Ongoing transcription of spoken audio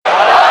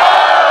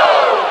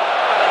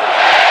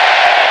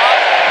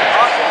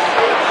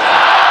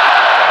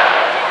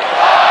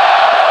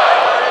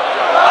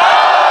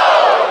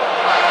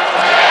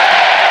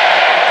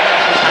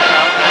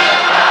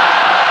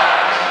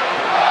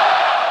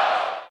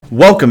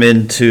Welcome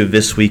into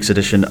this week's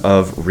edition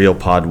of Real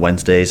Pod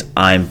Wednesdays.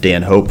 I'm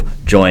Dan Hope,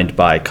 joined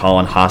by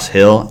Colin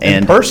Haas-Hill.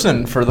 In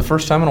person for the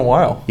first time in a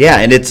while. Yeah,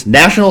 and it's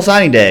National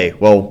Signing Day.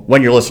 Well,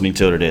 when you're listening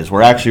to it is.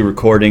 We're actually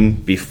recording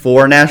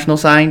before National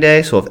Signing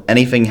Day, so if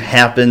anything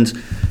happens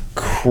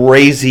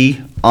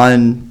crazy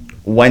on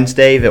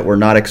Wednesday that we're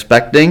not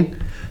expecting,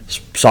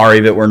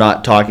 sorry that we're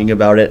not talking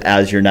about it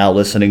as you're now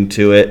listening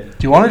to it.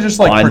 Do you want to just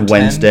on pretend,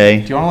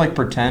 Wednesday? Do you want to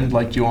pretend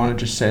do you want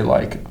to just say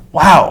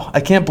wow,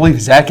 I can't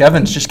believe Zach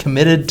Evans just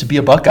committed to be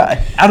a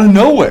Buckeye out of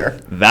nowhere?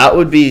 That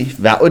would be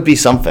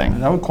something.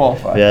 That would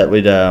qualify. Yeah,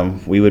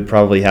 we would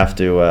probably have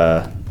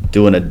to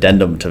do an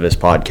addendum to this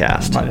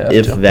podcast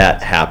if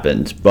that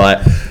happened.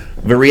 But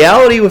the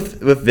reality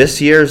with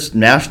this year's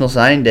National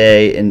Signing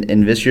Day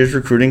and this year's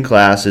recruiting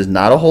class is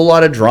not a whole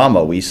lot of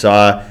drama. We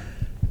saw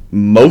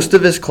most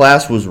of this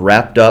class was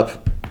wrapped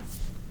up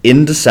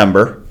in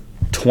December.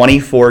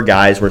 24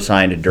 guys were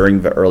signed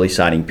during the early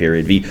signing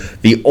period.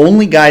 The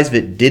only guys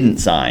that didn't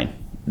sign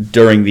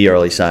during the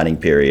early signing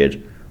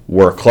period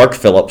were Clark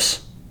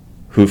Phillips,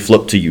 who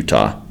flipped to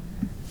Utah,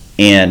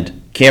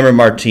 and Cameron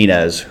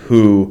Martinez,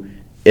 who,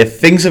 if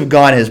things have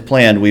gone as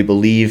planned, we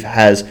believe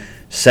has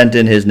sent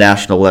in his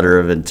national letter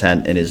of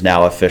intent and is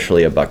now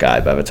officially a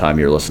Buckeye by the time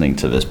you're listening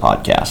to this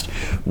podcast,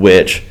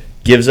 which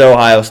gives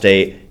Ohio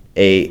State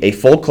a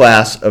full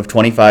class of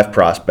 25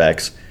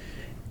 prospects.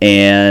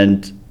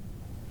 And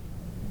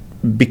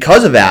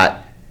because of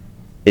that,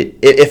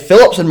 if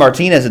Phillips and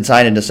Martinez had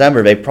signed in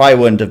December, they probably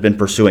wouldn't have been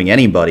pursuing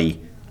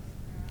anybody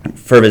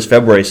for this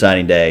February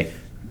signing day.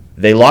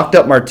 They locked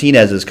up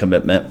Martinez's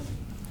commitment.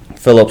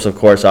 Phillips, of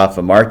course, off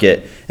the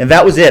market. And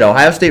that was it.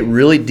 Ohio State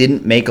really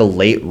didn't make a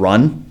late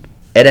run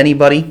at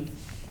anybody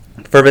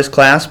for this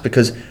class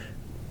because,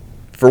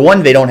 for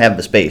one, they don't have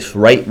the space.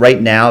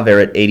 Right now, they're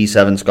at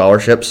 87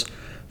 scholarships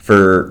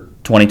for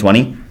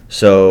 2020.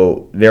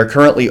 So they're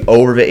currently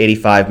over the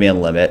 85-man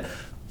limit.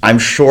 I'm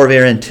sure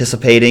they're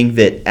anticipating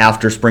that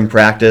after spring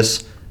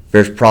practice,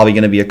 there's probably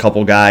going to be a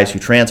couple guys who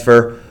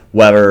transfer,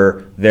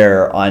 whether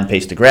they're on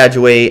pace to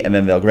graduate and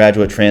then they'll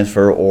graduate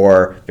transfer,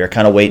 or they're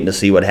kind of waiting to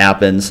see what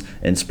happens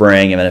in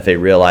spring, and then if they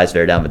realize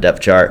they're down the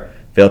depth chart,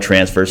 they'll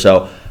transfer.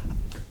 So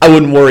I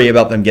wouldn't worry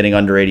about them getting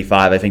under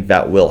 85. I think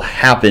that will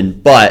happen,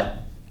 but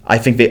I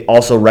think they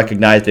also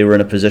recognized they were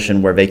in a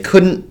position where they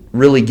couldn't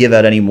really give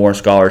out any more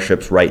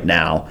scholarships right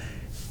now,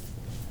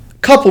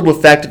 coupled with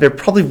the fact that there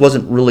probably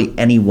wasn't really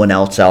anyone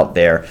else out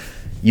there.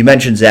 You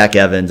mentioned Zach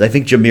Evans. I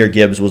think Jahmyr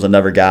Gibbs was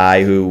another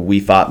guy who we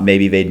thought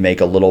maybe they'd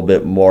make a little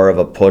bit more of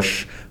a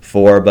push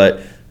for, but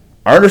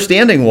our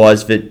understanding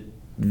was that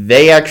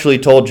they actually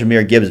told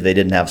Jahmyr Gibbs they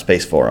didn't have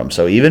space for him.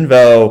 So even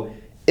though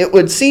it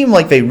would seem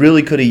like they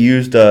really could have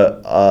used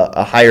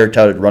a higher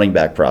touted running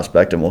back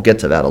prospect, and we'll get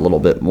to that a little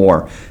bit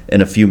more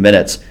in a few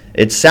minutes,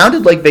 it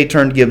sounded like they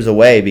turned Gibbs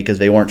away because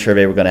they weren't sure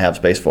they were going to have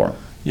space for him.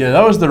 Yeah,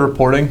 that was the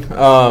reporting.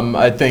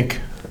 I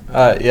think,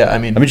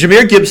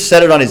 Jahmyr Gibbs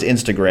said it on his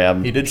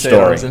Instagram. He did say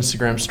it on his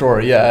Instagram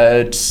story.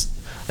 Yeah,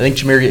 I think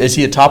Jahmyr, is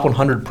he a top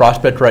 100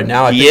 prospect right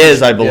now? He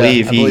is, I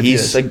believe.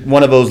 He's like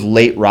one of those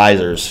late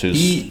risers.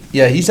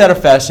 He's had a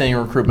fascinating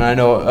recruitment. I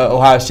know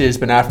Ohio State has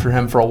been after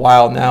him for a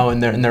while now in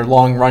their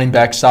long running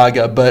back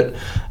saga. But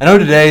I know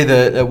today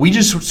that we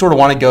just sort of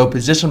want to go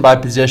position by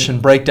position,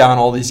 break down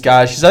all these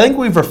guys, because I think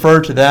we've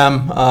referred to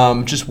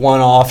them just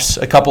one-offs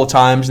a couple of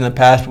times in the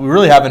past. But we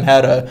really haven't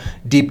had a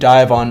deep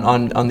dive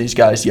on these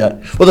guys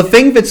yet. Well, the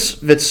thing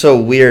that's so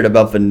weird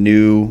about the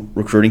new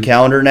recruiting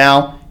calendar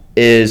now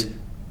is,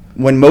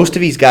 when most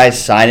of these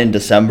guys sign in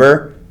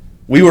December,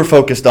 we were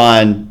focused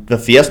on the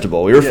Fiesta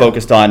Bowl. We were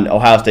focused on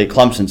Ohio State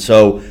Clemson.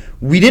 So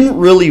we didn't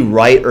really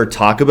write or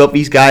talk about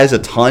these guys a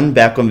ton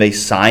back when they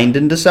signed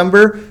in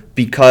December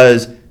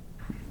because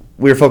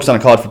we were focused on a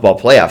college football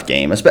playoff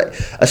game,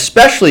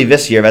 especially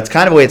this year. That's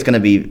kind of the way it's going to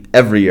be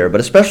every year, but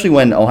especially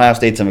when Ohio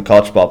State's in the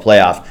college football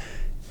playoff.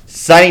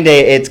 Signing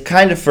day, it's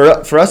kind of,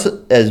 for us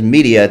as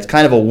media, it's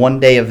kind of a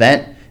one-day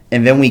event.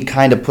 And then we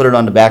kind of put it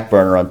on the back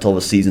burner until the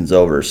season's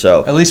over.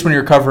 So at least when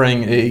you're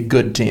covering a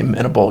good team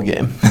in a bowl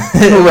game. Correct.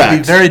 It would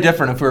be very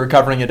different if we were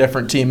covering a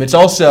different team. It's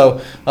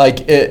also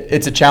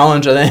it's a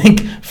challenge, I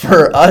think,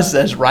 for us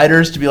as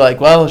writers to be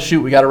like, well,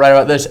 shoot, we got to write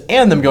about this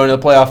and them going to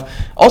the playoff.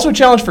 Also a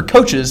challenge for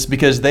coaches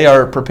because they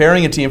are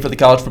preparing a team for the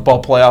college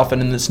football playoff,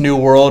 and in this new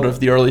world of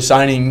the early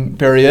signing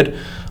period,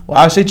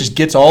 Ohio State just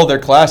gets all of their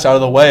class out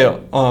of the way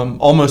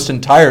almost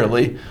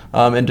entirely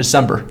in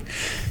December.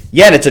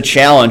 Yeah, and it's a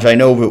challenge.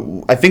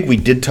 I think we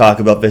did talk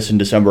about this in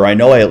December. I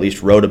know I at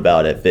least wrote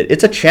about it. But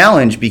it's a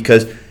challenge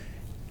because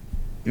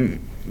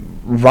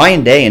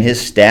Ryan Day and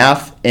his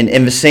staff, and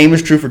the same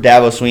is true for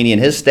Dabo Swinney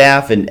and his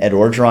staff, and Ed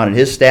Orgeron and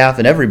his staff,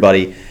 and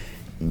everybody,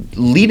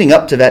 leading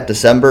up to that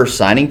December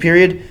signing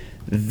period,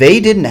 they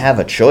didn't have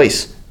a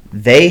choice.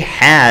 They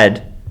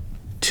had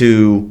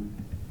to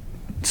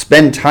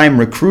spend time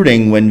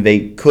recruiting when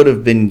they could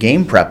have been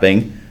game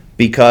prepping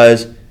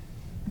because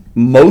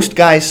most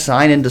guys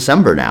sign in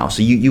December now.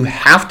 So you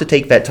have to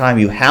take that time.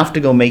 You have to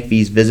go make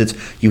these visits.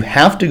 You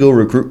have to go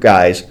recruit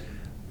guys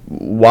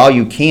while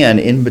you can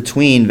in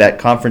between that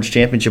conference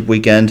championship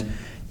weekend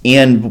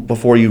and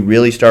before you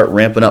really start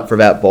ramping up for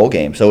that bowl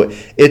game. So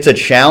it's a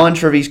challenge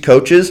for these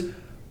coaches,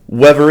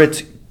 whether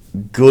it's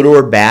good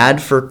or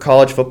bad for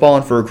college football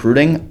and for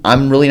recruiting.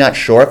 I'm really not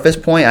sure at this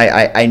point.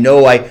 I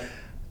know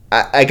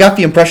I got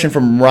the impression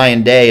from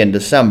Ryan Day in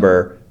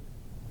December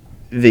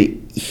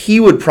that he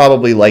would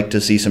probably like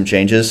to see some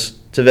changes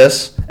to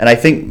this. And I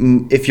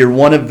think if you're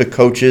one of the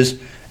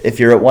coaches, if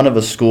you're at one of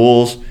the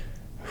schools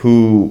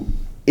who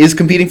is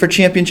competing for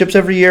championships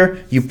every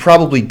year, you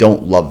probably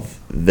don't love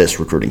this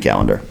recruiting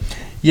calendar.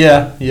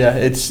 Yeah,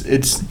 it's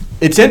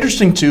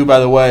interesting too. By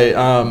the way,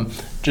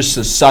 just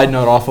a side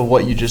note off of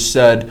what you just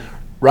said,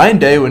 Ryan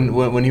Day,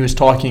 when he was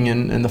talking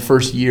in the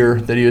first year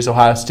that he was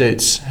Ohio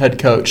State's head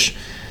coach,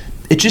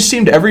 it just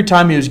seemed every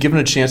time he was given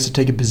a chance to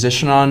take a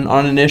position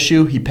on an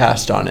issue, he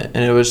passed on it,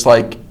 and it was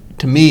like,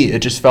 to me, it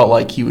just felt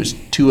like he was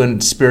too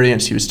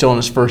inexperienced. He was still in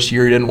his first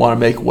year. He didn't want to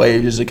make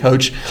waves as a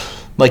coach.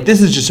 Like,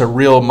 this is just a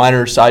real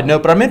minor side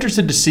note, but I'm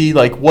interested to see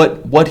like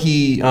what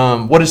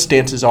his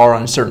stances are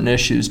on certain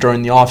issues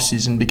during the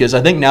offseason, because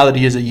I think now that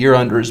he has a year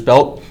under his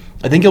belt,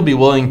 I think he'll be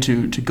willing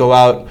to go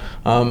out,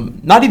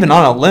 not even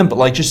on a limb, but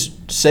like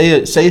just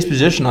say his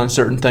position on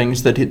certain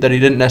things that he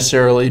didn't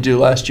necessarily do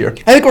last year.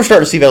 I think we're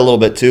starting to see that a little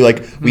bit too.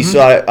 Like we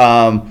saw it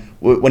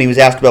when he was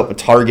asked about the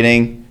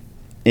targeting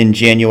in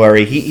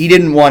January. He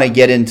didn't want to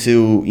get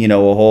into a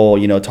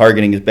whole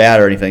targeting is bad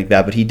or anything like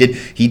that, but he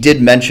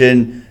did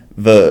mention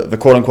the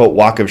quote unquote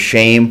walk of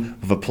shame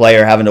of a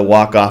player having to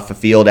walk off the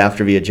field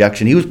after the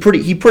ejection.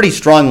 He pretty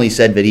strongly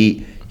said that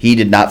he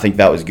did not think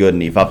that was good,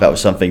 and he thought that was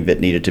something that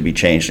needed to be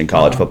changed in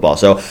college football.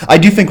 So I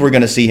do think we're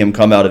going to see him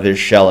come out of his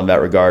shell in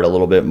that regard a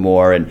little bit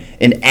more and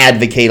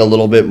advocate a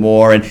little bit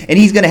more. And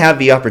he's going to have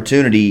the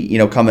opportunity,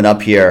 coming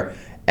up here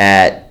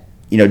at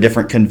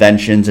different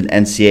conventions and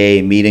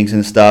NCAA meetings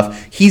and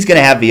stuff. He's going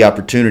to have the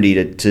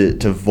opportunity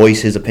to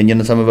voice his opinion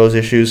on some of those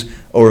issues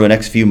over the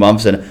next few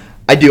months. And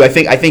I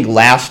think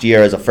last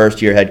year as a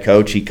first-year head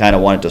coach, he kind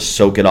of wanted to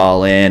soak it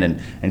all in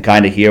and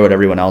kind of hear what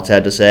everyone else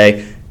had to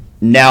say.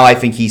 Now I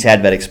think he's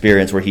had that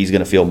experience where he's going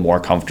to feel more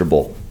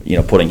comfortable,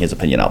 putting his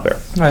opinion out there.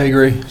 I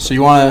agree. So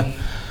you want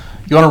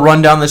to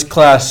run down this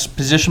class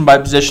position by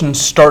position,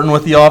 starting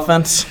with the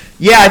offense?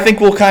 Yeah, I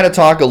think we'll kind of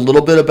talk a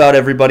little bit about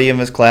everybody in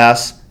this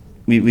class.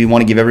 We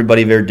want to give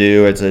everybody their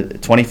due. It's a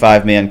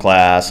 25-man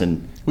class,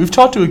 and we've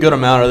talked to a good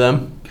amount of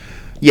them.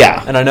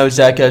 Yeah, and I know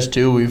Zach has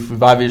too.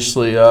 We've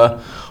obviously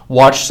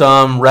watched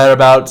some, read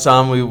about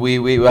some.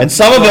 We and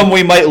some of them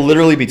we might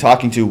literally be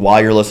talking to while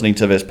you're listening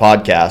to this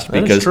podcast,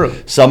 because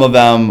some of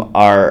them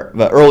are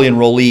the early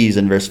enrollees,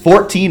 and there's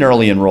 14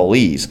 early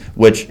enrollees,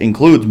 which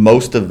includes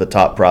most of the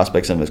top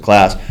prospects in this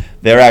class.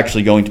 They're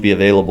actually going to be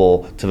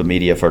available to the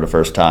media for the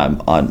first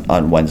time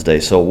on Wednesday,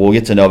 so we'll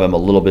get to know them a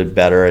little bit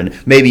better. And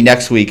maybe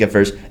next week, if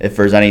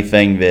there's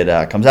anything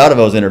that comes out of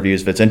those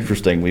interviews that's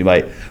interesting, we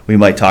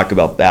might talk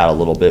about that a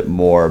little bit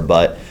more.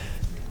 But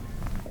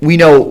we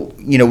know,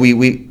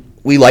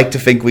 we like to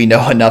think we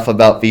know enough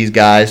about these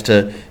guys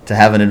to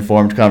have an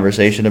informed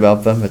conversation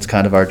about them. It's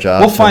kind of our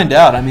job. We'll find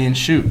out. I mean,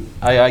 shoot.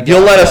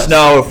 You'll let us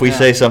know if we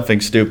say something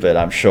stupid,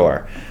 I'm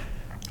sure.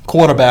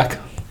 Quarterback.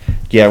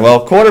 Yeah,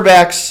 well,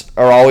 quarterbacks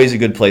are always a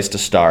good place to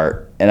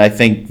start. And I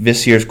think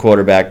this year's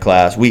quarterback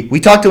class, we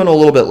talked to him a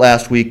little bit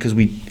last week because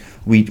we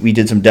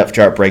did some depth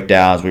chart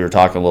breakdowns. We were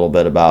talking a little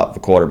bit about the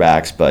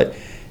quarterbacks. But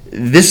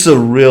this is a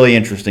really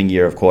interesting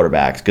year of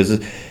quarterbacks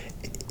because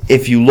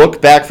if you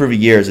look back through the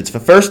years, it's the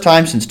first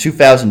time since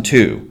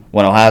 2002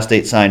 when Ohio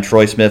State signed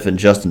Troy Smith and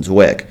Justin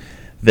Zwick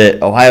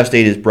that Ohio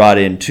State has brought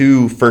in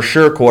two for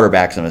sure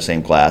quarterbacks in the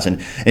same class.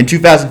 And in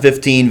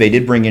 2015, they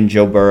did bring in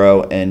Joe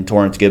Burrow and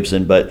Torrance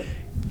Gibson, but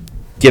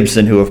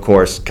Gibson, who of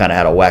course kind of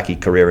had a wacky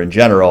career in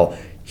general,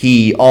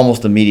 he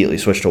almost immediately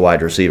switched to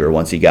wide receiver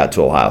once he got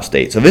to Ohio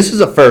State. So this is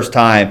the first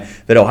time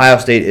that Ohio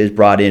State has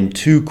brought in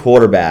two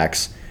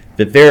quarterbacks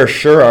that they're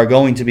sure are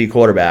going to be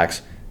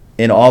quarterbacks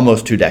in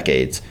almost 2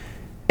 decades.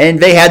 And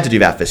they had to do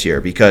that this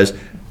year because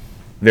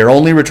their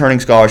only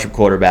returning scholarship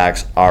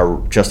quarterbacks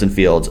are Justin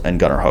Fields and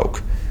Gunnar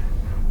Hoke.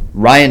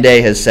 Ryan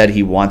Day has said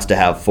he wants to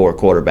have 4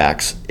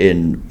 scholarship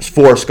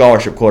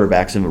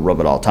quarterbacks in the room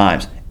at all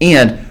times.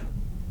 And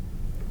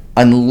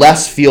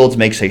unless Fields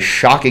makes a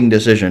shocking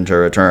decision to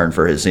return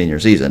for his senior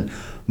season,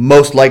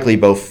 most likely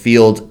both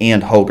Fields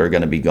and Hoke are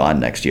going to be gone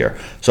next year.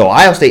 So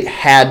Ohio State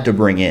had to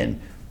bring in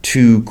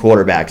 2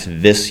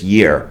 quarterbacks this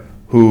year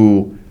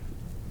who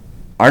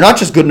are not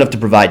just good enough to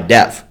provide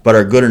depth, but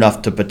are good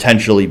enough to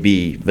potentially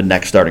be the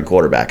next starting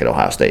quarterback at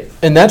Ohio State.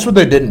 And that's what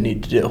they didn't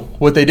need to do.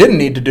 What they didn't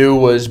need to do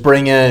was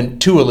bring in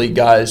 2 elite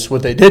guys.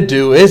 What they did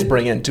do is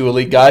bring in 2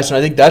 elite guys, and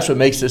I think that's what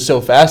makes this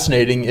so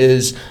fascinating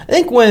is I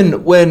think when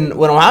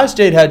Ohio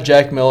State had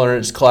Jack Miller in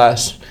its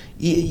class,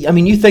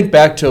 you think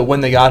back to when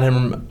they got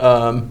him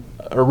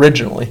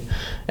originally,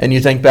 and you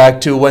think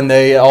back to when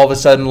they all of a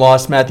sudden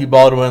lost Matthew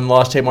Baldwin,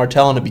 lost Tate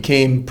Martell, and it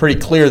became pretty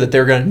clear that they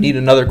were going to need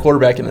another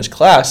quarterback in this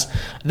class.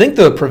 I think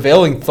the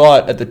prevailing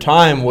thought at the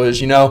time was,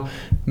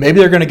 maybe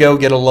they're going to go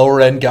get a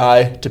lower-end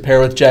guy to pair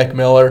with Jack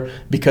Miller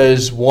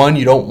because, one,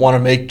 you don't want to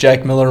make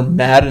Jack Miller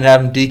mad and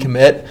have him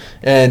decommit,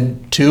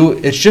 and two,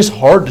 it's just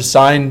hard to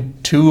sign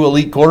 2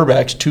 elite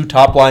quarterbacks, 2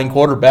 top-line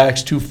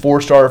quarterbacks, 2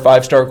 4-star or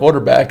 5-star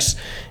quarterbacks.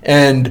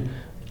 And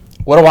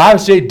what Ohio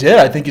State did,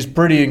 I think, is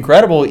pretty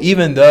incredible,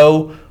 even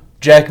though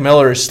Jack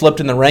Miller has slipped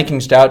in the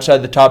rankings to outside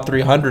the top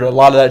 300. A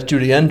lot of that's due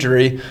to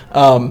injury.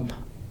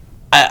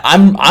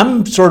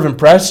 I'm sort of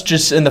impressed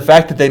just in the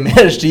fact that they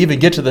managed to even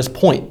get to this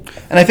point.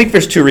 And I think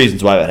there's 2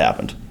 reasons why that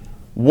happened.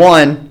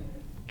 One,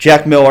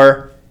 Jack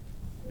Miller,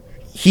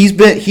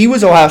 he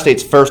was Ohio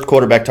State's first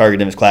quarterback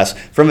target in his class.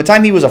 From the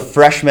time he was a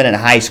freshman in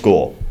high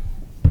school,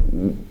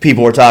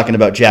 people were talking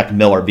about Jack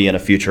Miller being a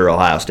future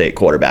Ohio State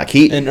quarterback.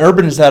 And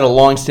Urban has had a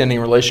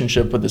long-standing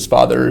relationship with his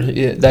father.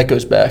 That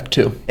goes back,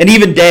 too. And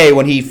even Day,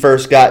 when he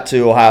first got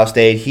to Ohio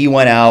State, he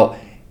went out.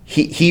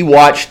 He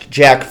watched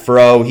Jack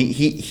throw.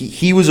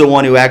 He was the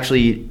one who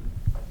actually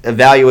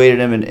evaluated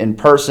him in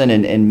person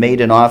and made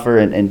an offer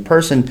in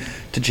person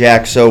to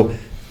Jack. So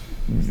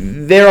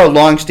there are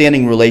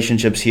long-standing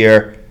relationships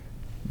here.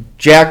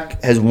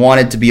 Jack has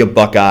wanted to be a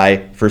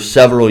Buckeye for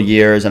several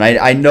years, and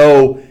I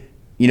know,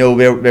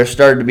 there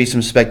started to be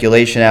some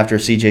speculation after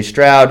C.J.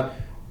 Stroud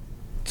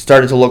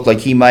started to look like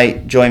he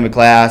might join the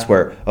class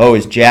where,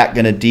 is Jack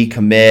going to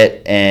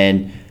decommit?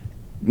 And,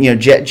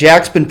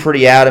 Jack's been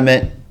pretty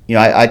adamant.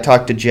 I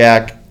talked to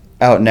Jack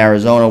out in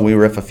Arizona. We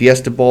were at the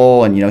Fiesta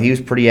Bowl, and, he was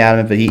pretty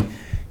adamant, but he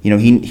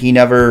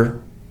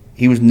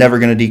was never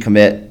going to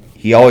decommit.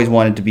 He always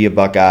wanted to be a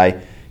Buckeye.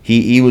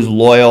 He was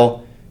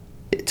loyal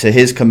to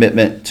his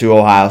commitment to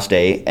Ohio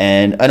State,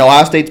 and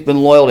Ohio State's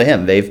been loyal to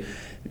him. They've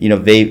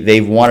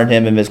wanted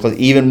him in this class.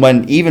 Even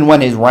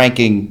when his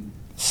ranking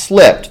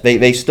slipped,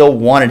 they still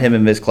wanted him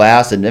in this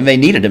class, and they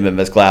needed him in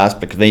this class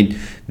because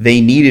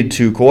they needed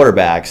 2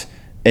 quarterbacks.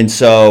 And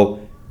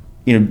so,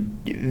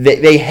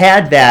 they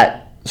had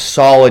that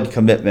solid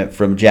commitment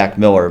from Jack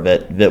Miller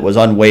that was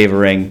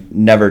unwavering,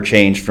 never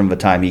changed from the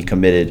time he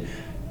committed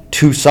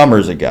 2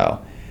 summers ago.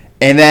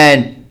 And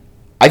then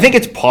I think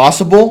it's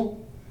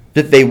possible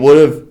that they would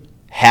have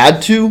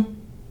had to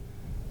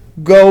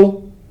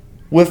go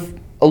with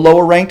a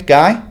lower-ranked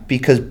guy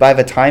because by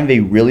the time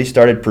they really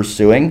started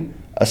pursuing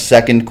a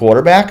second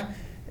quarterback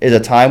is a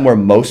time where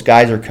most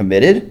guys are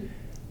committed.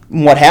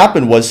 And what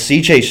happened was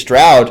C.J.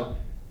 Stroud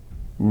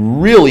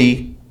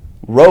really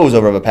rose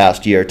over the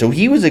past year. So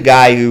he was a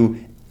guy who,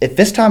 at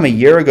this time a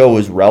year ago,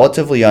 was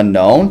relatively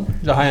unknown.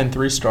 He's a high-end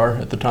 3-star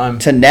at the time.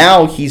 To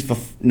now, he's the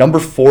number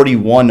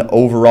 41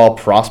 overall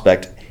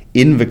prospect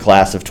in the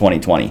class of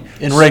 2020.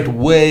 And ranked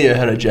way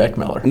ahead of Jack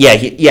Miller. Yeah,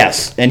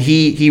 yes. And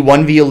he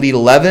won the Elite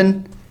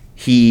 11.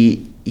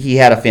 He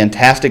had a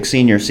fantastic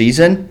senior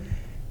season.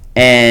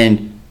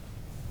 And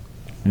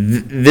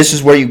this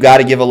is where you got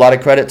to give a lot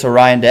of credit to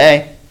Ryan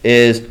Day,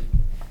 is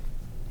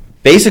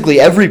basically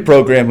every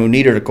program who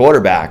needed a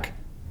quarterback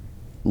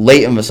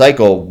late in the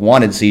cycle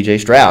wanted C.J.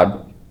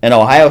 Stroud. And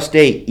Ohio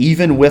State,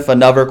 even with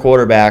another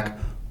quarterback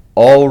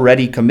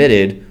already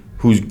committed,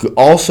 who's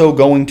also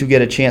going to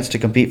get a chance to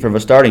compete for the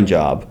starting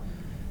job,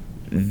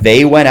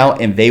 they went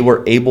out and they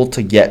were able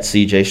to get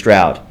C.J.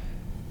 Stroud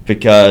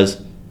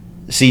because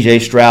C.J.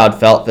 Stroud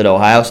felt that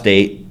Ohio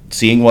State,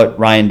 seeing what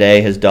Ryan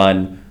Day has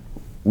done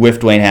with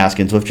Dwayne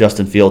Haskins, with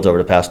Justin Fields over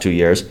the past 2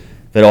 years,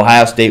 that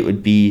Ohio State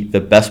would be the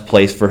best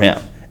place for him.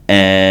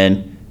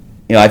 And,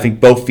 I think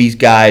both these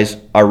guys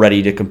are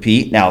ready to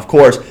compete. Now, of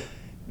course,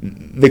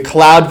 the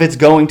cloud that's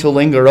going to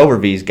linger over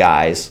these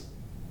guys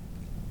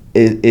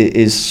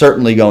is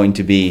certainly going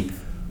to be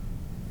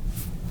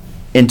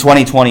in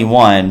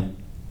 2021,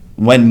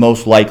 when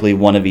most likely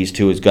one of these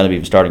 2 is going to be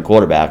the starting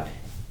quarterback.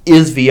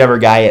 Is the other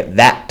guy at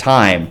that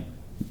time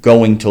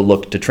going to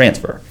look to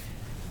transfer?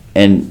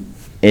 And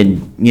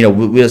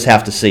we just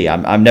have to see.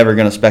 I'm never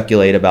going to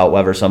speculate about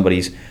whether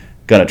somebody's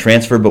going to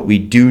transfer, but we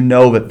do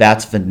know that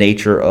that's the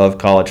nature of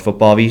college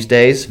football these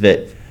days,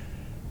 that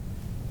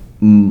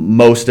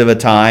most of the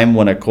time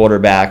when a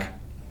quarterback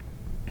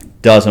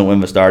doesn't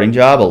win the starting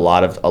job, a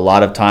lot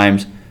of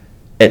times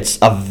it's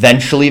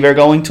eventually they're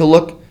going to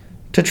look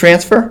to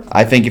transfer.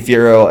 I think if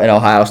you're in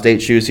Ohio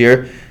State shoes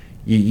here,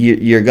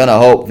 you're going to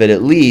hope that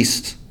at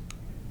least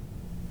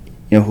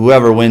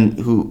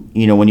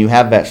when you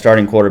have that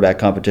starting quarterback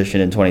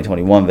competition in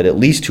 2021, that at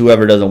least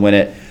whoever doesn't win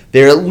it,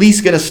 they're at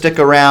least going to stick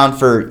around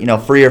for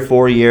 3 or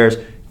 4 years,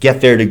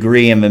 get their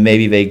degree, and then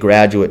maybe they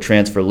graduate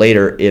transfer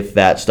later if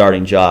that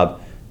starting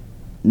job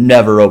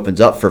never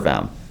opens up for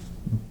them.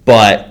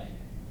 But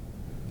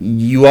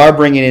you are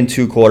bringing in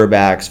 2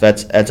 quarterbacks.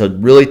 That's a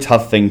really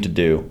tough thing to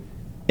do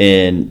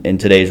in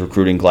today's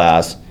recruiting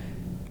class.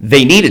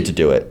 They needed to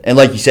do it, and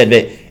like you said,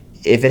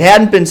 if it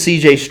hadn't been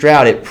C.J.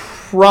 Stroud, it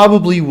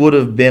probably would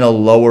have been a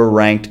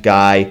lower-ranked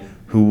guy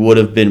who would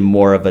have been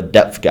more of a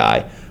depth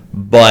guy.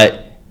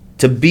 But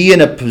to be in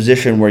a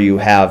position where you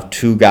have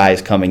 2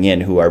 guys coming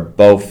in who are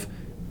both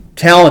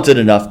talented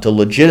enough to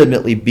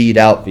legitimately beat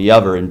out the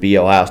other and be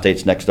Ohio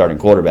State's next starting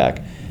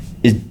quarterback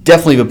is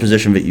definitely the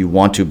position that you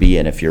want to be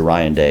in if you're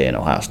Ryan Day in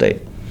Ohio State.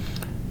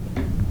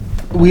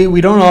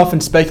 We don't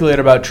often speculate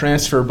about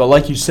transfer, but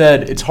like you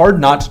said, it's hard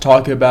not to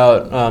talk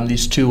about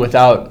these two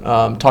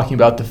without talking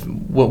about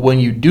when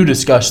you do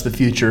discuss the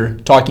future,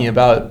 talking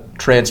about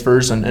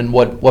transfers and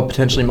what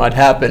potentially might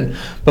happen.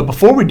 But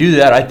before we do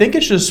that, I think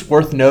it's just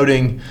worth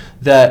noting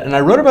that, and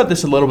I wrote about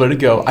this a little bit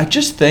ago, I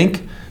just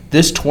think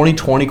this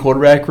 2020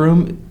 quarterback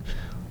room,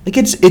 like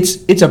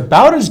it's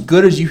about as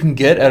good as you can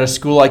get at a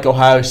school like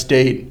Ohio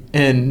State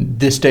in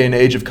this day and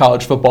age of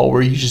college football,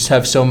 where you just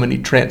have so many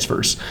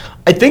transfers.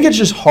 I think it's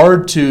just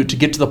hard to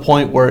get to the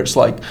point where it's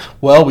like,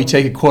 well, we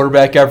take a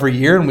quarterback every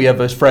year and we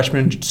have a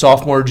freshman,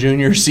 sophomore,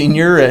 junior,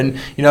 senior, and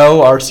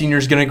our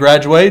senior's going to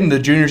graduate and the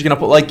junior's going to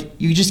put,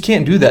 you just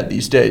can't do that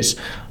these days.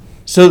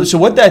 So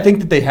what I think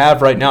that they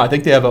have right now, I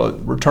think they have a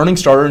returning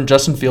starter in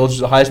Justin Fields,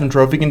 who's a Heisman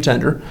Trophy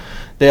contender.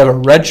 They have a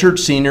redshirt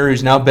senior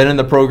who's now been in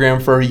the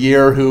program for a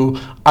year, who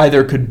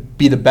either could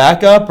be the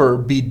backup or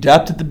be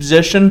depth at the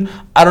position.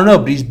 I don't know,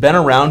 but he's been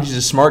around. He's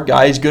a smart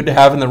guy. He's good to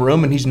have in the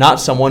room, and he's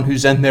not someone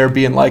who's in there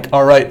being like,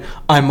 all right,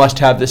 I must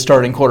have this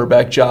starting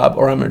quarterback job,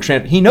 or I'm going to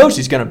transfer. He knows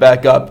he's going to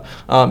back up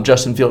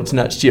Justin Fields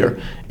next year.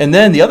 And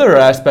then the other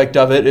aspect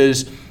of it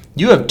is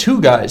you have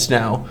two guys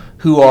now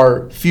who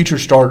are future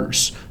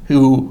starters,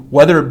 who,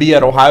 whether it be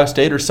at Ohio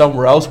State or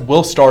somewhere else,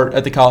 will start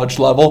at the college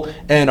level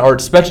and are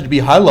expected to be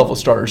high-level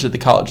starters at the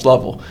college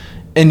level.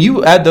 And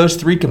you add those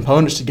three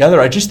components together,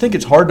 I just think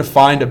it's hard to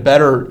find a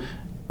better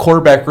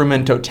quarterback room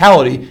in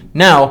totality.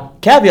 Now,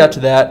 caveat to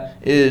that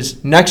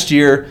is next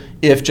year,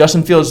 if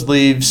Justin Fields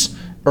leaves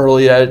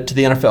early to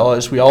the NFL,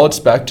 as we all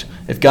expect,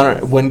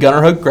 when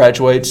Gunnar Hook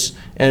graduates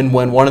and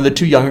when one of the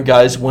two younger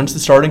guys wins the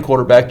starting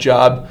quarterback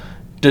job,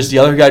 does the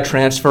other guy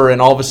transfer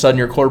and all of a sudden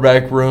your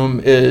quarterback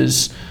room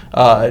is,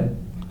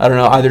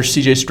 either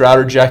C.J. Stroud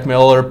or Jack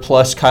Miller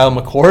plus Kyle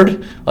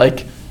McCord?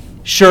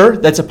 Sure,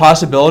 that's a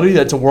possibility.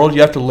 That's a world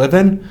you have to live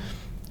in.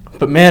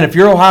 But, man, if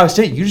you're Ohio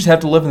State, you just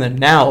have to live in the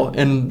now.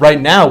 And right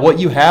now, what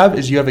you have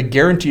is you have a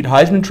guaranteed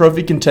Heisman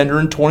Trophy contender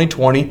in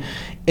 2020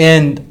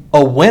 and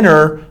a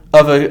winner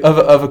of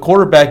a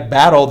quarterback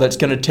battle that's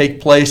going to take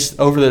place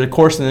over the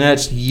course of the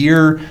next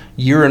year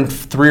and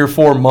 3 or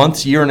 4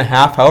 months, year and a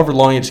half, however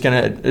long it's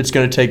going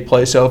to take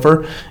place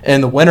over.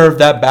 And the winner of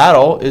that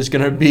battle is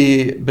going to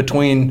be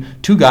between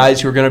two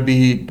guys who are going to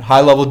be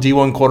high-level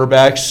D1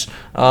 quarterbacks,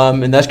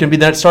 and that's going to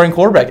be that starting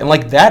quarterback. And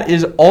that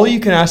is all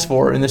you can ask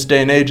for in this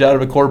day and age out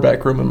of a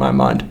quarterback room, in my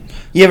mind.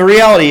 Yeah, the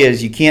reality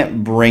is you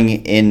can't bring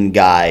in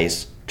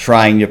guys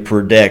trying to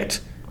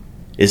predict,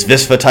 is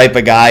this the type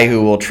of guy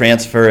who will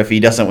transfer if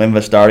he doesn't win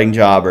the starting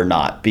job or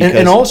not? Because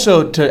and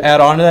also, to add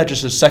on to that,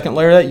 just a second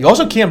layer of that, you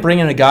also can't bring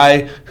in a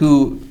guy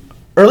who,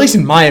 or at least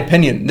in my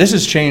opinion, this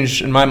has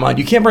changed in my mind,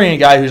 you can't bring in a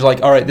guy who's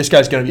like, all right, this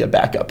guy's going to be a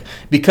backup.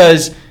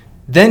 Because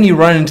then you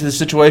run into the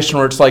situation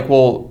where it's like,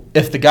 well,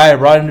 if the guy I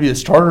brought in to be the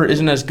starter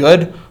isn't as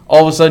good,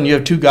 all of a sudden you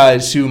have two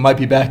guys who might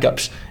be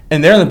backups.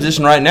 And they're in the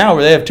position right now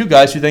where they have two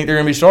guys who think they're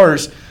going to be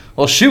starters.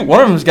 Well, shoot,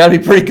 one of them's got to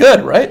be pretty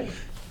good, right?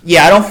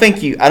 Yeah, I don't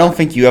think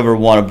you ever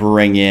want to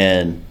bring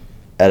in,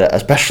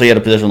 especially at a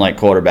position like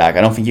quarterback,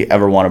 I don't think you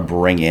ever want to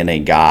bring in a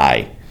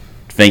guy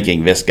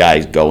thinking this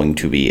guy's going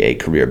to be a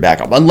career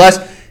backup, unless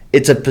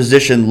it's a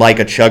position like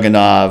a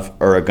Chugunov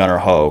or a Gunnar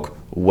Hoke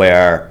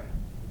where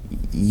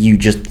you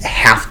just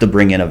have to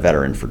bring in a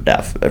veteran for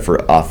depth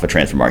off the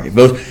transfer market.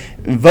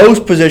 Those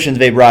positions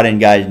they brought in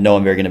guys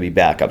knowing they're going to be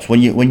backups.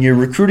 When you're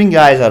recruiting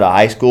guys out of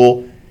high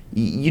school,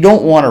 you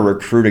don't want to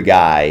recruit a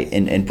guy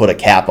and put a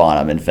cap on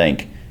him and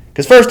think.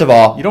 Because first of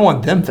all, you don't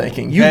want them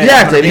thinking.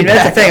 Exactly. I mean,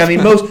 that's the thing. I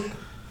mean,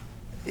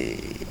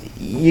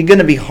 you're going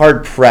to be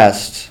hard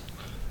pressed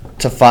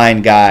to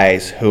find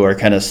guys who are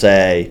going to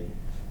say,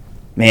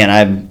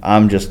 "Man,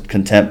 I'm just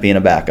content being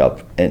a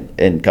backup."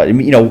 And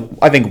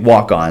I think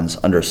walk-ons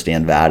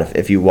understand that.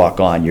 If you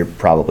walk on, you're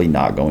probably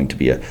not going to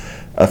be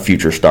a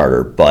future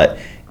starter. But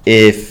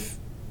if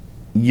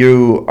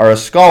you are a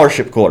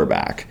scholarship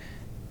quarterback,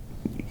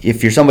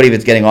 if you're somebody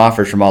that's getting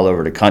offers from all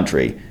over the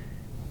country,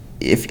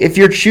 if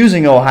you're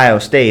choosing Ohio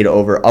State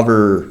over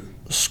other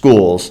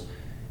schools,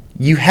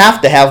 you have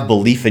to have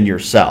belief in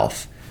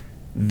yourself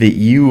that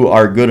you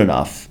are good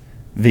enough,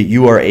 that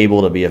you are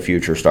able to be a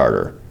future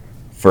starter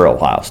for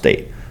Ohio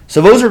State. So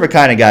those are the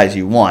kind of guys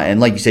you want. And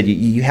like you said,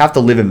 you have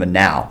to live in the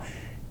now.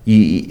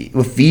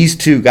 With these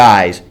two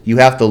guys, you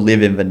have to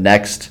live in the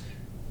next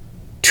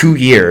 2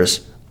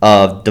 years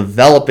of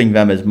developing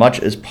them as much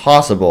as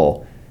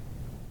possible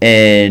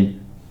and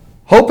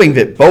hoping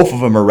that both of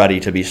them are ready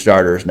to be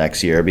starters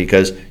next year,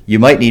 because you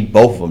might need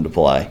both of them to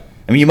play.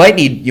 I mean, you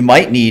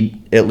might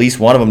need at least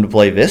one of them to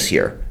play this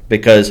year,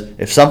 because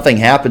if something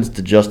happens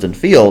to Justin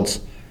Fields,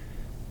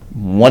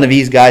 one of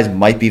these guys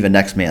might be the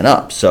next man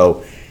up.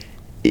 So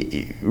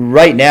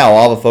right now,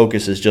 all the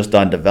focus is just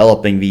on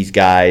developing these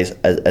guys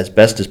as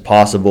best as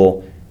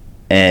possible,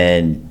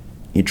 and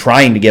you're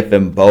trying to get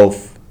them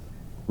both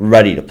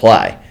ready to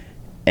play.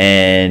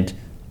 And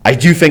I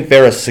do think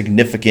they're a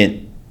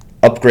significant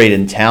upgrade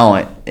in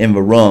talent in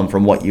the room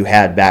from what you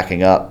had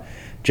backing up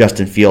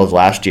Justin Fields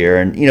last year.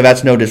 And,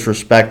 that's no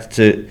disrespect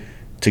to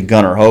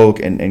Gunnar Hoke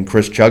and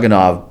Chris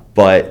Chugunov,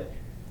 but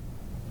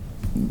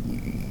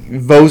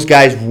those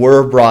guys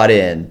were brought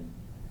in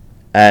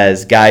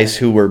as guys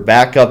who were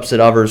backups at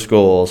other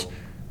schools,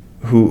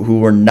 who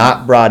were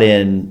not brought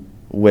in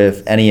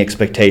with any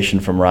expectation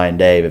from Ryan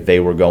Day that they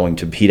were going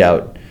to beat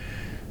out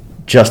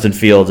Justin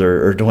Fields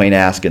or Dwayne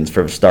Haskins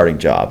for the starting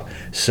job.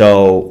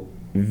 So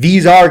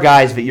these are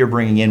guys that you're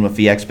bringing in with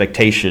the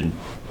expectation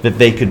that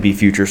they could be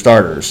future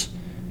starters.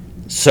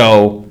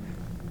 So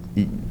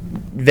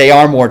they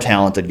are more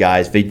talented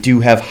guys. They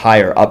do have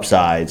higher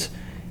upsides.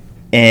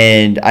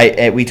 And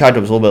we talked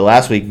about this a little bit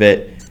last week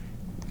that,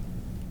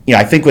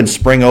 I think when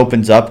spring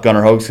opens up,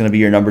 Gunnar Hoag's going to be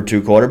your number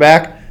 2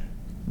 quarterback.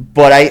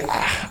 But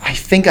I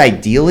think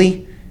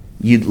ideally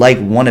you'd like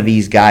one of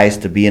these guys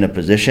to be in a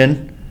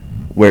position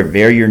where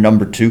they're your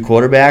number 2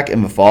 quarterback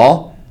in the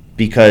fall,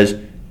 because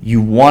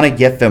you want to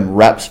get them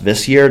reps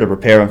this year to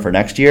prepare them for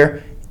next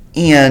year.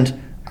 And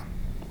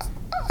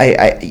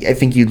I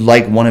think you'd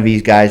like one of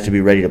these guys to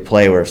be ready to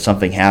play where if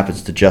something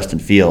happens to Justin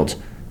Fields,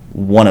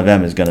 one of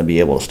them is going to be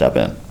able to step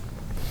in.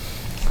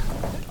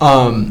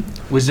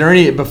 Was there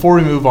any, before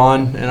we move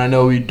on, and I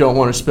know we don't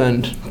want to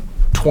spend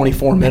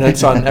 24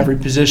 minutes on every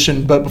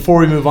position, but before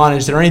we move on,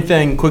 is there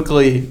anything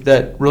quickly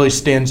that really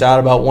stands out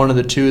about one of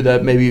the two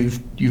that maybe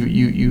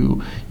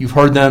you've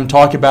heard them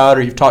talk about,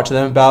 or you've talked to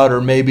them about,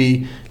 or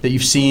maybe that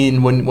you've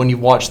seen when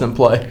you've watched them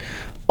play?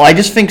 Well, I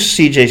just think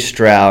C.J.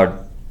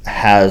 Stroud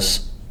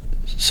has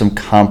some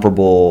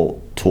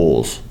comparable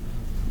tools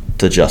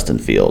to Justin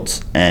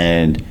Fields,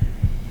 and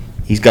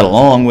he's got a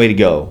long way to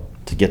go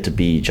to get to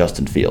be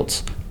Justin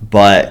Fields.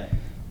 But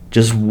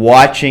just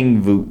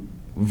watching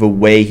the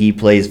way he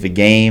plays the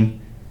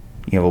game,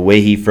 the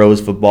way he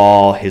throws the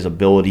ball, his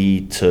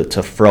ability to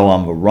throw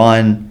on the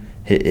run,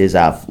 his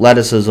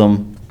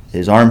athleticism,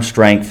 his arm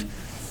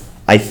strength,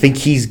 I think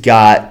he's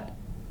got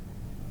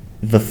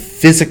the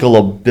physical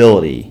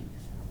ability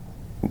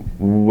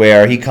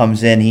where he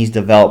comes in, he's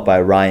developed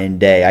by Ryan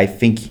Day. I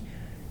think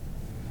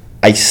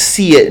I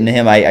see it in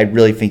him. I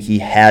really think he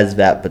has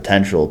that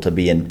potential to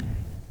be an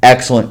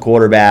excellent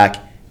quarterback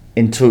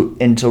and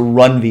to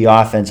run the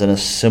offense in a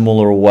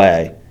similar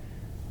way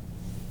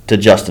to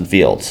Justin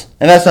Fields.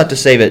 And that's not to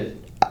say that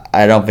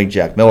I don't think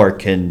Jack Miller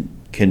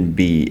can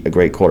be a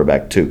great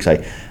quarterback too,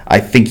 because I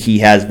think he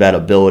has that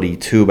ability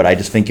too. But I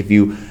just think if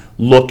you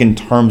look in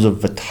terms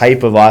of the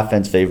type of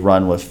offense they've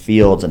run with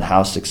Fields and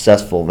how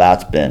successful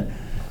that's been,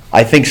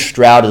 I think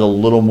Stroud is a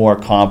little more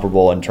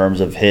comparable in terms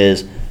of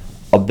his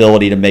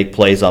ability to make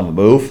plays on the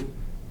move,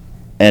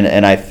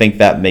 and I think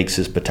that makes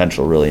his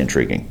potential really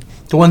intriguing.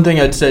 The one thing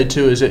I'd say,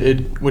 too, is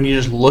when you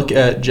just look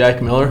at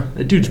Jack Miller,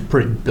 that dude's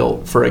pretty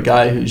built for a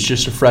guy who's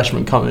just a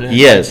freshman coming in.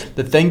 He is.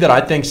 The thing that I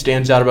think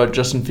stands out about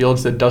Justin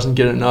Fields that doesn't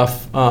get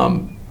enough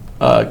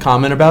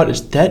comment about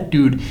is that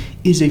dude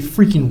is a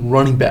freaking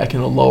running back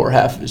in the lower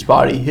half of his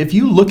body. If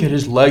you look at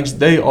his legs,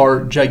 they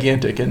are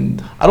gigantic,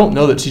 and I don't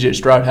know that C.J.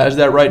 Stroud has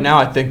that right now.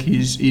 I think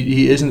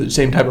he isn't the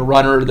same type of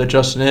runner that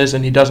Justin is,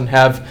 and he doesn't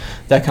have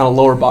that kind of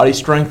lower body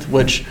strength,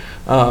 which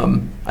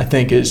I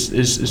think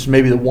is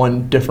maybe the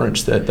one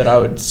difference that I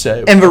would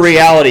say. And the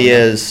reality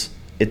is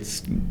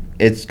it's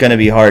going to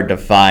be hard to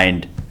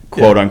find,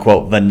 quote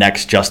unquote, the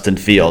next Justin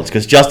Fields,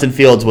 because Justin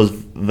Fields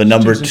was the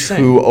number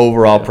 2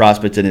 overall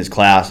prospect in his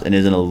class and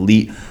is an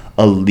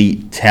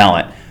elite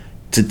talent.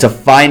 To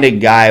find a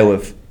guy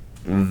with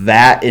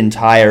that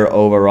entire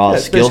overall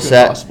skill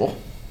set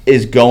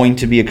is going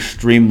to be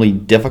extremely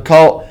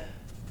difficult.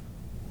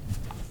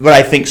 But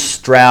I think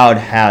Stroud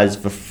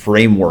has the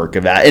framework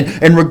of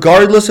that. And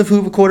regardless of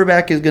who the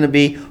quarterback is going to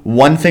be,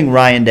 one thing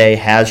Ryan Day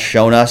has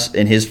shown us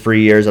in his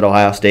 3 years at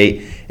Ohio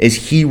State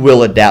is he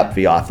will adapt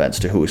the offense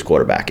to who his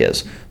quarterback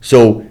is.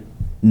 So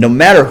no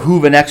matter who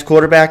the next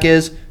quarterback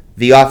is,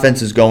 the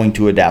offense is going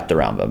to adapt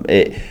around them.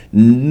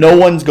 No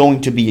one's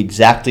going to be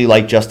exactly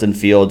like Justin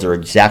Fields or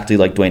exactly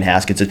like Dwayne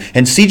Haskins.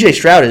 And C.J.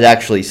 Stroud has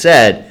actually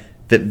said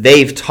that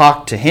they've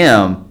talked to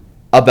him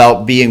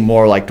about being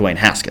more like Dwayne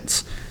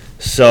Haskins.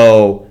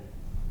 So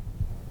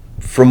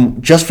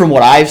from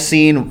what I've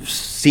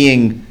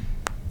seeing,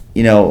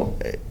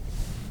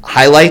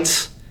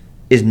 highlights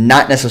is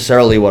not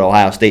necessarily what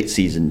Ohio State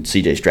sees in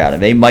C.J. Stroud,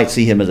 and they might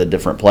see him as a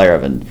different player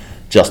than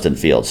Justin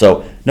Fields.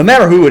 So no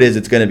matter who it is,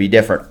 it's going to be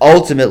different.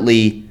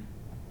 Ultimately,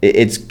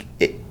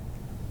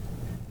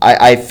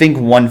 I think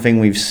one thing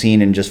we've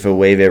seen in just the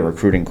way they're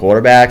recruiting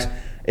quarterbacks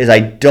is I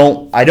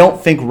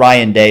don't think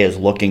Ryan Day is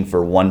looking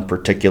for one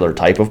particular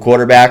type of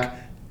quarterback.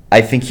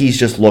 I think he's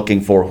just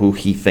looking for who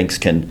he thinks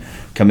can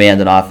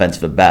command an offense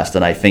the best.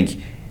 And I think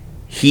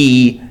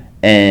he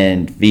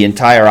and the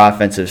entire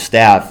offensive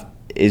staff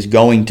is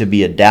going to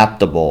be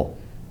adaptable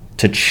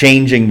to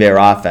changing their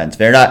offense.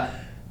 They're not.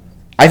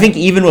 I think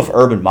even with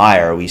Urban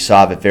Meyer, we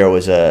saw that there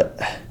was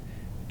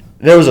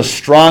a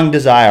strong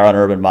desire on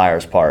Urban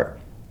Meyer's part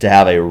to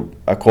have a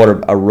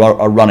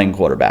running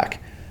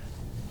quarterback.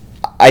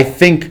 I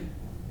think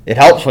it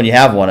helps when you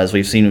have one, as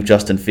we've seen with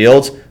Justin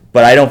Fields.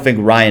 But I don't think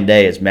Ryan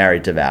Day is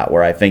married to that,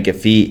 where I think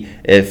if he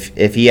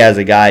has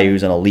a guy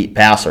who's an elite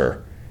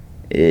passer,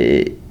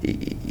 he's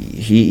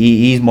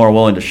more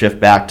willing to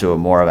shift back to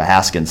more of a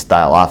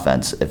Haskins-style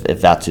offense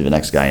if that's who the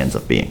next guy ends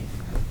up being.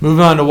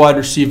 Moving on to wide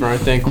receiver, I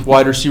think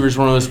wide receiver is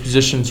one of those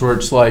positions where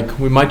it's like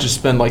we might just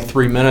spend like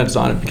 3 minutes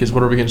on it because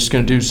what are we just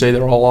going to do? Say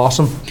they're all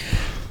awesome?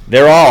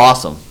 They're all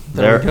awesome.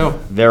 There we go.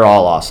 They're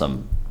all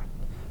awesome.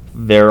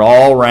 They're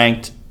all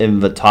ranked in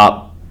the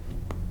top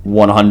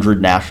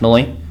 100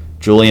 nationally.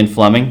 Julian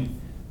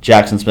Fleming,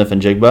 Jackson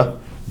Smith-Njigba,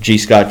 G.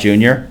 Scott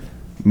Jr.,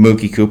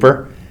 Mookie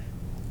Cooper.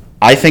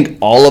 I think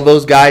all of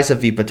those guys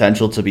have the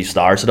potential to be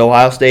stars at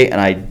Ohio State,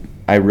 and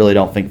I really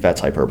don't think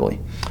that's hyperbole.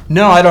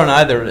 No, I don't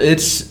either.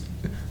 It's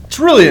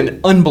really an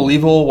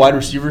unbelievable wide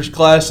receivers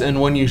class, and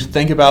when you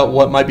think about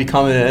what might be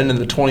coming in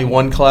the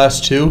 21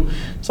 class too,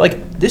 it's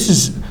like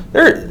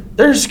they're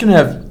just gonna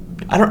have.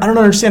 I don't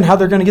understand how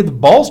they're going to get the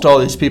balls to all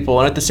these people,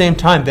 and at the same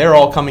time, they're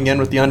all coming in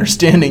with the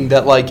understanding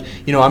that, like,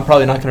 I'm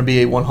probably not going to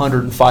be a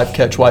 105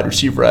 catch wide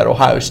receiver at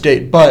Ohio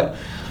State, but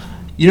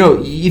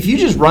if you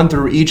just run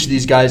through each of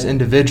these guys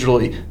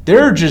individually,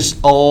 there are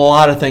just a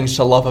lot of things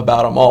to love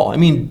about them all. I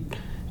mean,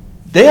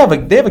 they have a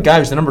guy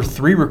who's the number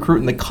 3 recruit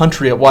in the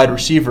country at wide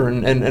receiver,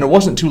 and it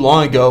wasn't too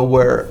long ago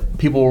where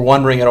people were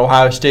wondering at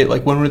Ohio State,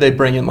 like, when were they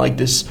bringing like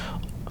this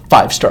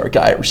 5-star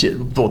guy at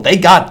receiver? Well, they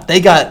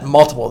got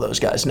multiple of those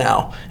guys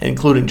now,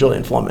 including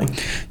Julian Fleming.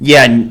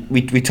 Yeah, and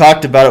we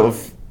talked about it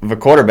with the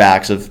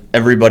quarterbacks of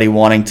everybody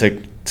wanting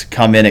to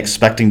come in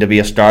expecting to be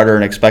a starter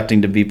and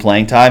expecting to be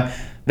playing time.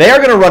 They are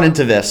going to run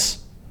into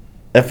this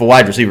at the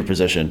wide receiver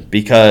position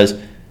because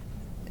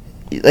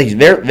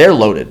they're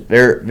loaded.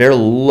 They're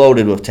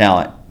loaded with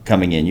talent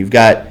coming in. You've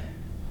got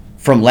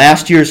from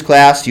last year's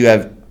class, you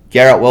have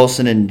Garrett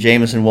Wilson and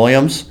Jamison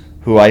Williams,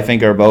 who I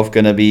think are both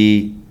going to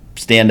be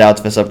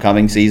standouts this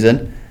upcoming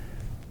season.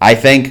 I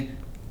think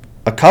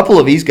a couple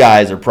of these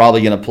guys are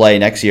probably going to play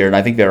next year, and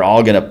I think they're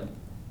all going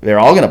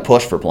to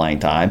push for playing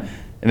time.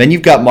 And then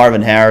you've got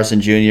Marvin Harrison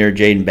Jr.,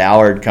 Jaden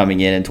Ballard coming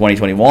in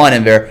 2021,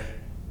 and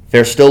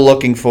they're still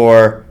looking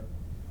for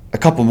a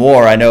couple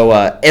more. I know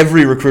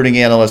every recruiting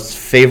analyst's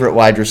favorite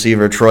wide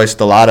receiver, Troy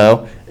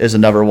Stellato, is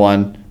another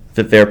one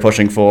that they're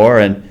pushing for,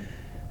 and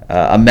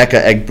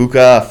Emeka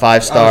Egbuka, a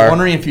 5-star. I was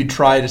wondering if you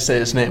try to say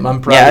his name.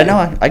 I'm proud. Yeah, I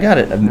know. I got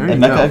it.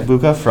 Emeka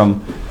Egbuka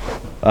from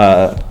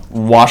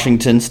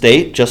Washington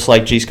State, just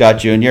like G. Scott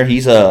Jr.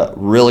 He's a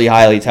really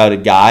highly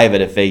touted guy that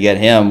if they get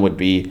him would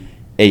be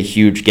a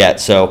huge get.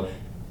 So,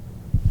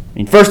 I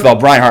mean, first of all,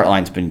 Brian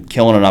Hartline's been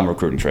killing it on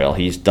recruiting trail.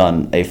 He's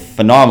done a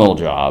phenomenal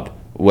job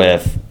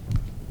with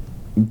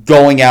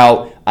going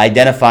out,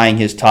 identifying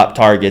his top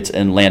targets,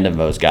 and landing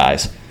those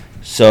guys.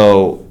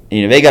 So,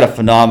 they got a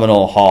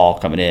phenomenal haul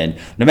coming in.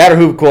 No matter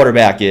who the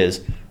quarterback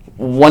is,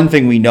 one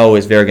thing we know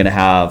is they're going to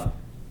have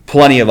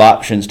plenty of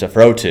options to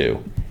throw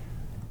to.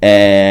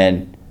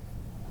 And,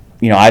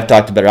 I've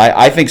talked about it.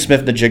 I think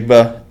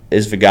Smith-Njigba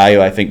is the guy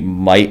who I think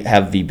might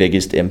have the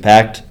biggest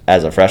impact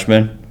as a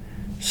freshman.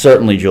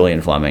 Certainly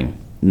Julian Fleming,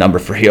 number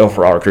 3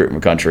 overall recruit in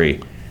the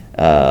country.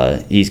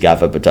 He's got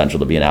the potential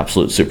to be an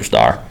absolute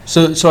superstar.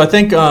 So I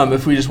think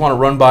if we just want to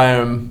run by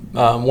him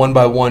one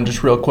by one,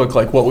 just real quick,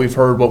 like what we've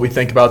heard, what we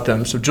think about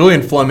them. So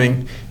Julian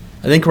Fleming,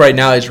 I think right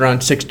now he's around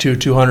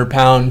 6'2", 200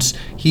 pounds.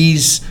 He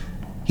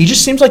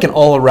just seems like an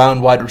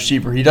all-around wide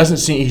receiver.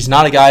 He's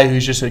not a guy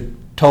who's just a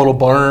total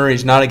burner.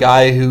 He's not a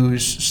guy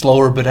who's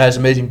slower but has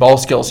amazing ball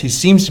skills. He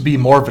seems to be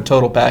more of a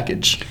total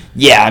package.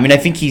 Yeah, I mean, I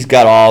think he's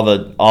got all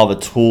the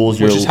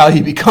tools. Which is how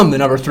he become the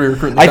number 3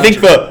 recruit in the country.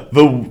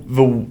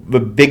 Think the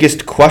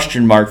biggest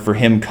question mark for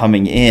him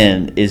coming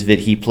in is that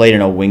he played in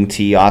a wing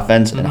T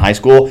offense in high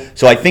school.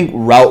 So I think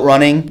route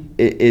running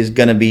is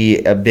going to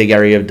be a big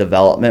area of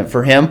development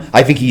for him.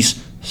 I think he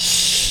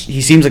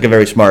seems like a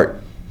very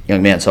smart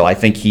young man, so I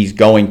think he's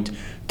going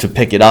to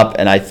pick it up,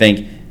 and I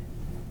think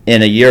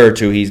in a year or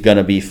two he's going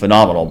to be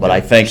phenomenal. But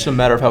I think it's a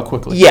matter of how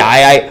quickly.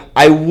 Yeah,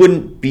 I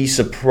wouldn't be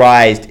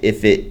surprised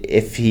if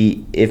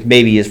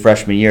maybe his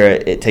freshman year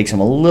it takes him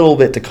a little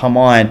bit to come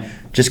on,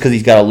 just because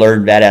he's got to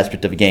learn that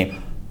aspect of the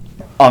game.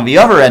 On the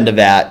other end of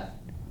that,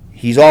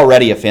 he's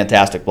already a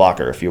fantastic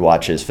blocker if you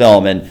watch his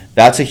film, and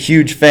that's a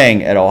huge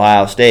thing at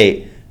Ohio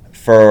State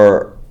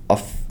for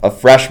a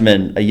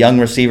freshman, a young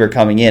receiver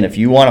coming in. If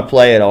you want to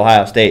play at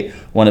Ohio State,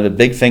 one of the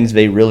big things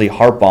they really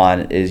harp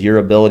on is your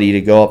ability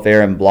to go up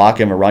there and block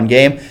him a run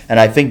game, and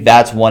I think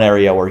that's one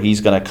area where he's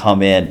going to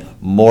come in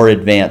more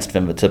advanced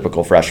than the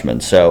typical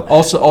freshman. So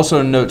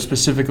also note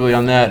specifically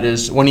on that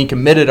is when he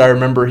committed, I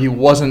remember he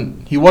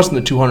wasn't the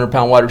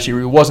 200-pound wide receiver.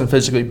 He wasn't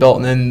physically built,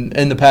 and then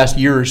in the past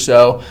year or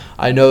so,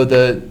 I know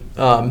that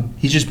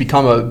he's just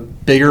become a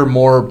bigger,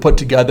 more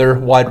put-together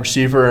wide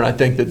receiver, and I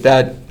think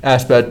that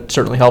aspect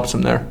certainly helps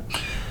him there.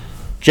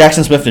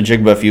 Jackson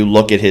Smith-Njigba, if you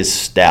look at his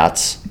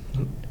stats,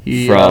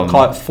 he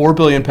caught 4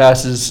 billion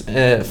passes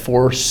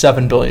for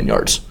 7 billion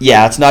yards.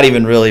 Yeah, it's not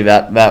even really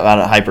that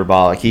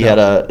hyperbolic. He had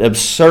an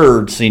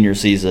absurd senior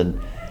season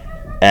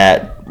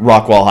at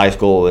Rockwall High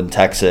School in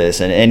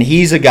Texas, and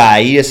he's a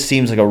guy. He just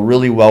seems like a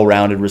really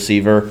well-rounded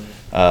receiver,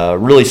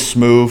 really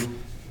smooth,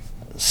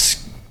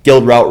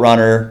 skilled route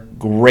runner,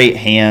 great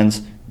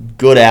hands,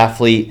 good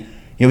athlete.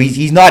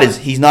 He's not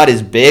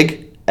as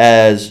big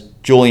as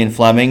Julian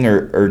Fleming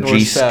or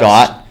G.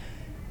 Scott.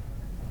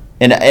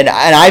 And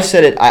I've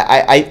said it.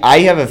 I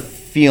have a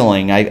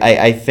feeling,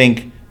 I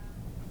think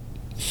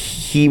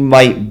he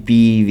might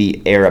be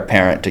the heir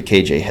apparent to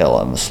KJ Hill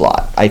in the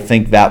slot. I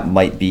think that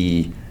might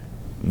be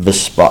the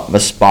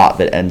spot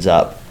that ends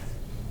up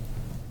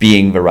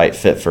being the right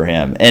fit for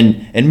him.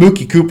 And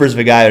Mookie Cooper's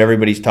the guy that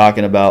everybody's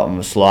talking about in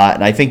the slot,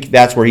 and I think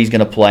that's where he's going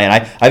to play. And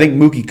I think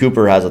Mookie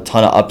Cooper has a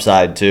ton of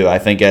upside too. I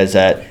think as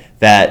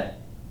that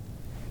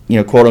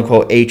quote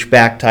unquote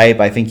H-back type,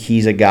 I think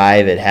he's a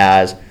guy that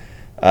has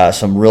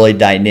some really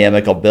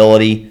dynamic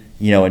ability.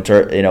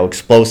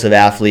 Explosive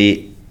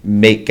athlete,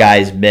 make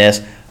guys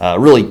miss.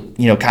 Really,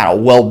 kind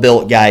of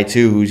well-built guy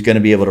too, who's going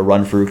to be able to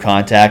run through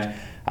contact.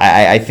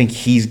 I think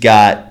he's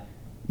got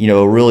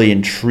a really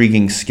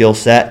intriguing skill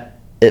set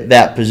at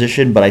that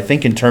position, but I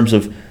think in terms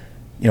of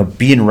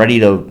being ready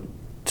to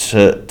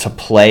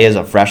play as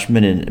a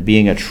freshman and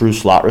being a true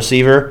slot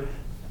receiver,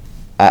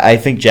 I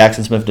think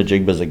Jackson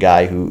Smith-Njigba is a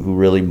guy who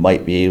really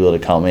might be able to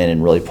come in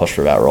and really push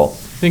for that role.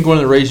 I think one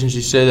of the reasons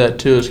you say that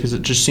too is because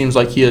it just seems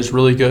like he has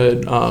really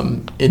good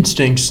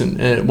instincts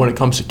and when it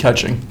comes to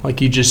catching. Like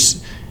he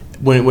just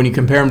when you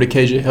compare him to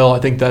KJ Hill, I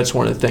think that's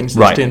one of the things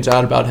that stands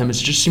out about him. It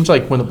just seems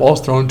like when the ball's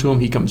thrown to him,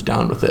 he comes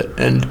down with it.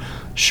 And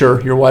sure,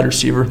 you're a wide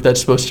receiver.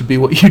 That's supposed to be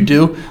what you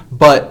do.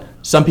 But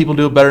some people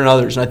do it better than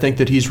others, and I think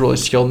that he's really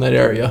skilled in that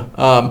area.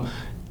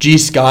 G.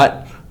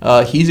 Scott,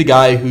 he's a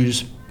guy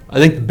who's, I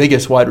think, the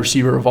biggest wide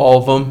receiver of all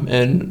of them.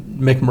 And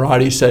Mick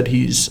Marotti said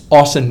he's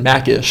Austin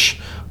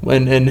Mack-ish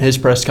in his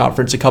press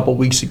conference a couple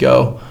weeks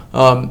ago.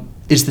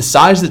 Is the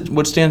size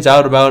what stands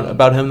out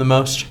about him the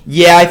most?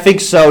 Yeah, I think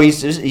so.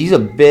 He's a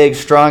big,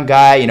 strong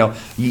guy.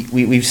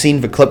 We've seen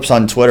the clips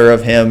on Twitter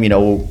of him,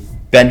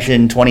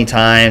 benching 20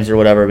 times or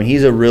whatever. I mean,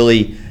 he's a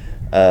really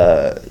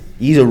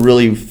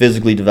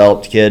physically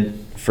developed kid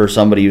for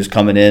somebody who's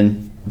coming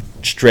in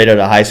straight out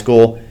of high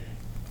school.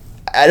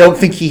 I don't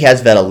think he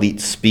has that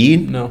elite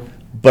speed. No.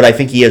 But I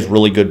think he has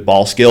really good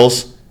ball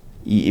skills.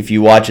 If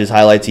you watch his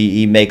highlights,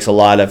 he makes a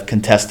lot of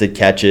contested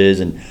catches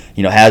and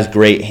has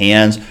great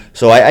hands.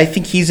 So I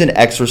think he's an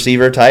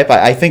X-receiver type.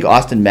 I think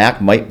Austin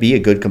Mack might be a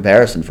good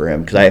comparison for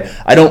him because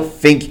I don't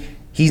think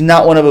he's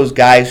not one of those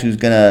guys who's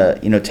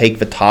going to take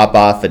the top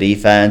off the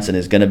defense and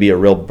is going to be a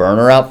real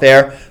burner out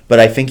there.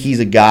 But I think he's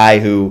a guy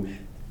who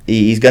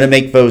he's going to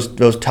make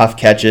those tough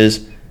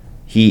catches.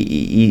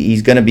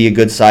 He's going to be a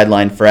good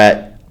sideline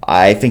threat.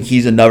 I think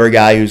he's another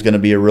guy who's going to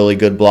be a really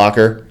good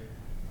blocker.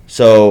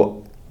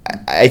 So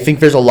I think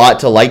there's a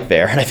lot to like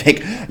there, and I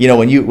think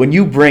when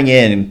you bring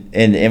in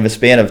the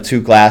span of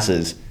two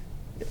classes,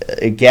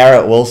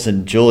 Garrett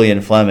Wilson, Julian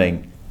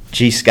Fleming,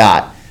 G.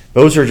 Scott,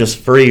 those are just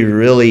three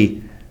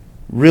really,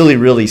 really,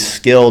 really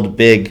skilled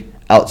big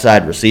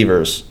outside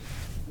receivers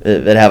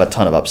that have a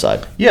ton of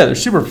upside. Yeah, they're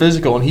super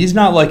physical, and he's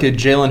not like a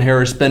Jalen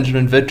Harris,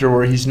 Benjamin Victor,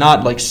 where he's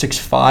not like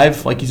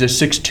 6'5", like he's a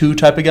 6'2"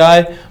 type of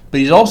guy, but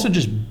he's also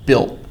just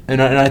built,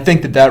 and I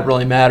think that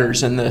really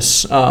matters in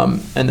this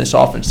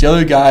offense. The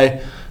other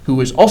guy who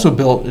is also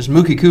built is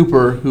Mookie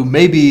Cooper, who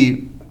may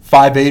be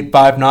 5'8",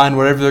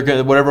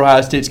 5'9", whatever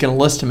Ohio State's going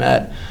to list him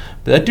at.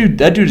 But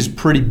that dude is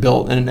pretty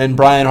built, and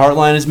Brian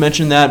Hartline has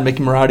mentioned that,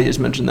 Mickey Marotti has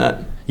mentioned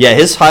that. Yeah,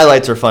 his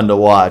highlights are fun to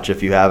watch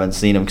if you haven't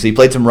seen him because he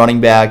played some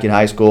running back in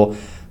high school,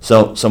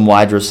 so some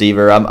wide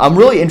receiver. I'm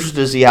really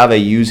interested to see how they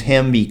use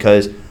him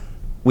because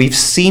we've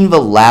seen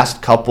the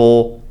last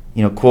couple,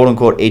 quote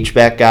unquote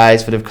H-back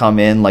guys that have come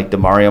in like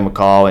DeMario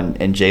McCall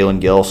and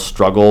Jalen Gill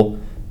struggle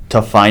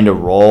to find a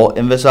role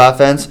in this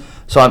offense.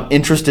 So I'm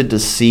interested to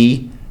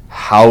see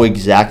how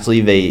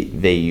exactly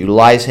they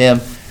utilize him.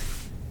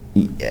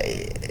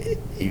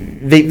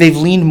 They've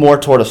leaned more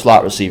toward a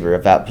slot receiver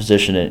at that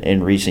position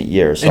in recent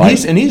years. So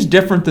he's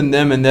different than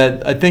them in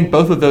that I think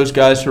both of those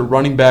guys were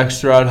running backs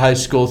throughout high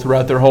school,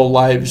 throughout their whole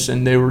lives,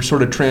 and they were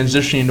sort of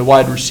transitioning to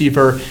wide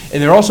receiver.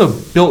 And they're also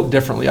built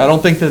differently. I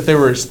don't think that they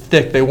were as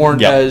thick. They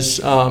weren't as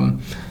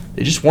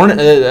they just weren't.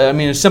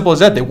 As simple as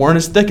that. They weren't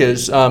as thick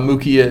as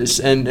Mookie is,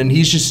 and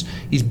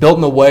he's built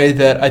in a way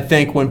that I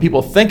think when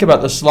people think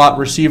about the slot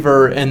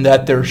receiver and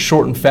that they're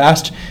short and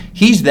fast,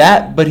 he's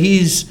that, but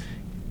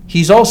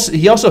he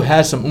also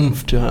has some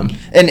oomph to him.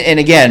 And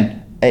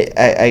again,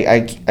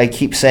 I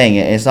keep saying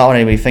it. It's not what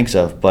anybody thinks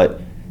of, but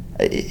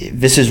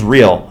this is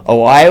real.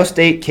 Ohio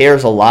State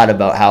cares a lot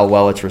about how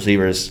well its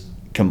receivers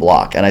can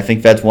block, and I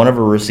think that's one of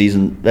the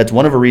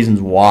reasons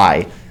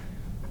why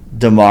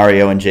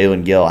DeMario and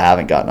Jalen Gill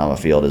haven't gotten on the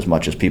field as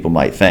much as people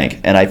might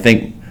think. And I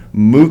think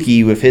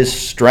Mookie, with his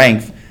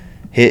strength,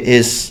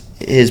 his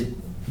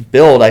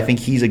build, I think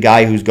he's a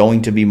guy who's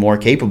going to be more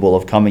capable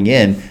of coming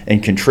in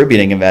and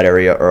contributing in that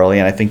area early,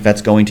 and I think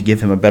that's going to give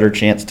him a better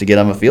chance to get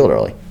on the field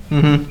early.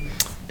 Mm-hmm.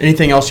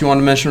 Anything else you want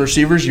to mention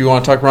receivers? You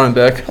want to talk running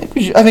back?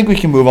 I think we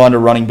can move on to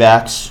running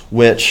backs,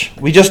 which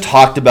we just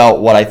talked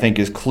about what I think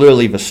is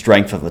clearly the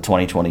strength of the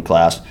 2020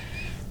 class.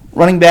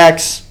 Running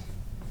backs,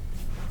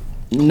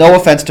 no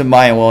offense to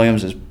Mayan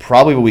Williams, is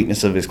probably the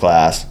weakness of his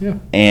class. Yeah.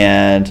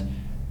 And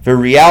the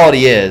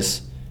reality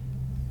is,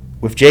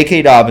 with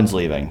J.K. Dobbins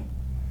leaving,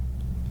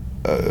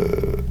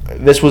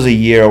 this was a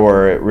year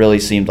where it really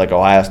seemed like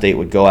Ohio State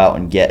would go out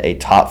and get a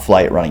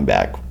top-flight running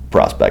back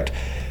prospect.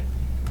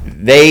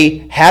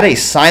 they had a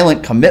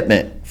silent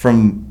commitment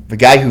from the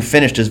guy who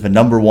finished as the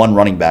number one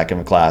running back in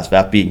the class,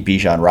 that being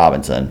Bijan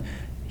Robinson.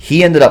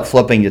 He ended up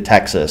flipping to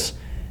Texas,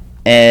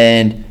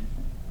 and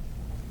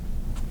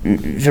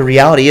the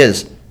reality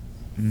is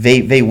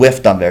they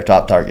whiffed on their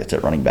top targets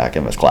at running back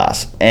in this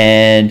class,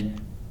 and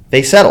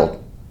they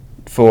settled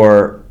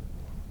for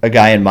a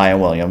guy in Mayan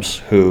Williams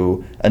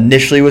who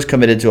initially was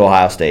committed to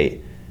Ohio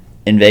State,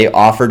 and they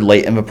offered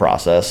late in the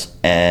process,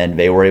 and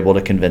they were able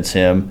to convince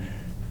him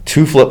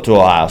to flip to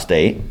Ohio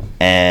State,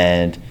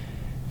 and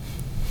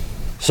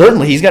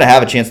certainly he's going to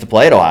have a chance to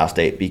play at Ohio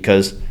State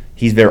because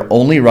he's their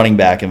only running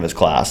back in this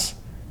class,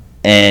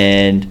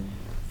 and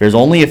there's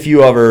only a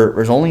few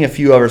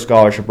other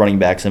scholarship running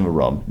backs in the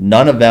room.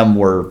 None of them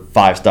were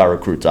 5-star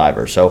recruits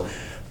either. So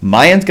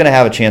Mayan's going to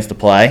have a chance to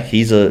play.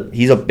 He's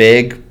a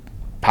big,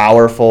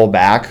 powerful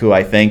back who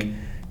I think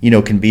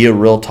can be a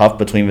real tough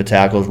between the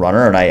tackles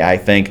runner, and I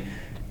think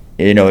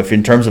if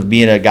in terms of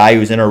being a guy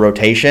who's in a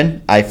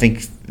rotation, I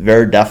think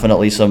there are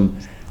definitely some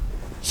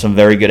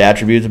very good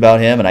attributes about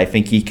him, and I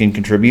think he can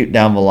contribute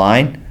down the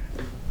line.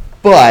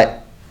 But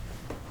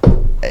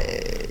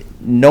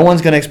no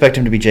one's going to expect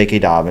him to be J.K.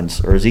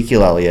 Dobbins or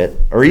Ezekiel Elliott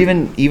or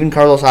even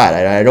Carlos Hyde.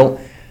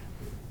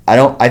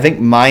 I think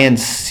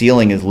Mayan's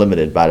ceiling is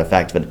limited by the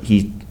fact that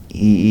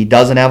he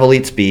doesn't have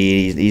elite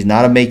speed. He's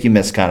not a make you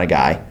miss kind of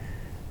guy.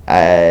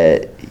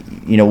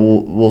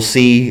 We'll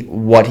see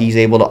what he's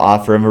able to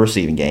offer in the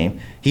receiving game.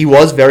 He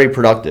was very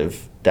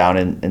productive down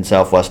in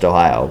Southwest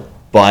Ohio,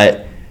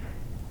 but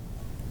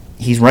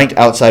he's ranked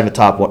outside the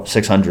top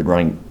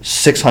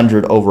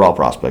 600 overall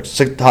prospects.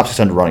 Top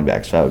 600 running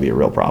backs, that would be a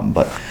real problem,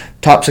 but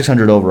top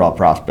 600 overall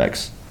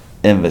prospects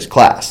in this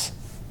class.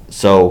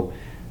 So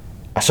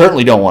I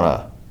certainly don't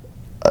want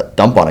to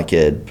dump on a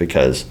kid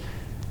because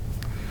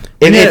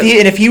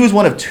if he was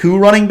one of 2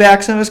 running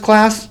backs in this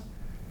class,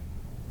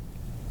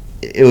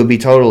 it would be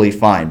totally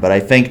fine. But I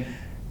think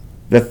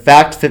the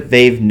fact that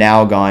they've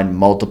now gone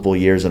multiple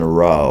years in a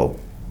row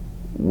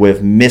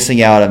with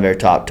missing out on their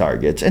top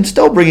targets and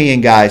still bringing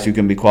in guys who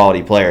can be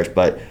quality players,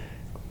 but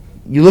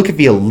you look at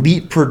the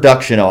elite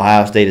production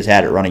Ohio State has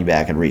had at running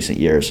back in recent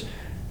years,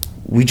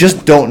 we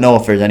just don't know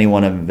if there's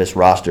anyone in this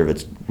roster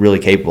that's really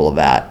capable of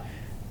that.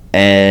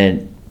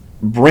 And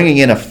bringing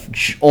in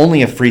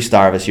only a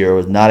 3-star this year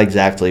was not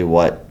exactly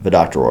what the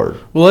doctor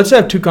ordered. Well, let's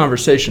have 2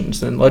 conversations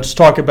then. Let's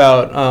talk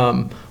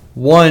about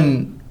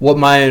one, what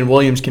Mayan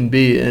Williams can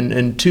be,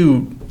 and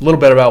 2, a little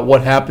bit about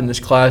what happened in this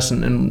class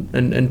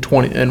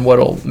and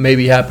what'll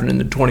maybe happen in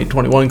the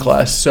 2021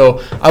 class.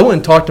 So I went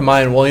and talked to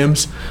Mayan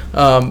Williams.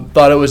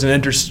 Thought it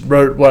was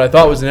wrote what I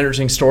thought was an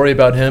interesting story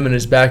about him and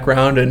his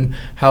background and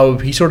how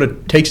he sort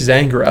of takes his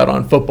anger out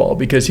on football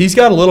because he's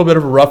got a little bit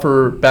of a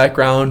rougher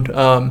background.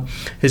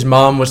 His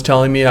mom was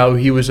telling me how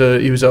he was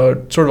a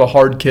sort of a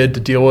hard kid to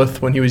deal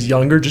with when he was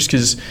younger, just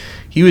because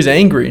he was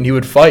angry and he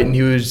would fight and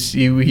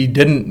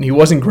he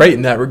wasn't great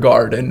in that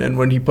regard. And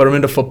when he put him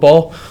into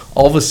football,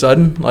 all of a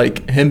sudden,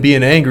 like, him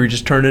being angry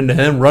just turned into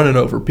him running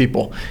over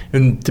people.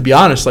 And to be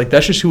honest, like,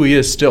 that's just who he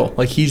is still.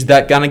 Like, he's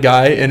that kind of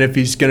guy, and if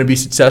he's going to be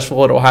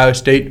successful at Ohio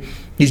State,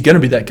 he's going to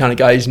be that kind of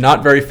guy. He's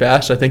not very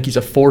fast. I think he's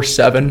a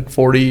 4.7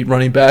 40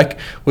 running back,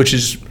 which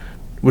is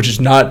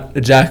not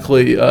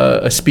exactly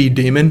a speed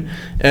demon.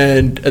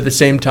 And at the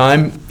same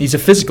time, he's a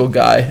physical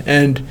guy.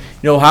 And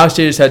Ohio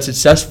State has had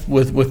success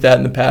with that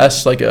in the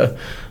past. Like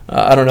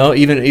I don't know,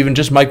 even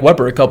just Mike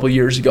Weber a couple of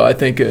years ago, I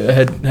think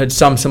had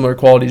some similar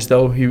qualities.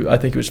 Though I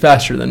think he was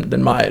faster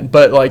than Mayan.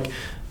 But like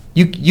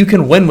you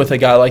can win with a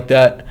guy like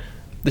that. At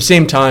the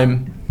same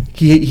time,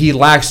 he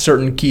lacks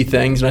certain key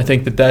things, and I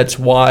think that's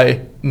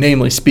why,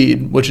 namely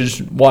speed, which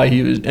is why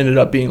he ended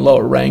up being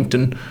lower ranked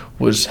and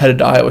was headed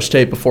to Iowa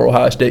State before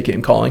Ohio State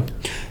came calling.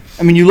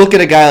 I mean, you look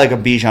at a guy like a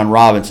Bijan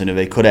Robinson who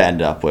they could have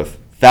ended up with.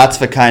 That's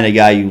the kind of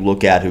guy you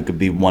look at who could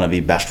be one of the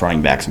best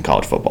running backs in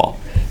college football.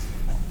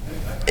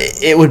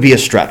 It would be a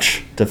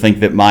stretch to think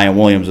that Mayan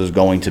Williams is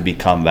going to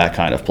become that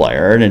kind of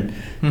player, and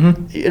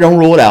you don't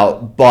rule it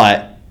out.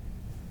 But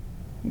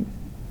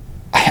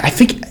I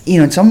think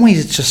in some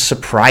ways it's just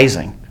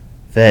surprising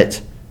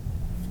that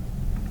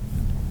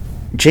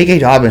J.K.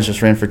 Dobbins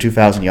just ran for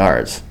 2,000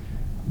 yards,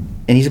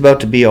 and he's about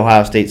to be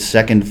Ohio State's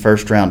second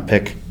first-round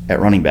pick at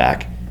running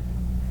back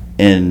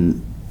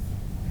in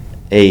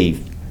a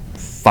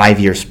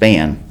 5-year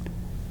span,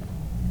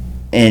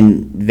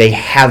 and they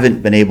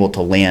haven't been able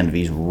to land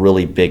these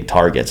really big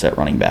targets at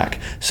running back.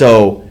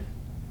 So,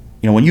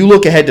 when you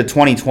look ahead to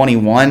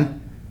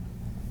 2021,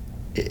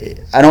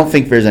 I don't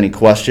think there's any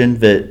question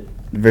that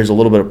there's a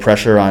little bit of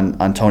pressure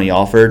on Tony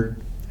Alford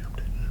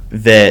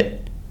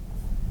that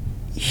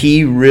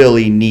he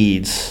really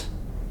needs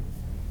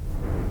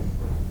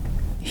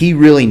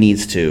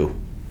to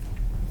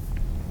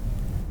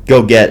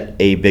go get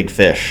a big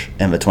fish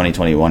in the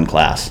 2021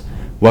 class,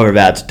 whether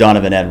that's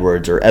Donovan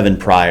Edwards or Evan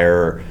Pryor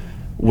or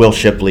Will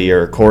Shipley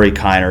or Corey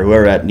Kiner,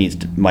 whoever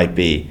that might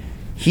be.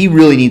 He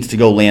really needs to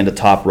go land a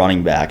top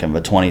running back in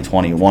the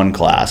 2021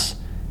 class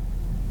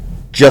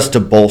just to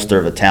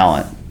bolster the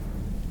talent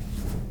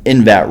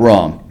in that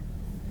room.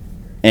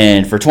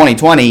 And for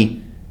 2020,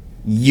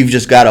 you've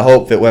just got to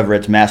hope that whether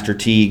it's Master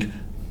Teague,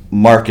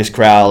 Marcus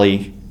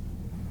Crowley,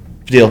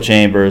 Steel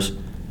Chambers,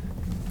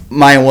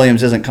 Mayan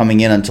Williams isn't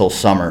coming in until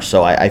summer,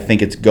 so I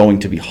think it's going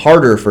to be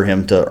harder for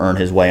him to earn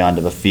his way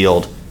onto the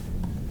field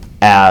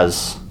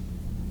as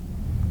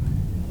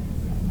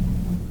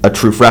a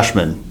true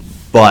freshman.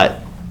 But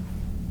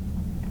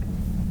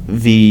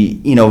the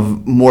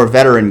more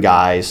veteran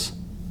guys,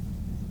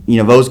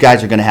 those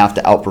guys are going to have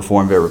to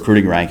outperform their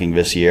recruiting ranking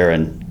this year,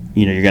 and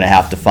you're going to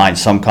have to find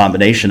some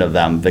combination of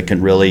them that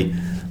can really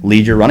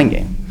lead your running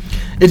game.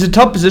 It's a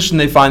tough position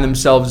they find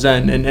themselves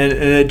in, and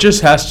it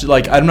just has to,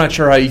 I'm not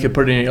sure how you could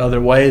put it any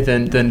other way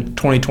than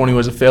 2020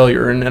 was a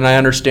failure. And I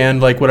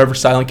understand, whatever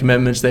silent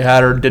commitments they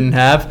had or didn't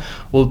have,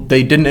 well,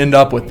 they didn't end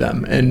up with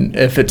them. And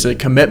if it's a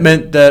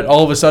commitment that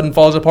all of a sudden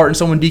falls apart and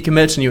someone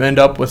decommits and you end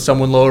up with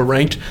someone lower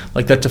ranked,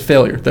 that's a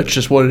failure. That's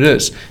just what it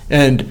is.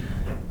 And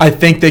I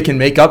think they can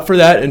make up for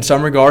that in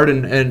some regard,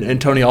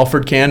 and Tony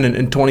Alford can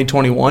in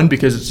 2021,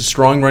 because it's a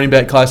strong running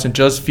back class, and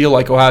just feel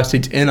like Ohio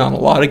State's in on a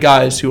lot of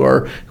guys who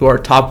are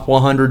top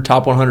 100,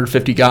 top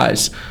 150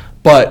 guys.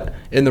 But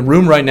in the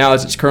room right now,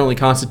 as it's currently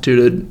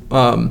constituted,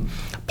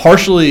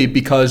 partially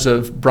because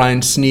of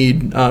Brian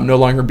Snead no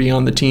longer being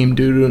on the team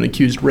due to an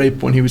accused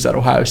rape when he was at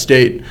Ohio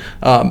State,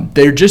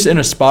 they're just in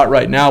a spot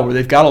right now where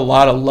they've got a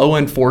lot of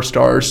low-end 4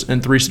 stars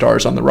and 3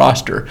 stars on the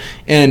roster.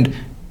 And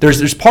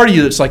there's part of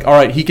you that's like, all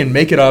right, he can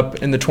make it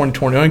up in the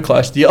 2021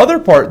 class. The other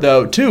part,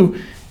 though, too,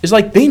 is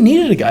they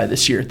needed a guy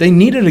this year. They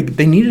needed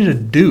a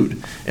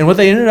dude. And what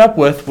they ended up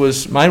with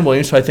was Mayan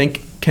Williams, who I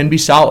think can be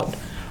solid.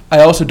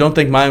 I also don't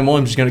think Mayan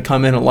Williams is going to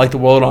come in and light the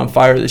world on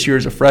fire this year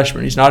as a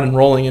freshman. He's not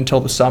enrolling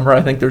until the summer.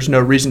 I think there's no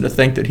reason to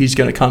think that he's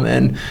going to come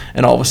in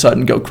and all of a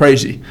sudden go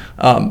crazy.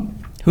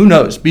 Who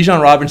knows?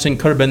 Bijan Robinson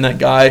could have been that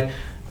guy.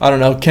 I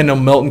don't know. Kendall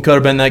Milton could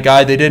have been that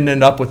guy. They didn't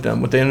end up with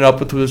them. What they ended up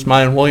with was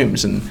Mayan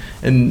Williams,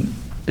 and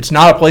it's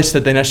not a place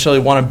that they necessarily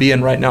want to be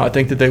in right now. I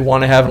think that they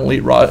want to have an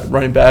elite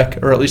running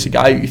back, or at least a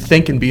guy you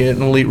think can be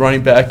an elite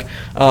running back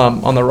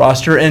on the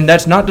roster. And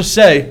that's not to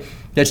say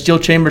that Steel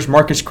Chambers,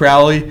 Marcus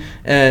Crowley,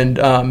 and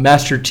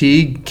Master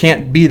Teague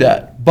can't be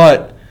that.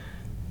 But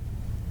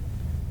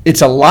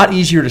it's a lot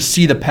easier to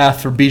see the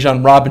path for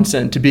Bijan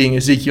Robinson to being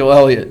Ezekiel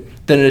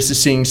Elliott than it is to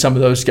seeing some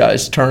of those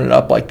guys turn it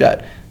up like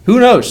that. Who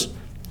knows?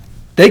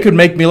 They could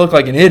make me look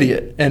like an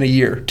idiot in a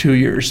year, 2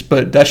 years,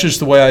 but that's just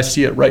the way I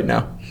see it right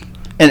now.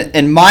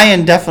 And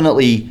Mayan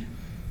definitely,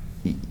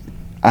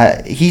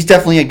 he's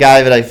definitely a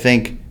guy that I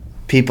think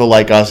people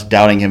like us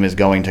doubting him is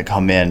going to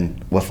come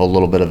in with a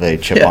little bit of a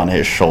chip on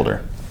his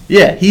shoulder.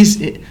 Yeah,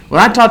 when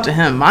I talk to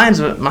him,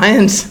 Mayan's a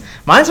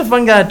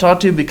fun guy to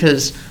talk to,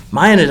 because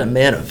Mayan is a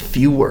man of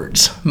few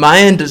words.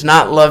 Mayan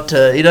doesn't love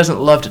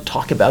to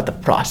talk about the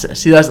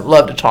process. He doesn't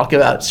love to talk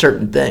about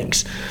certain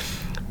things.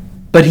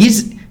 But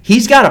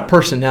he's got a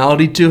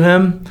personality to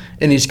him,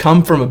 and he's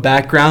come from a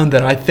background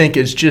that I think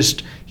is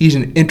just, he's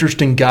an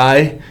interesting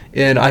guy,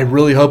 and I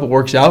really hope it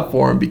works out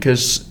for him,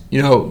 because,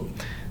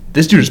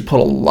 this dude has put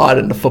a lot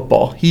into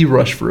football. He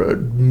rushed for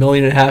 1.5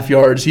 million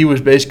yards.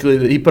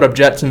 He put up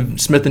Jetson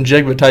Smith and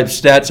Jigba type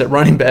stats at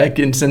running back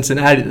in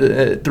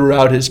Cincinnati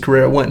throughout his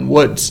career at Winton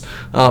Woods.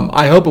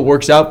 I hope it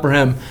works out for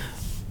him.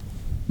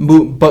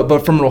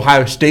 But from an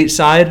Ohio State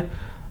side,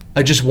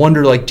 I just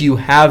wonder, do you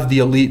have the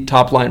elite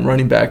top-line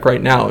running back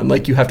right now?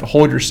 And, you have to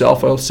hold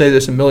yourself. I'll say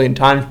this a million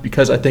times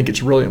because I think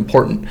it's really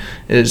important,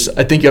 is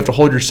I think you have to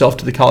hold yourself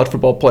to the college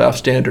football playoff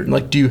standard.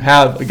 And, do you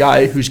have a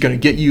guy who's going to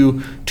get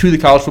you to the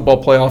college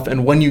football playoff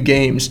and win you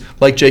games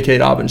like J.K.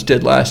 Dobbins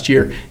did last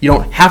year? You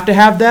don't have to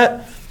have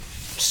that.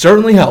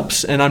 Certainly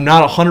helps. And I'm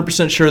not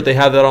 100% sure that they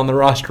have that on the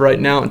roster right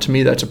now, and to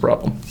me that's a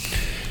problem.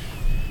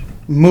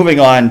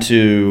 Moving on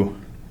to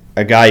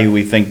a guy who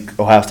we think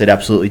Ohio State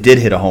absolutely did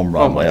hit a home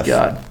run with.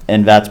 God.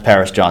 And that's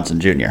Paris Johnson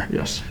Jr.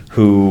 Yes.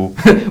 Who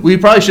we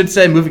probably should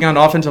say moving on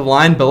to offensive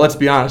line, but let's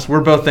be honest,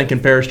 we're both thinking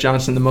Paris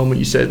Johnson the moment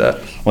you say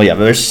that. Well, yeah,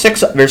 but there's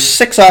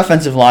six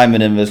offensive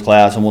linemen in this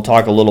class, and we'll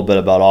talk a little bit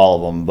about all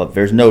of them, but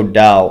there's no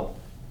doubt,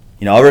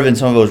 other than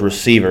some of those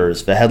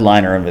receivers, the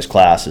headliner in this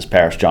class is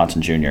Paris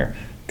Johnson Jr.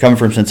 Coming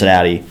from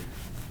Cincinnati,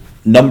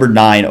 number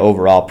 9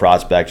 overall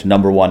prospect,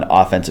 number 1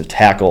 offensive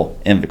tackle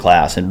in the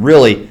class, and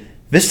really,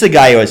 this is a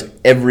guy who has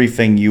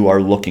everything you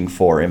are looking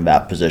for in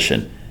that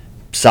position.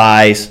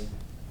 Size,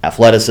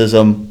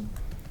 athleticism,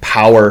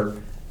 power.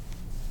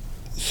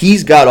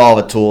 He's got all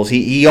the tools.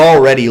 He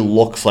already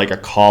looks like a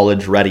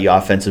college-ready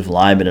offensive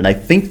lineman, and I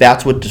think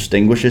that's what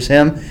distinguishes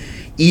him,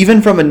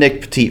 even from a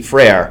Nick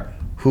Petit-Frere,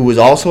 who was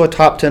also a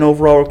top 10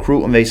 overall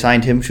recruit when they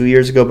signed him 2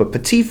 years ago. But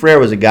Petit-Frere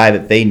was a guy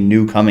that they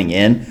knew coming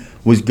in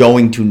was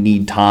going to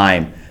need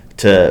time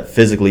to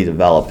physically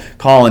develop.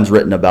 Colin's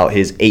written about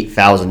his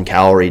 8,000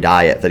 calorie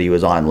diet that he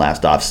was on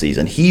last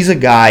offseason. He's a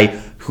guy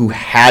who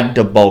had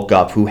to bulk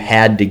up, who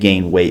had to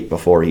gain weight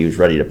before he was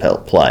ready to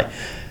play.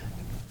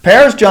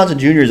 Paris Johnson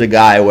Jr. is a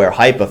guy where,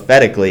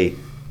 hypothetically,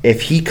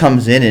 if he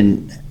comes in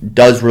and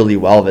does really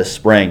well this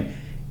spring,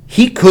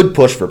 he could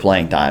push for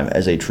playing time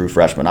as a true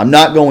freshman. I'm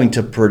not going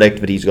to predict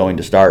that he's going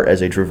to start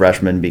as a true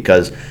freshman,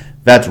 because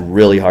that's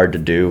really hard to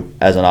do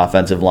as an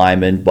offensive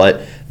lineman,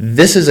 but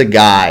this is a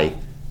guy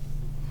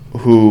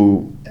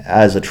who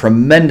has a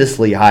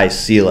tremendously high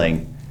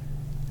ceiling.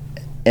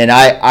 And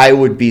I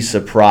would be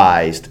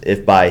surprised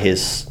if by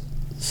his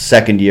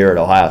second year at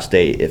Ohio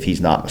State if he's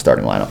not in the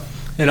starting lineup.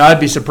 And I'd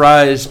be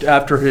surprised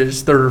after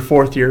his third or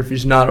fourth year if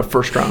he's not a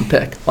first-round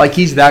pick. Like,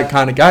 he's that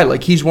kind of guy.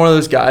 Like, he's one of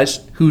those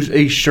guys who's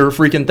a sure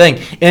freaking thing.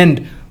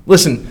 And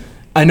listen,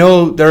 I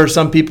know there are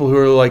some people who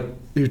are like,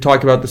 who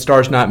talk about the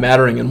stars not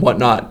mattering and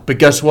whatnot, but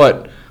guess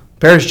what?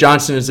 Paris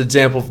Johnson is an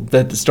example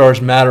that the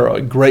stars matter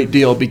a great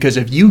deal, because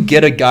if you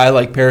get a guy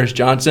like Paris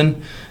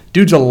Johnson,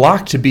 dude's a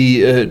lock to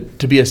be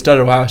a stud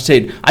at Ohio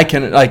State.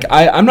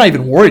 I'm not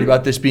even worried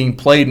about this being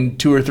played in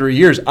 2 or 3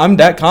 years. I'm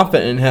that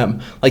confident in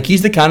him. Like,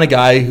 he's the kind of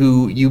guy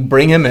who you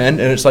bring him in and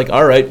it's like,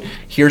 all right,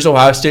 here's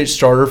Ohio State's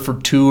starter for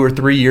 2 or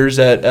 3 years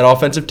at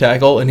offensive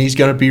tackle, and he's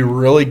going to be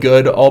really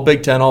good, all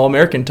Big Ten, all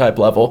American type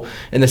level.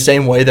 In the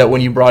same way that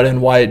when you brought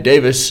in Wyatt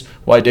Davis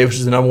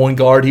was the number one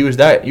guard. He was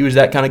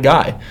that kind of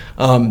guy.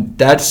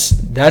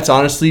 That's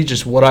honestly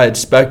just what I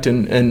expect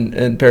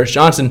in Paris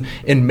Johnson,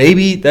 and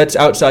maybe that's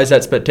outsized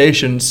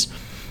expectations.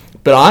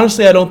 But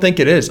honestly, I don't think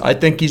it is. I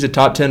think he's a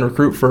top 10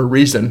 recruit for a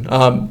reason.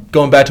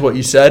 Going back to what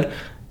you said,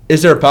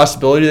 is there a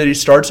possibility that he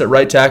starts at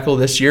right tackle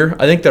this year?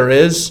 I think there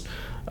is.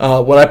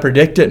 Would I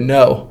predict it?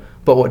 No.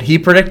 But what he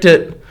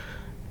predicted,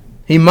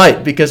 he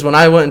might, because when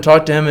I went and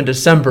talked to him in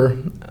December,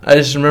 I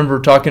just remember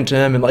talking to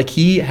him, and like,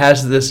 he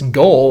has this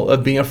goal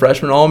of being a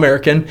freshman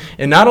All-American.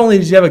 And not only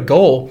does he have a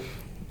goal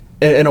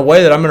in a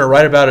way that I'm going to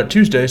write about it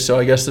Tuesday, so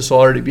I guess this will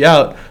already be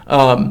out.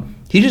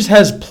 He just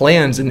has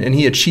plans, and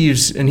he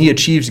achieves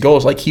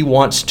goals. Like, he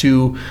wants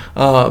to,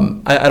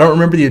 I don't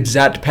remember the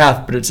exact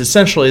path, but it's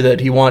essentially that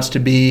he wants to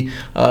be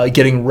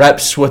getting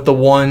reps with the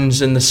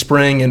ones in the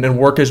spring and then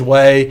work his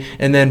way.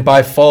 And then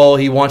by fall,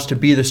 he wants to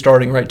be the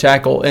starting right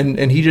tackle.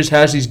 And he just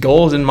has these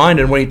goals in mind.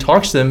 And when he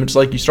talks to them, it's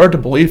like you start to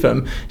believe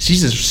him.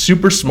 He's a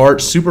super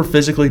smart, super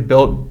physically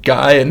built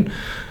guy. And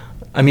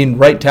I mean,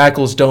 right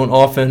tackles aren't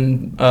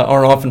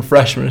often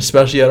freshmen,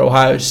 especially at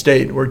Ohio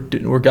State,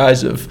 where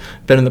guys have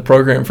been in the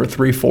program for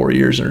 3-4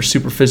 years and are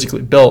super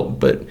physically built.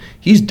 But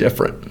he's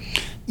different.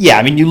 Yeah,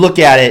 I mean, you look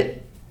at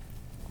it.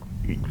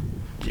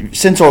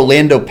 Since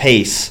Orlando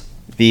Pace,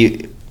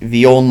 the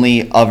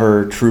only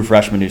other true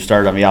freshman who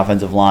started on the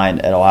offensive line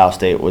at Ohio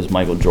State was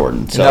Michael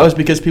Jordan. So, and that was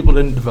because people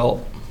didn't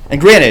develop. And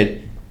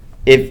granted,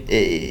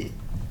 if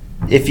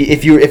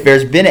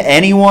there's been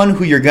anyone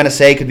who you're going to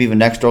say could be the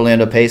next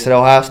Orlando Pace at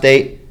Ohio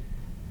State,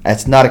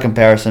 that's not a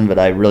comparison that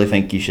I really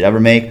think you should ever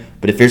make.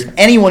 But if there's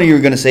anyone you're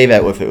going to say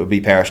that with, it would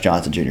be Paris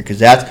Johnson Jr., because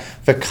that's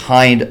the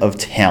kind of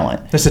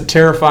talent. That's a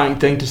terrifying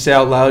thing to say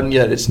out loud, and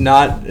yet it's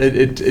not.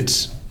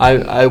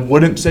 I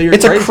wouldn't say you're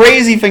crazy. It's a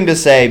crazy thing to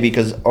say,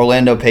 because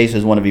Orlando Pace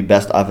is one of the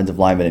best offensive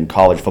linemen in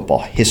college football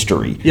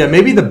history. Yeah,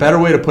 maybe the better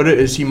way to put it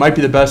is he might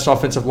be the best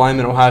offensive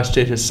lineman Ohio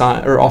State has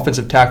signed, or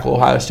offensive tackle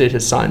Ohio State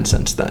has signed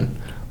since then.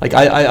 Like,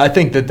 I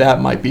think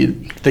that might be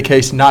the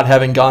case, not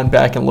having gone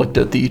back and looked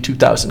at the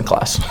 2000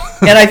 class.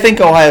 And I think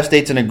Ohio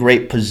State's in a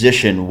great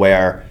position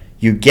where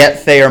you get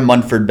Thayer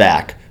Munford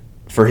back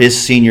for his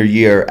senior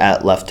year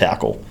at left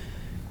tackle.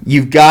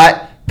 You've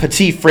got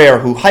Petit Frere,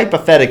 who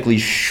hypothetically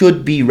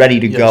should be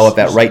ready to go at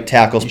that right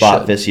tackle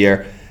spot this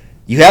year.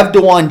 You have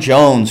DeJuan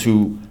Jones,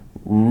 who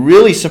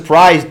really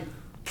surprised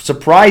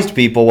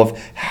people with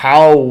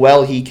how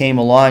well he came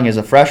along as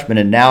a freshman,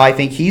 and now I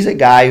think he's a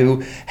guy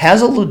who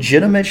has a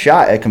legitimate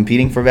shot at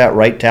competing for that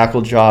right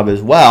tackle job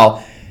as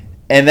well.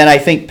 And then I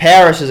think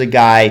Paris is a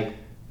guy,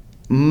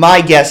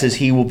 my guess is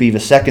he will be the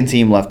second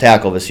team left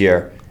tackle this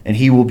year, and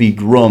he will be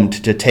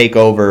groomed to take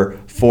over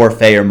for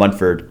Thayer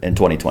Munford in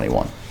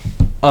 2021.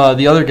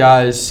 The other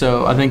guys,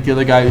 so I think the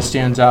other guy who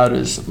stands out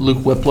is Luke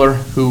Whippler,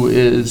 who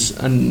is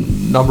a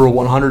number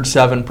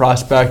 107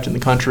 prospect in the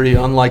country.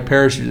 Unlike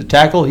Paris, who's a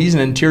tackle, he's an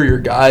interior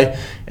guy.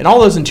 And all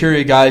those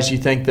interior guys, you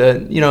think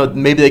that,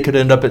 maybe they could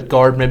end up at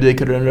guard, maybe they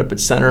could end up at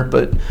center,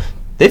 but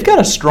they've got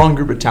a strong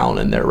group of talent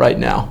in there right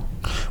now.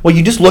 Well,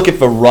 you just look at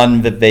the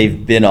run that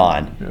they've been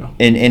on. Yeah.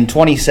 In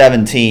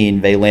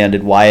 2017, they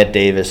landed Wyatt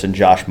Davis and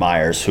Josh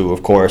Myers, who,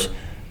 of course,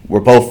 were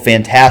both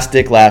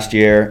fantastic last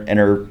year and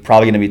are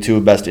probably going to be two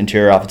of the best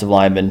interior offensive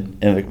linemen.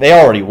 And they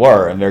already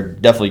were, and they're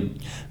definitely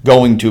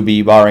going to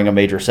be, barring a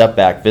major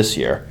setback, this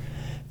year.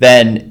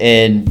 Then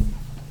in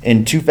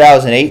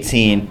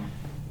 2018,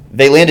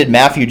 they landed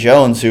Matthew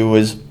Jones, who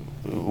was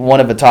one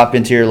of the top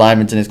interior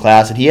linemen in his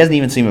class, and he hasn't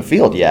even seen the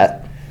field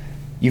yet.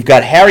 You've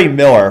got Harry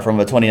Miller from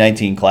the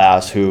 2019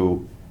 class,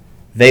 who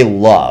they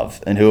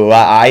love and who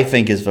I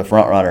think is the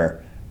front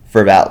runner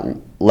for that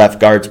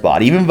left guard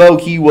spot. Even though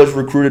he was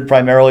recruited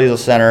primarily as a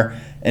center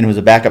and was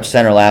a backup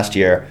center last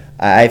year,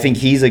 I think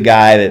he's a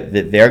guy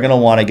that they're going to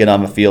want to get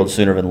on the field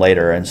sooner than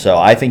later. And so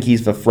I think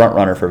he's the front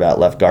runner for that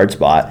left guard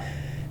spot.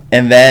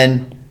 And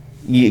then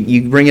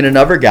you bring in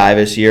another guy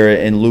this year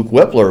in Luke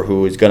Whippler,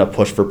 who is going to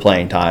push for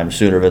playing time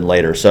sooner than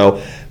later.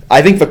 So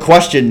I think the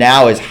question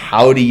now is,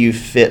 how do you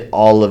fit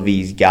all of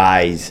these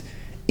guys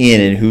in,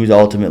 and who's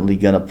ultimately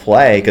going to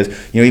play?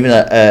 Because even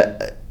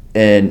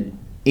an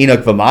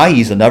Enoch Vamahi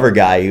is another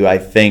guy who I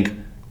think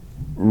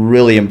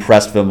really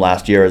impressed with him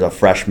last year as a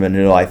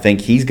freshman. I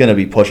think he's going to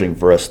be pushing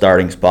for a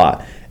starting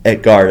spot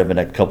at guard in the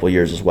next couple of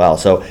years as well.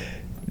 So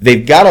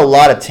they've got a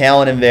lot of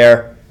talent in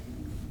there.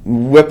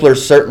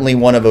 Whippler's certainly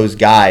one of those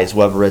guys,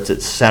 whether it's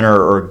at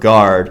center or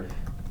guard,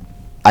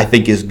 I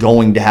think is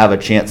going to have a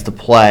chance to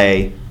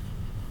play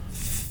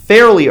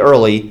fairly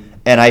early.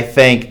 And I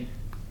think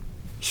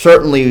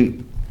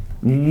certainly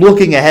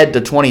looking ahead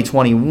to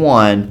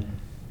 2021,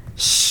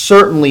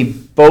 certainly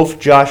both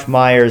Josh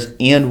Myers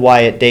and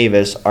Wyatt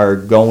Davis are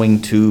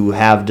going to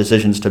have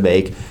decisions to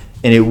make,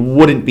 and it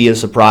wouldn't be a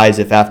surprise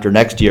if after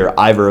next year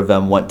either of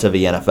them went to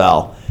the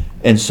NFL.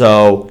 And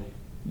so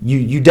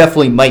you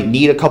definitely might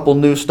need a couple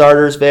new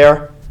starters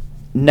there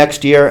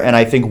next year, and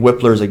I think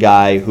Whippler's a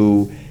guy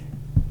who,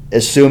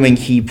 assuming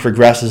he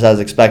progresses as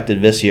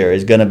expected this year,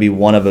 is going to be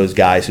one of those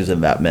guys who's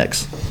in that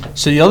mix.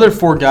 So the other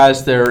four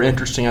guys that are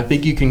interesting, I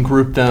think you can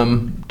group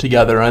them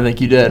together, and I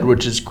think you did,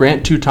 which is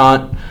Grant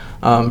Toutant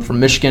from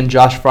Michigan,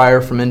 Josh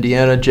Fryer from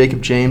Indiana,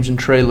 Jacob James, and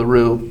Trey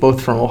LaRue,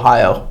 both from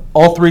Ohio.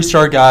 All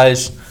three-star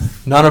guys,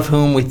 none of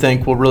whom we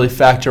think will really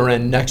factor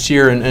in next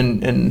year, and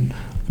I'm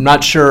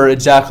not sure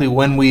exactly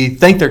when we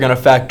think they're going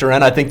to factor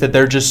in. I think that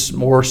they're just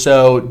more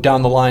so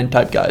down-the-line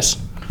type guys.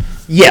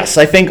 Yes,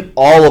 I think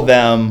all of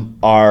them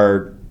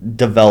are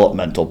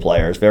developmental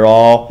players. They're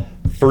all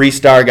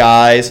three-star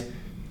guys.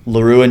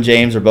 LaRue and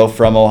James are both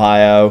from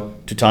Ohio.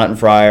 Toutant and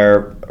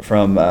Fryer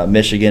from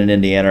Michigan and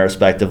Indiana,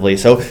 respectively.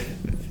 So,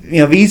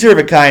 these are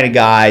the kind of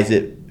guys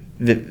that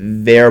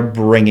they're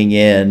bringing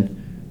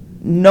in,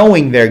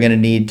 knowing they're going to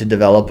need to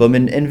develop them,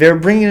 and they're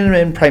bringing them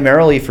in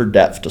primarily for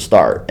depth to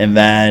start. And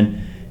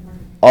then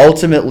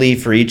ultimately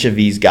for each of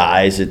these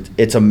guys,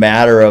 it's a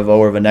matter of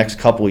over the next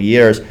couple of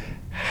years,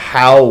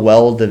 how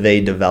well do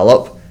they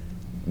develop?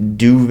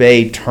 Do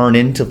they turn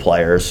into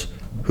players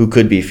who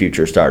could be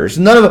future starters?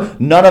 None of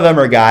them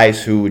are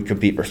guys who would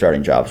compete for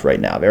starting jobs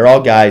right now. They're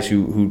all guys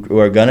who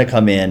are going to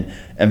come in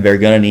and they're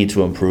going to need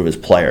to improve as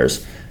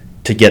players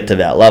to get to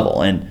that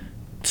level. And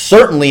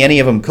certainly any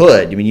of them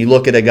could. I mean, you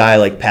look at a guy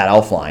like Pat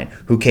Elflein,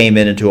 who came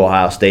into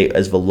Ohio State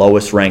as the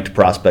lowest ranked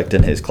prospect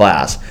in his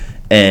class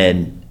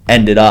and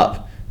ended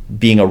up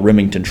being a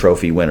Remington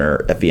Trophy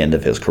winner at the end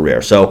of his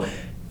career. So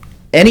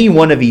any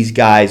one of these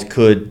guys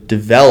could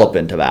develop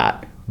into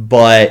that.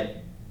 But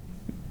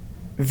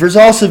there's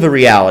also the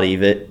reality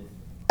that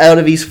out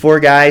of these four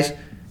guys,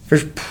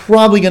 there's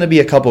probably going to be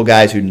a couple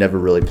guys who never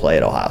really play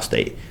at Ohio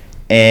State.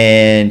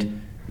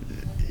 And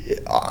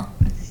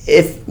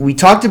if we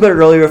talked about it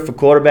earlier for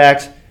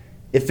quarterbacks,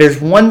 if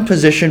there's one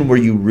position where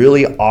you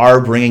really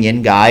are bringing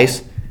in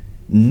guys,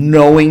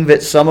 knowing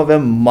that some of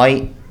them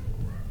might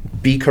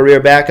be career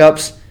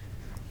backups,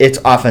 it's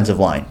offensive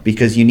line,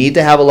 because you need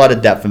to have a lot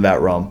of depth in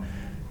that room.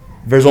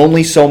 There's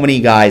only so many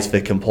guys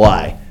that can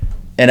play.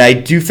 And I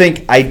do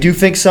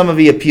think some of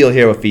the appeal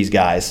here with these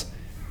guys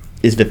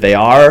is that they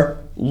are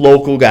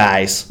local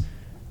guys.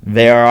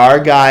 There are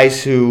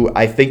guys who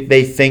I think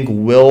they think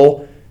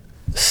will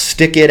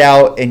stick it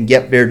out and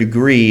get their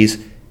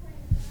degrees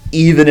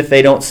even if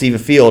they don't see the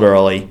field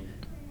early,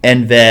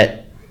 and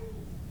that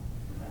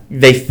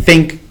they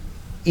think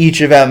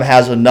each of them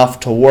has enough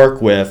to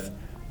work with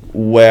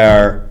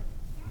where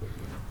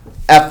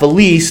at the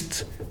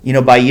least,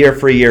 by year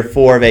 3, year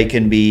 4, they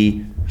can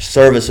be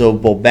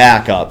serviceable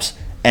backups.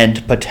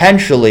 And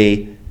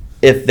potentially,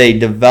 if they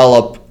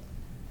develop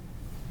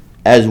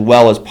as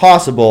well as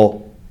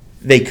possible,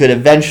 they could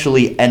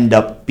eventually end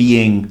up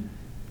being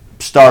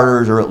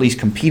starters or at least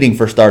competing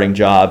for starting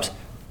jobs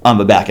on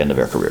the back end of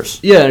their careers.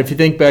 Yeah, and if you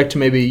think back to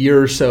maybe a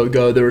year or so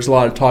ago, there was a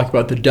lot of talk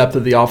about the depth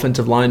of the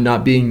offensive line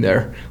not being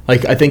there.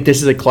 Like, I think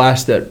this is a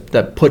class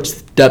that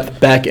puts depth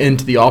back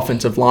into the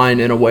offensive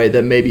line in a way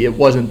that maybe it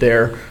wasn't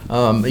there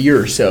a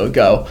year or so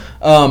ago.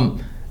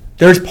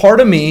 There's part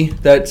of me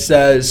that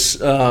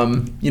says,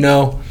 I'm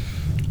not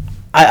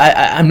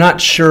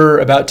sure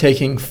about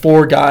taking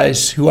four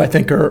guys who I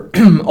think are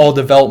all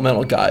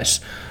developmental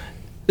guys.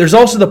 There's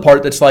also the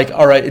part that's like,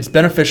 all right, it's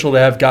beneficial to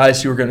have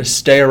guys who are going to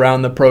stay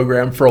around the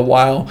program for a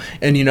while.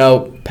 And,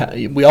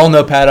 we all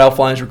know Pat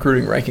Elflein's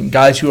recruiting ranking,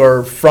 guys who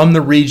are from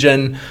the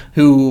region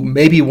who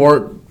maybe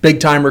weren't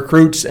big-time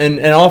recruits. And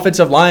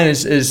offensive line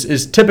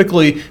is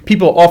typically,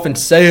 people often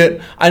say it.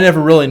 I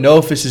never really know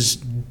if this is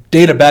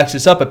data backs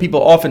this up, but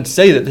people often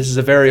say that this is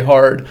a very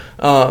hard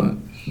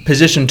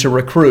position to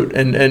recruit.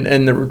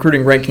 And the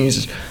recruiting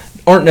rankings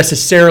aren't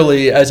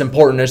necessarily as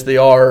important as they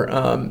are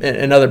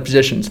in other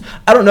positions.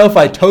 I don't know if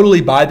I totally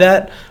buy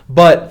that,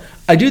 but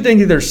I do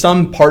think that there's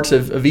some parts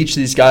of each of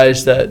these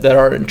guys that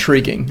are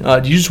intriguing.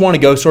 Do you just want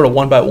to go sort of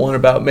one by one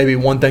about maybe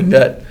one thing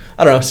that,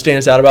 I don't know,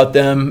 stands out about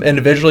them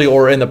individually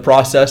or in the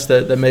process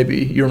that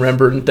maybe you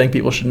remember and think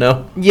people should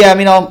know? Yeah,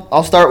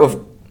 I'll start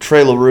with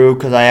Trey LaRue,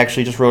 because I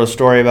actually just wrote a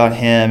story about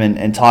him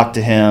and talked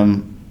to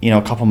him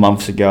a couple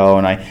months ago,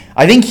 and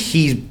I think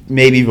he's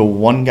maybe the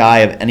one guy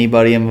of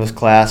anybody in this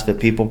class that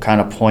people kind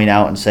of point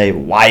out and say,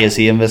 why is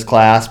he in this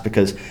class?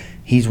 Because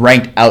he's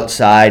ranked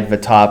outside the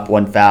top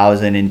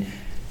 1,000, and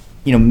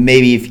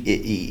maybe if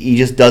he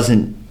just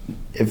doesn't,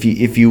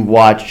 if you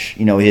watch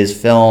his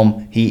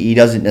film, he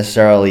doesn't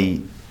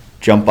necessarily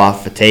jump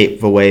off the tape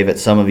the way that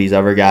some of these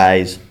other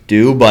guys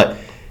do, but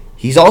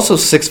he's also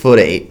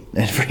 6'8"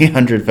 and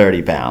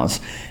 330 pounds.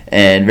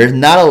 And there's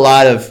not a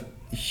lot of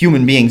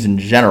human beings in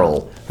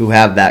general who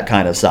have that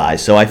kind of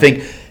size. So I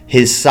think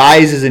his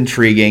size is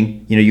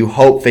intriguing. You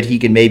hope that he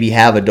can maybe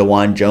have a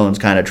DeJuan Jones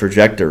kind of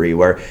trajectory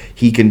where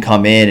he can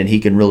come in and he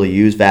can really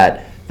use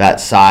that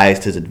size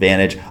to his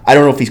advantage. I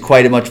don't know if he's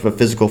quite as much of a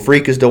physical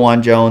freak as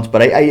DeJuan Jones,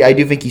 but I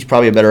do think he's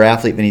probably a better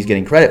athlete than he's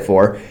getting credit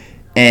for.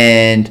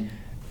 And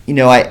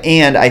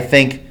I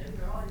think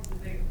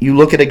you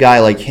look at a guy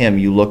like him,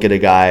 you look at a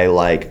guy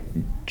like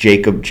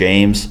Jacob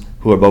James,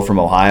 who are both from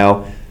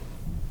Ohio.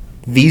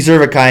 These are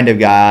the kind of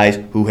guys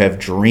who have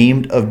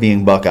dreamed of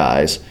being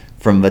Buckeyes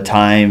from the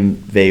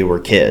time they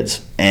were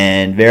kids.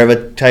 And they're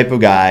the type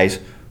of guys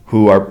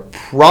who are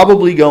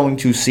probably going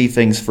to see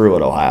things through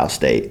at Ohio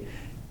State.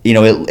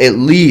 At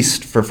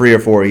least for 3 or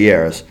 4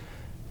 years,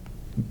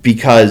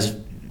 because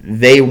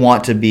they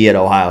want to be at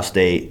Ohio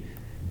State,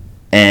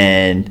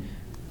 and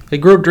they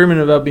grew up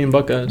dreaming about being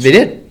Buckeyes. They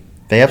did.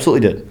 They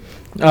absolutely did.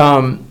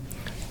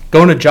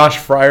 Going to Josh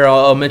Fryer,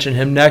 I'll mention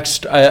him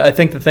next. I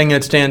think the thing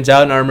that stands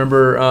out, and I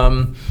remember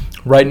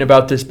writing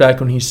about this back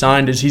when he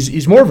signed, is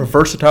he's more of a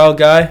versatile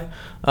guy.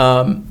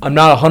 I'm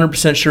not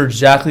 100% sure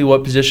exactly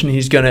what position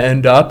he's going to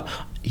end up.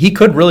 He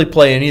could really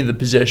play any of the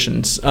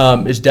positions.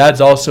 His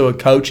dad's also a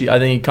coach. I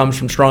think he comes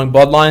from strong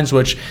bloodlines,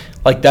 which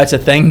that's a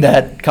thing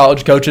that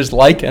college coaches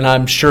like, and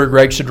I'm sure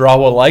Greg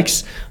Sidrawa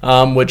likes,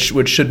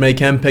 which should make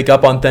him pick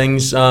up on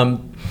things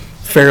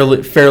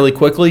fairly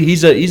quickly.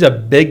 He's a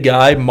big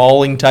guy,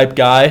 mauling type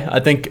guy. I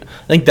think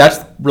that's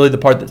really the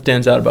part that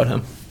stands out about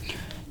him.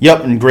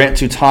 Yep, and Grant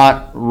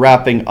Toutant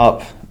wrapping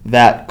up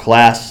that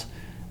class.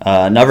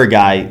 Another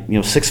guy,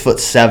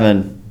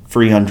 6'7",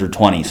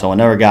 320. So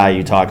another guy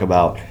you talk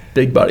about.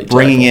 Big body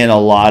bringing in a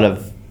lot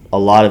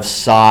of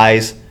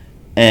size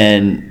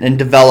and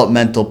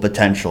developmental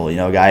potential.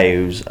 A guy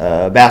who's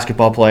a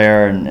basketball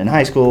player in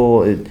high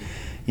school.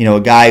 A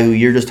guy who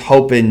you're just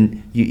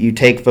hoping you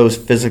take those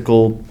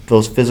physical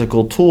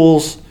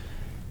tools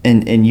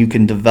and you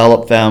can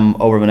develop them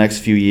over the next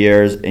few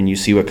years, and you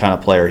see what kind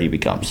of player he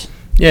becomes.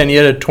 Yeah, and he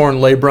had a torn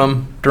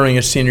labrum during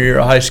his senior year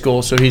of high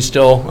school, so he's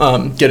still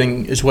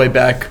getting his way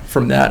back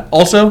from that.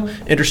 Also,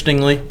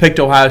 interestingly, picked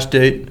Ohio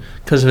State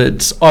because of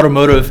its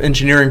automotive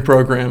engineering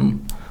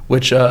program,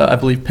 which I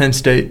believe Penn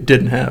State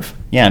didn't have.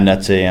 Yeah, and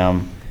that's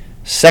a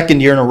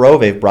second year in a row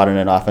they've brought in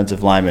an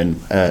offensive lineman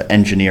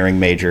engineering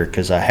major,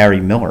 because Harry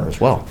Miller as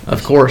well.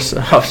 Of course.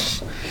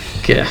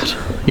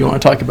 God, you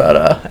want to talk about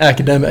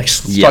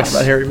academics? Let's talk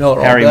about Harry Miller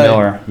all Harry day.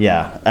 Miller,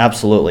 yeah,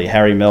 absolutely.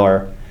 Harry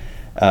Miller,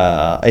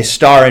 a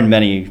star in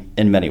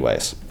many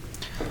ways.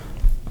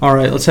 All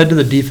right, let's head to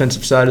the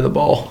defensive side of the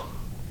ball.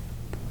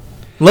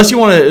 Unless you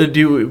want to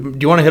do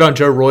you want to hit on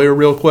Joe Royer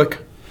real quick?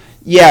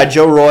 Yeah,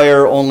 Joe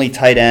Royer, only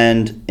tight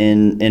end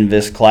in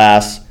this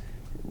class,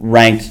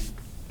 ranked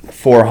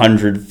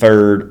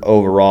 403rd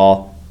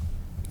overall.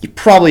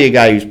 Probably a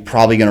guy who's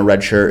probably going to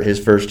redshirt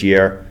his first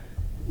year.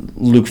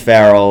 Luke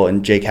Farrell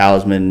and Jake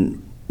Hausman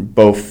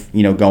both,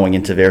 going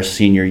into their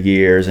senior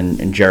years,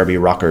 and Jeremy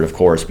Ruckert, of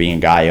course, being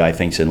a guy who I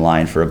think is in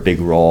line for a big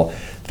role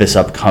this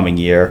upcoming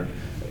year.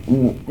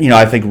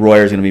 I think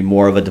Royer is going to be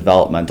more of a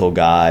developmental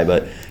guy,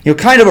 but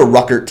kind of a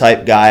Ruckert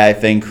type guy, I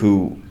think,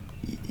 who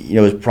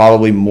is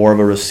probably more of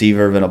a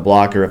receiver than a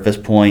blocker at this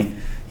point.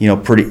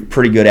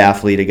 Pretty good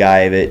athlete, a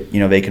guy that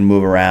they can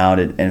move around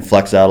and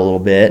flex out a little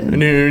bit.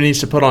 And he needs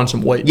to put on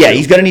some weight. Yeah,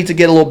 he's going to need to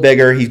get a little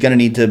bigger. He's going to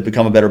need to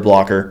become a better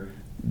blocker.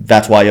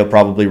 That's why he'll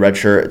probably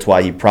redshirt. It's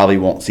why he probably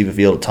won't see the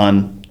field a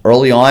ton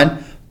early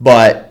on.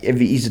 But if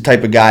he's the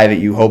type of guy that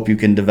you hope you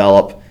can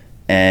develop,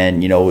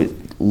 and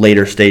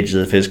later stages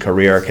of his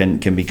career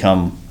can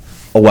become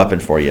a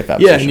weapon for you at that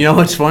position. Yeah, and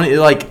it's funny.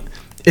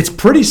 It's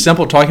pretty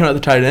simple talking about the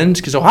tight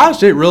ends, because Ohio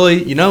State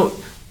really,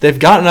 they've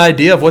got an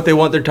idea of what they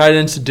want their tight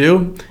ends to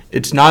do.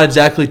 It's not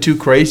exactly too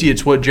crazy.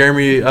 It's what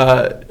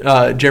I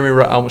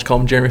almost call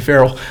him Jeremy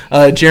Farrell,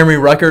 Jeremy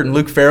Ruckert and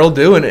Luke Farrell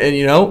do,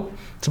 and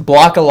to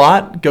block a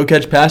lot, go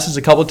catch passes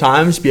a couple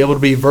times, be able to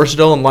be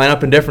versatile and line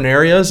up in different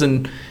areas,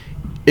 and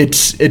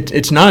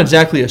it's not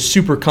exactly a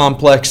super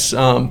complex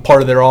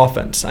part of their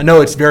offense. I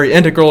know it's very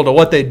integral to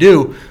what they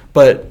do,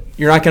 but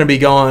you're not going to be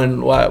going,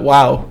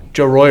 wow,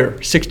 Joe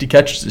Royer, 60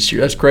 catches this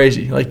year. That's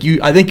crazy.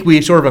 I think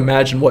we sort of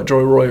imagine what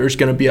Joe Royer is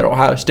going to be at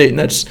Ohio State, and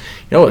that's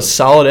a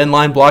solid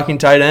inline blocking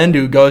tight end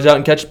who goes out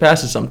and catches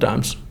passes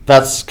sometimes.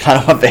 That's kind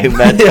of what they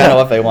kind of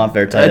what they want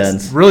their tight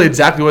ends. That's really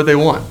exactly what they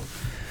want.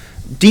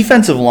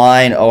 Defensive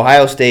line,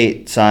 Ohio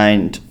State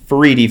signed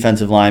 3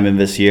 defensive linemen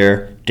this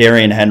year: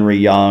 Darian Henry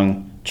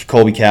Young,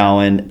 Jacoby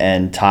Cowan,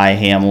 and Ty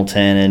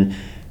Hamilton, and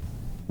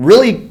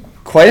really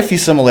quite a few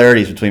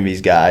similarities between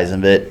these guys,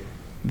 and that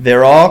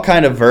they're all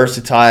kind of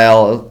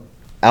versatile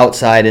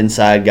outside,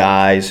 inside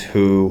guys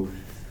who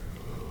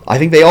I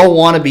think they all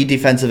want to be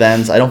defensive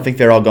ends. I don't think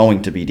they're all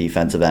going to be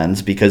defensive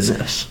ends,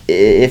 because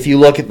if you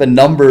look at the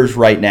numbers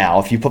right now,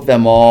 if you put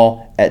them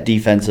all at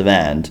defensive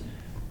end,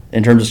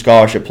 in terms of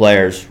scholarship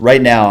players,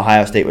 right now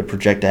Ohio State would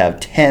project to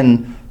have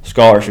 10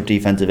 scholarship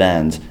defensive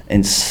ends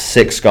and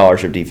 6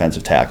 scholarship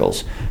defensive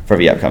tackles for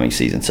the upcoming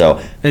season.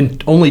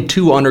 And only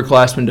 2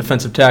 underclassmen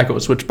defensive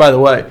tackles, which, by the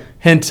way,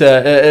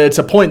 it's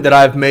a point that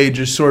I've made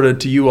just sort of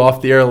to you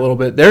off the air a little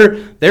bit.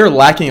 They're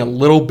lacking a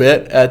little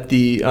bit at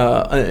the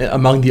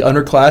among the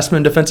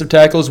underclassmen defensive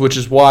tackles, which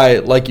is why,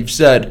 like you've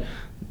said,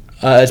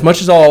 as much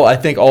as I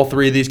think all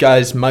 3 of these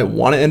guys might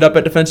want to end up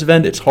at defensive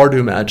end, it's hard to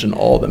imagine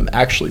all of them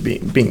actually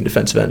being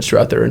defensive ends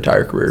throughout their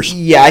entire careers.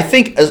 Yeah, I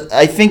think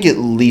at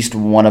least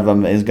one of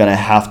them is going to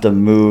have to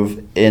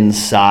move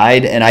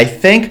inside, and I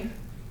think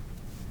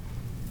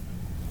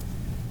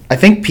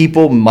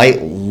people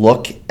might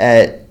look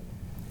at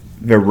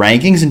their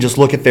rankings and just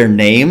look at their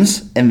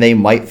names, and they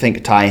might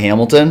think Ty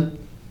Hamilton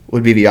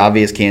would be the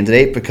obvious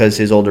candidate because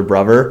his older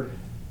brother,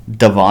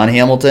 Devon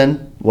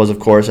Hamilton, was, of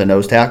course, a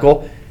nose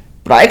tackle.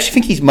 But I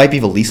actually think he might be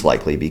the least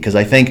likely because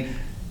I think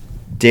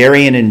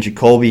Darian and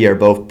Jacoby are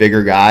both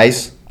bigger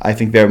guys. I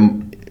think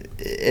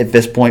at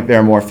this point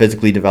they're more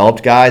physically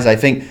developed guys. I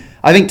think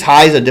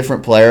Ty's a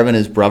different player than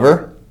his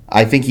brother.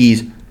 I think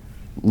he's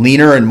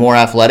leaner and more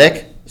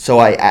athletic. So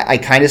I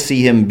kind of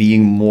see him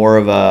being more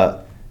of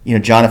a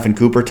Jonathan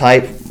Cooper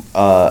type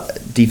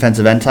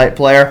defensive end type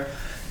player.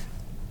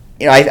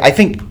 I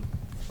think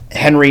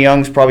Henry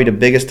Young's probably the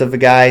biggest of the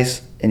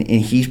guys, and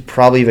he's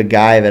probably the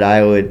guy that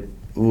I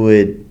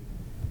would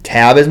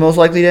tab is most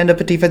likely to end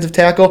up at defensive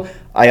tackle.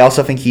 I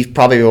also think he's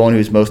probably the one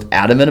who's most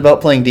adamant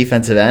about playing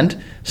defensive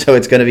end, so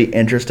it's going to be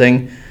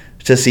interesting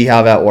to see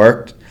how that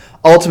worked.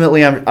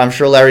 Ultimately, I'm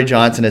sure Larry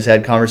Johnson has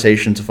had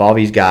conversations with all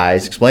these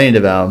guys, explaining to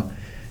them,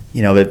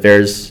 that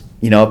there's,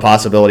 a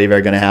possibility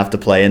they're going to have to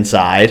play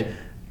inside.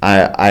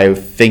 I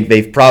think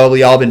they've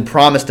probably all been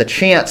promised a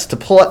chance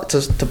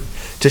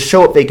to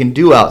show what they can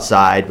do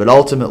outside, but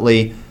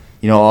ultimately,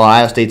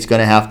 Ohio State's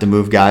going to have to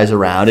move guys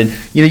around, and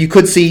you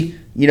could see,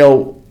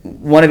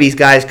 one of these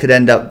guys could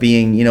end up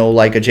being,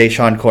 like a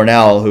Jayshon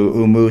Cornell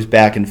who moves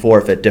back and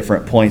forth at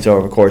different points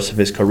over the course of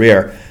his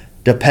career,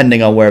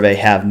 depending on where they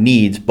have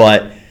needs.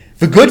 But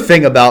the good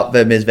thing about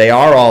them is they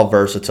are all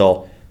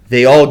versatile.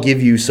 They all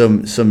give you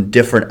some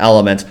different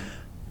elements.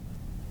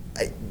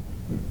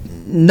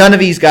 None of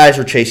these guys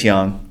are Chase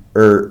Young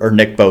or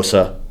Nick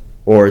Bosa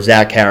or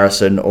Zach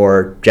Harrison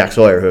or Jack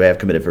Sawyer, who they have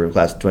committed for the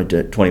class of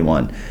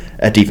 2021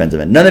 at defensive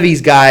end. None of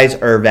these guys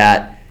are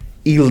that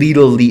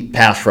elite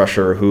pass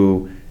rusher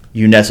who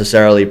you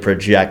necessarily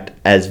project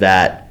as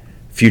that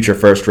future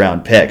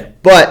first-round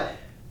pick. But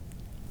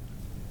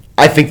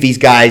I think these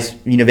guys,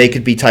 they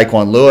could be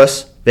Tyquan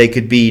Lewis. They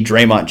could be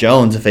Draymond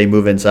Jones if they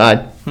move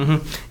inside.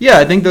 Mm-hmm. Yeah,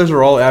 I think those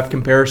are all apt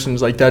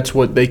comparisons. Like, that's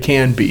what they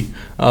can be.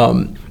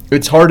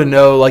 It's hard to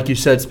know, like you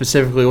said,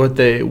 specifically what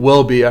they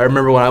will be. I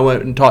remember when I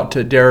went and talked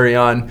to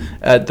Darian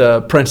at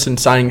the Princeton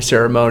signing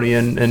ceremony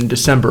in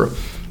December.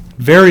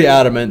 Very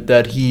adamant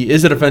that he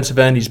is a defensive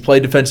end. He's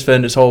played defensive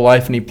end his whole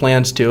life, and he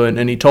plans to.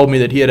 And he told me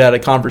that he had a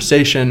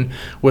conversation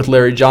with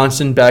Larry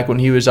Johnson back when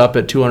he was up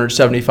at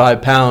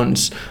 275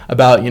 pounds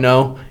about,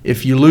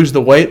 if you lose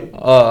the weight,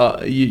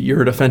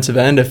 you're a defensive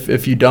end.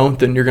 If you don't,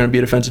 then you're going to be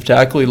a defensive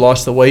tackle. He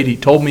lost the weight. He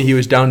told me he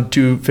was down to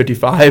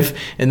 255,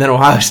 and then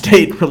Ohio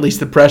State released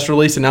the press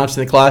release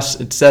announcing the class.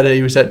 It said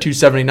he was at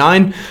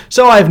 279.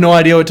 So I have no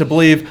idea what to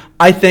believe.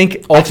 I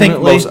think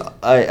ultimately,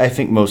 I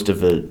think most of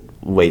the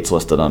weights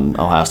listed on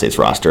Ohio State's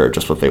roster are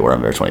just what they were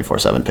on their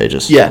 24/7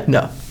 pages. Yeah,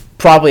 no.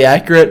 Probably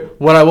accurate.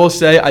 What I will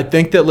say, I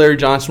think that Larry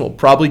Johnson will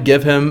probably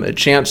give him a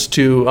chance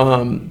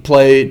to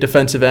play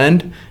defensive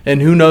end,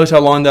 and who knows how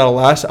long that'll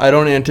last. I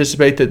don't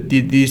anticipate that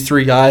these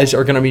 3 guys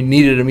are going to be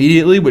needed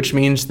immediately, which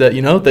means that,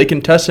 they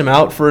can test him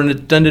out for an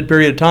extended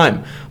period of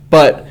time.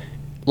 But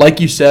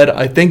like you said,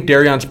 I think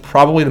Darion's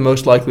probably the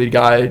most likely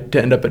guy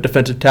to end up at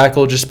defensive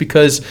tackle just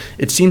because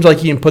it seems like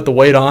he can put the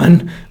weight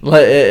on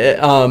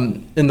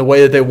in the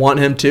way that they want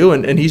him to,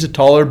 and he's a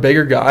taller,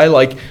 bigger guy.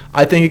 Like,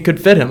 I think it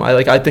could fit him.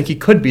 I think he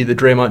could be the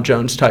Draymond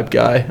Jones type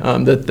guy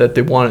that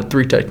they want at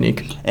 3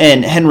 technique.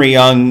 And Henry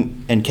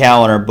Young and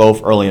Callan are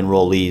both early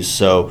enrollees,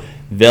 so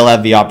they'll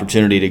have the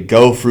opportunity to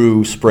go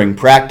through spring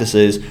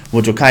practices,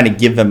 which will kind of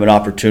give them an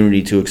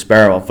opportunity to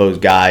experiment with those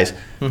guys.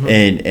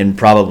 Mm-hmm. And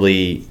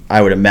probably,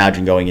 I would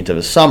imagine, going into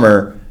the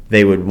summer,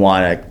 they would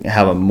want to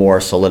have a more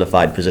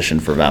solidified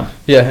position for them.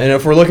 Yeah, and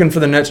if we're looking for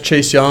the next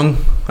Chase Young,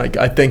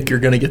 I think you're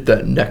going to get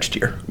that next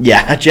year.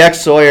 Yeah, Jack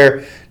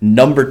Sawyer,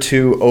 number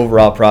 2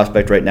 overall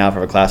prospect right now for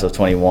the class of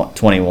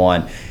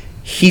 21.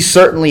 He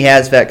certainly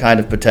has that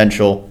kind of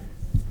potential.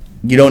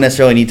 You don't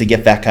necessarily need to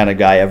get that kind of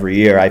guy every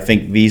year. I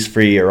think these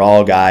 3 are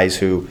all guys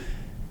who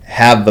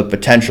have the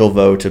potential,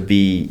 though, to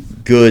be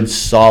good,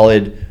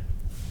 solid,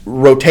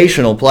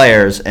 rotational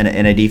players in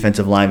a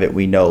defensive line that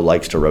we know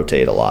likes to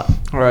rotate a lot.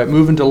 All right,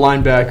 moving to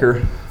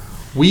linebacker.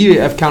 We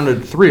have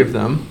counted 3 of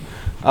them.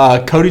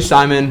 Cody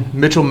Simon,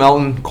 Mitchell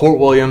Melton, Court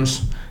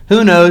Williams.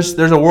 Who knows?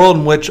 There's a world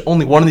in which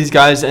only one of these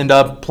guys end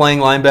up playing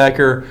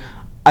linebacker.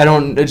 I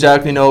don't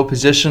exactly know what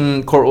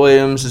position Court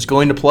Williams is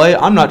going to play.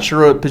 I'm not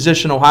sure what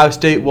position Ohio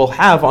State will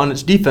have on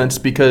its defense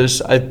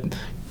because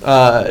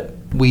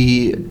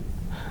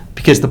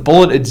because the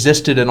bullet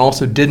existed and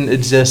also didn't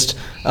exist.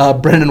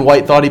 Brendan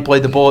White thought he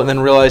played the bullet and then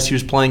realized he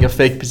was playing a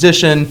fake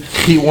position.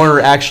 Pete Werner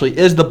actually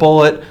is the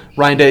bullet.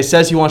 Ryan Day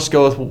says he wants to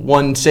go with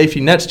one safety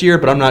next year,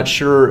 but I'm not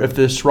sure if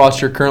this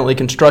roster currently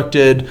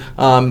constructed,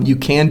 you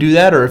can do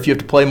that, or if you have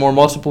to play more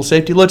multiple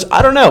safety looks.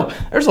 I don't know.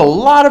 There's a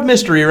lot of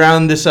mystery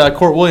around this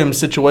Court Williams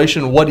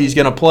situation, what he's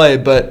going to play,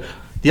 but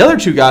the other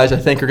two guys I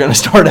think are going to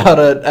start out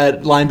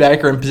at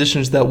linebacker in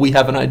positions that we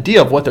have an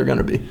idea of what they're going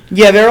to be.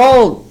 Yeah, they're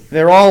all a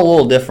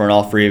little different,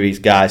 all three of these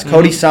guys.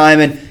 Cody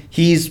Simon,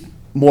 he's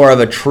more of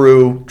a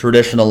true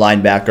traditional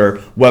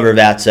linebacker, whether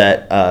that's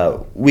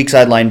at weak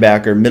side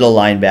linebacker, middle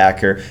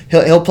linebacker.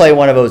 He'll play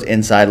one of those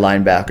inside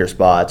linebacker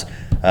spots.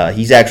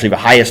 He's actually the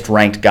highest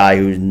ranked guy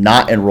who's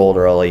not enrolled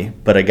early,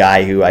 but a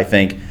guy who I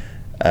think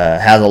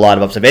has a lot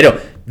of upside.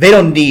 They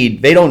don't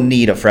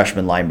need a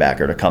freshman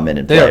linebacker to come in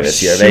and play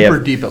this year.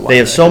 They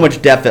have so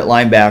much depth at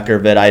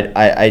linebacker that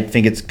I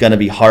think it's going to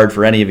be hard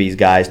for any of these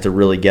guys to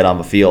really get on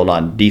the field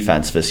on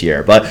defense this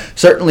year. But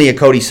certainly a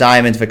Cody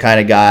Simon's the kind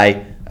of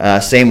guy.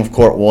 Same with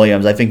Court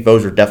Williams. I think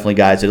those are definitely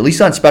guys that, at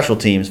least on special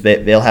teams,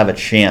 they'll have a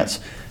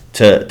chance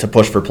to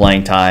push for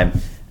playing time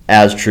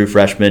as true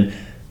freshmen.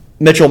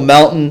 Mitchell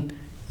Melton,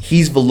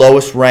 he's the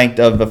lowest ranked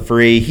of the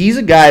three. He's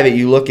a guy that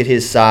you look at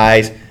his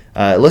size,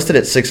 listed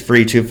at 6'3",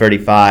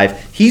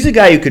 235. He's a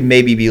guy who could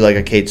maybe be like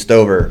a Cade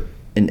Stover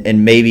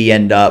and maybe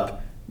end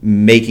up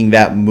making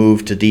that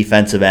move to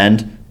defensive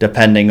end,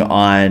 depending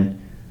on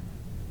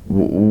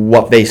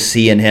what they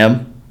see in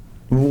him.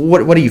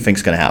 What do you think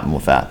is going to happen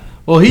with that?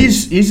 Well,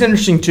 he's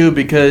interesting too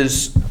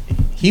because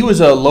he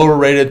was a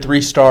lower-rated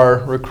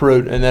 3-star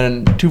recruit, and then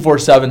in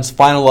 247's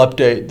final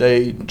update,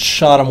 they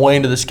shot him way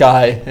into the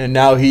sky, and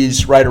now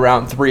he's right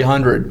around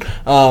 300,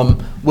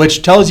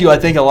 which tells you, I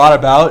think, a lot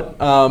about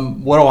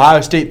what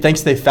Ohio State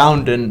thinks they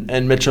found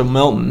in Mitchell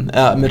Melton,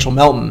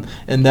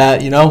 in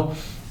that,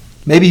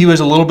 maybe he was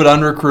a little bit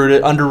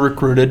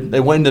under-recruited. They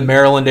went into the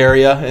Maryland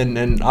area,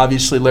 and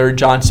obviously Larry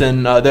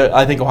Johnson.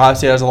 I think Ohio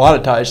State has a lot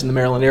of ties in the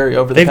Maryland area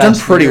over the past They've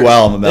done pretty years.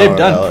 well in the Maryland They've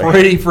done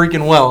pretty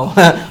freaking well.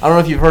 I don't know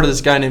if you've heard of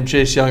this guy named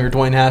Chase Young or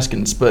Dwayne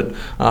Haskins, but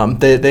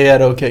they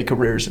had okay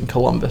careers in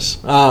Columbus.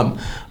 But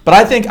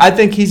I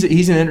think he's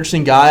an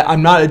interesting guy.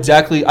 I'm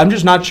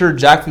just not sure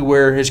exactly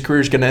where his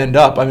career is going to end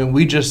up. I mean,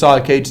 we just saw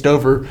Cade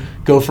Stover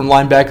go from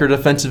linebacker to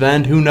defensive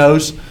end. Who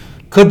knows?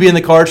 Could be in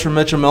the cards for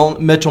Mitchell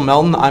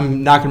Melton.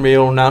 I'm not going to be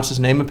able to announce his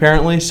name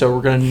apparently, so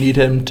we're going to need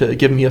him to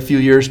give me a few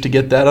years to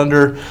get that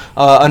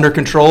under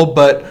control.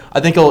 But I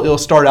think he'll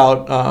start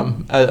out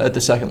at the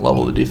second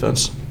level of the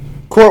defense.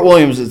 Court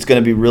Williams, it's going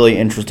to be really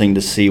interesting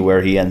to see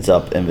where he ends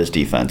up in this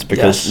defense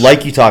because,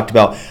 like you talked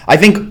about, I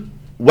think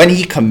when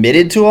he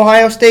committed to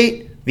Ohio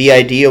State, the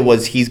idea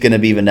was he's going to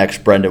be the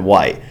next Brendan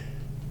White.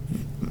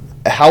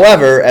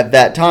 However, at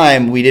that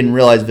time, we didn't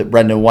realize that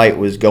Brendan White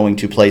was going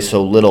to play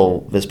so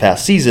little this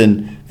past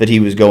season that he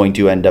was going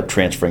to end up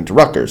transferring to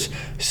Rutgers.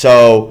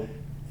 So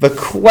the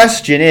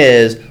question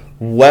is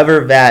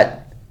whether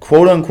that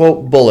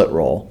quote-unquote bullet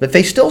role that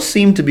they still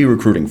seem to be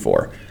recruiting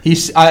for.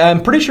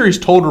 I'm pretty sure he's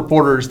told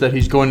reporters that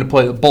he's going to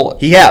play the bullet.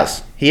 He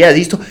has.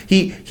 He's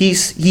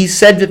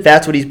said that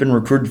that's what he's been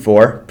recruited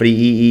for, but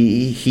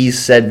he's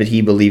said that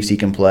he believes he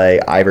can play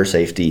either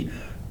safety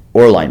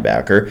or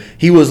linebacker.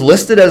 He was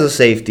listed as a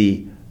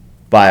safety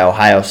by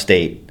Ohio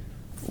State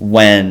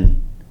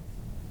when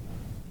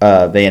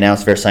they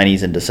announced their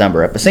signees in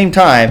December. At the same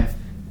time,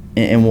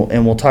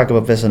 and we'll talk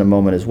about this in a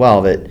moment as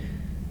well, that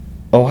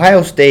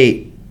Ohio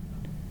State,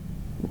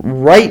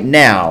 right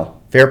now,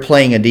 they're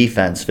playing a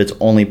defense that's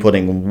only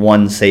putting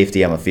one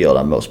safety on the field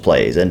on most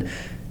plays. And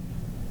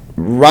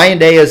Ryan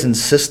Day has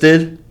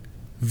insisted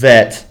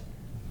that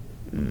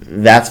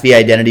that's the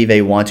identity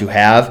they want to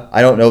have.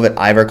 I don't know that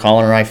either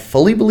Colin or I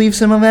fully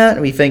believes him in that.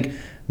 We think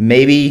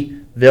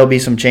maybe there'll be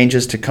some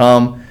changes to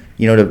come.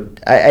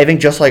 I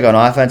think just like on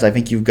offense, I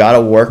think you've got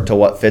to work to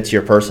what fits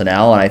your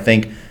personnel. And I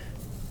think,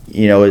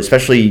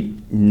 especially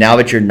now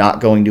that you're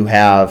not going to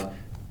have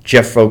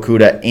Jeff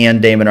Okudah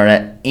and Damon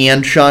Arnett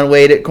and Sean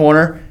Wade at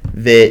corner,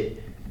 that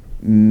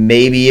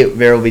maybe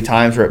there will be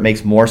times where it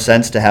makes more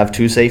sense to have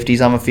two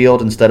safeties on the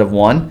field instead of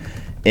one.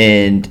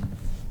 And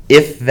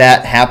if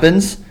that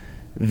happens,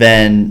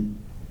 then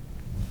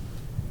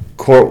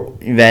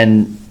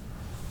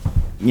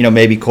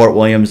maybe Court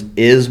Williams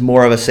is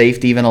more of a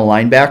safety than a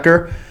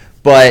linebacker.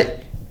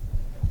 But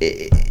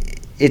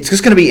it's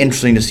just going to be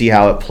interesting to see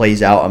how it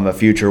plays out in the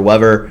future.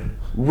 Whether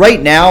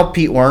right now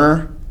Pete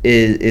Werner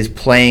is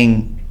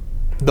playing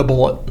the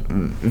bullet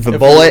and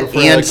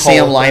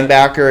Sam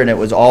linebacker, and it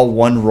was all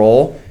one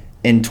role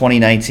in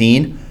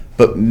 2019.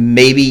 But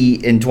maybe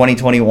in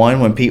 2021,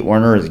 when Pete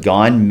Werner is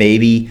gone,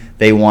 maybe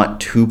they want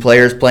two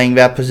players playing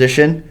that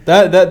position.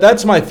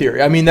 That's my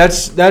theory. I mean,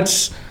 that's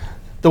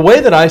The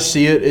way that I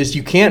see it is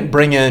you can't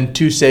bring in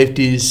 2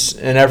 safeties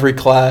in every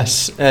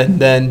class and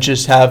then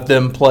just have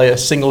them play a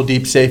single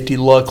deep safety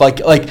look.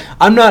 Like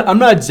I'm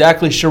not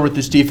exactly sure what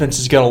this defense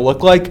is going to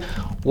look like.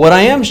 What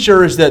I am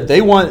sure is that they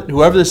want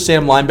whoever the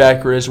Sam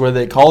linebacker is, whether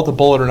they call it the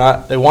bullet or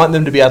not, they want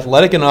them to be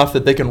athletic enough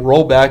that they can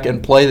roll back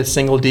and play the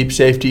single deep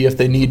safety if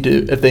they need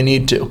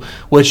to,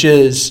 which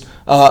is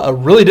a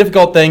really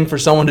difficult thing for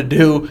someone to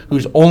do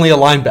who's only a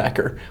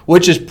linebacker,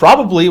 which is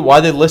probably why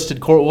they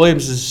listed Court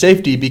Williams as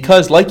safety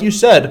because, like you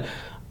said,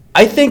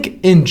 I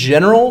think in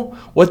general,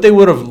 what they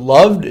would have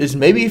loved is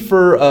maybe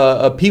for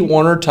a Pete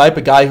Warner type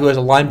of guy who has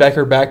a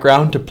linebacker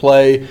background to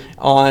play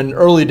on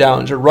early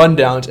downs or run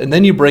downs, and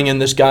then you bring in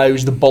this guy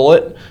who's the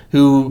bullet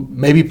who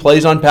maybe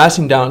plays on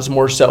passing downs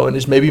more so and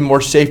is maybe more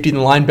safety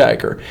than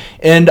linebacker.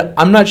 And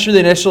I'm not sure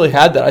they necessarily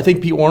had that. I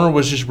think Pete Warner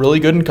was just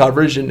really good in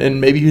coverage, and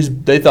maybe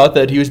they thought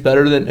that he was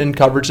better in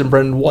coverage than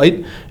Brendan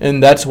White,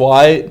 and that's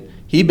why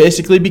he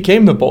basically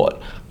became the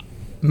bullet.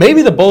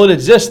 Maybe the bullet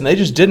exists, and they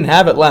just didn't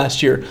have it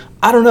last year.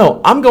 I don't know.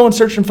 I'm going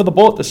searching for the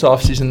bullet this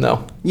offseason,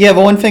 though. Yeah,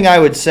 but one thing I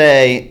would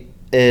say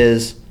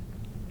is,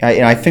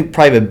 I think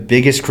probably the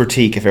biggest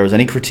critique, if there was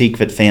any critique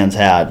that fans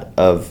had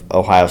of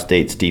Ohio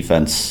State's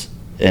defense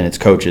and its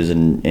coaches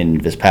in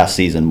this past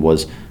season,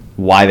 was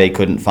why they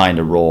couldn't find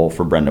a role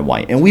for Brendan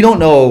White. And we don't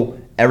know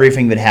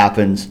everything that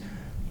happens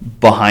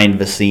behind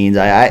the scenes.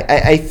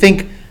 I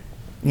think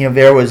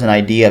there was an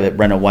idea that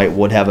Brendan White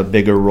would have a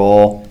bigger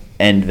role,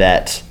 and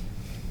that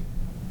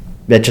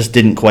just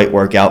didn't quite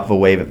work out the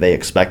way that they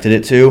expected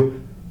it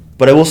to.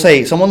 But I will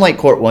say, someone like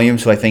Court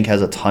Williams, who I think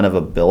has a ton of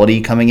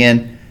ability coming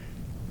in,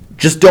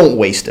 just don't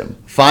waste him.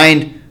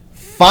 Find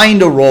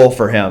a role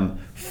for him.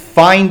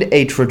 Find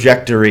a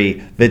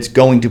trajectory that's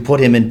going to put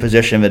him in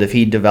position that if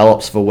he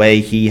develops the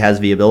way he has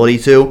the ability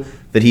to,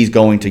 that he's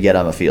going to get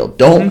on the field.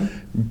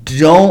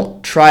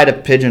 Don't try to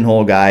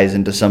pigeonhole guys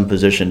into some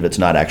position that's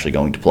not actually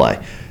going to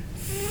play.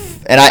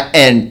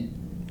 And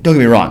don't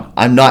get me wrong,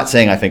 I'm not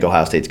saying I think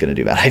Ohio State's going to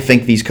do that. I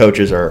think these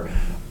coaches are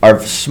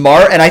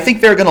smart, and I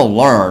think they're going to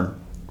learn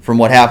from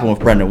what happened with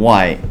Brendan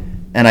White,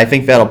 and I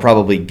think that'll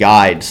probably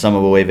guide some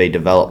of the way they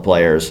develop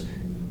players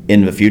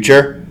in the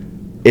future.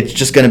 It's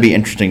just going to be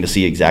interesting to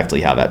see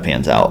exactly how that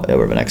pans out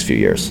over the next few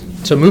years.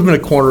 So moving to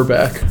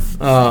cornerback,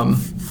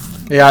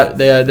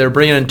 they're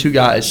bringing in 2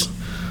 guys.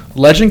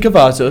 Legend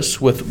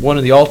Cavazos, with one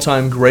of the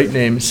all-time great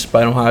names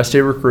by an Ohio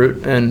State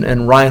recruit,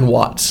 and Ryan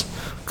Watts.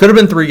 Could have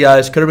been 3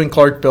 guys, could have been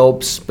Clark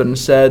Phillips, but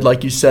instead,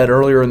 like you said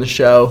earlier in the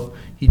show,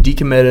 he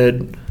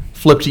decommitted,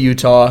 flipped to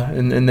Utah,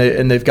 and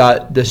they've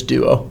got this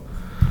duo.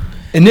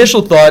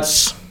 Initial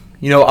thoughts,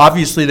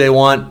 obviously they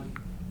would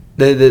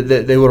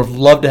have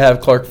loved to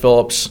have Clark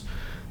Phillips.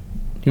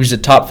 He was a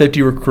top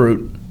 50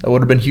 recruit. That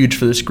would have been huge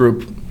for this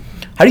group.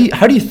 How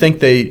do you think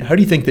they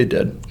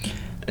did?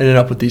 Ended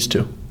up with these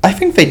 2. I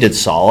think they did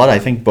solid. I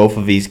think both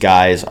of these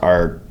guys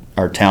are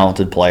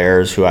talented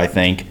players who I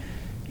think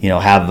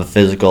have the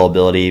physical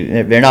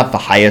ability. They're not the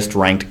highest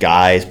ranked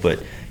guys,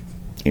 but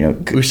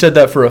we've said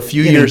that for a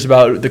few years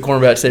about the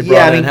cornerbacks they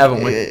brought in,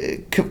 haven't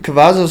we?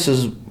 Cavazos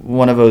is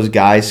one of those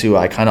guys who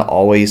I kind of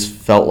always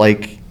felt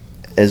like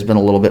has been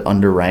a little bit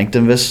underranked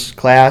in this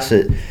class.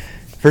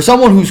 For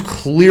someone who's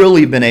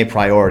clearly been a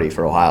priority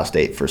for Ohio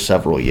State for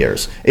several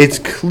years, it's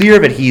clear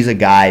that he's a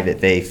guy that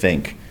they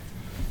think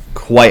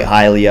quite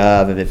highly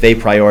of and that they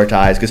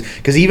prioritize.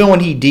 Because even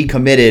when he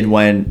decommitted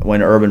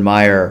when Urban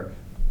Meyer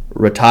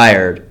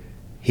retired,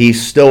 he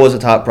still was a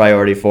top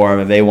priority for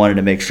him, and they wanted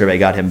to make sure they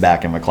got him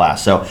back in the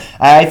class. So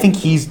I think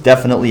he's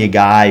definitely a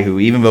guy who,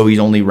 even though he's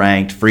only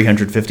ranked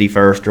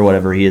 351st or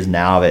whatever he is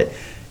now, that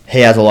he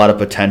has a lot of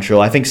potential.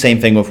 I think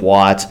same thing with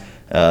Watts,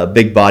 a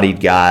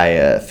big-bodied guy,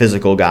 a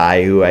physical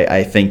guy who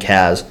I think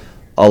has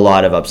a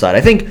lot of upside.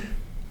 I think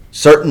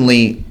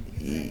certainly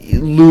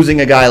losing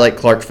a guy like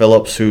Clark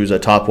Phillips, who's a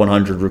top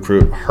 100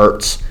 recruit,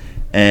 hurts,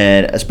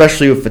 and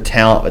especially with the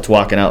talent that's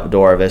walking out the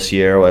door this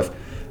year with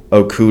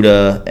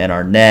Okudah and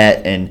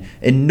Arnett, and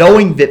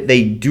knowing that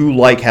they do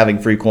like having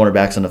 3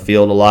 cornerbacks on the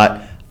field a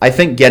lot, I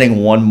think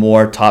getting one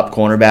more top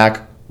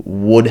cornerback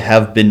would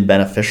have been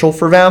beneficial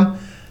for them.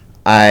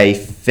 I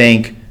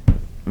think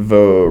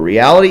the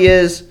reality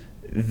is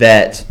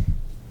that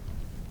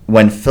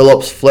when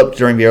Phillips flipped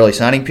during the early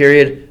signing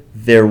period,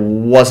 there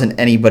wasn't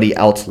anybody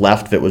else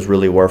left that was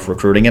really worth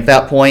recruiting at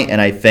that point,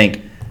 and I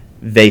think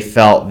they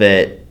felt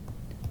that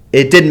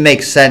it didn't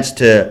make sense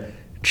to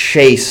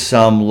chase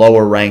some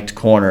lower-ranked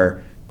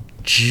corner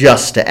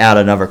just to add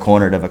another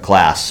corner to the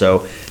class.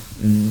 So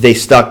they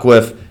stuck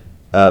with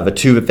the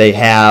 2 that they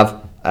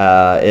have.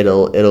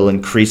 It'll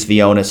increase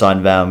the onus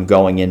on them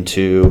going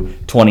into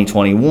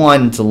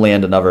 2021 to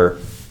land another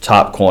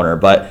top corner.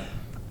 But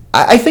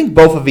I think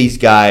both of these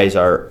guys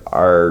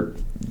are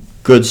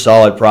good,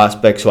 solid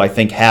prospects who I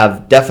think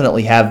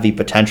definitely have the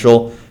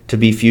potential to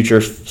be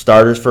future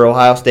starters for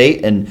Ohio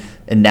State. And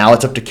now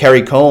it's up to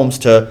Kerry Combs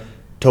to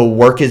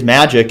work his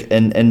magic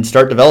and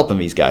start developing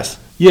these guys.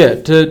 Yeah,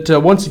 to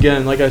once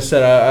again, like I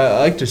said, I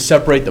like to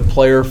separate the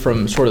player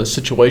from sort of the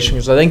situation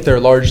because I think they're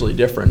largely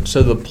different.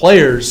 So the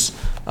players,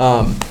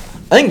 I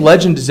think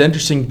Legend is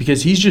interesting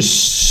because he's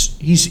just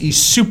he's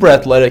super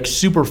athletic,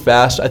 super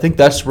fast. I think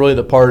that's really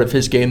the part of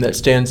his game that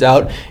stands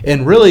out.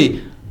 And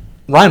really,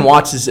 Ryan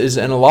Watts is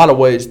in a lot of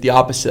ways the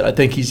opposite. I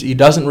think he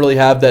doesn't really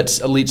have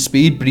that elite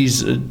speed, but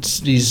he's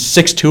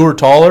 6'2" or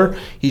taller.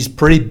 He's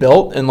pretty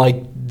built, and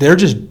like they're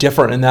just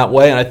different in that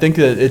way. And I think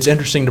that it's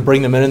interesting to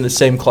bring them in the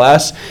same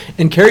class.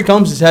 And Kerry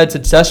Combs has had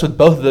success with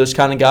both of those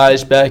kind of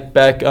guys back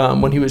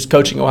when he was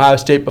coaching Ohio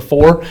State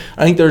before.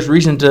 I think there's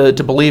reason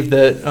to believe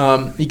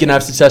that he can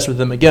have success with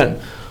them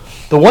again.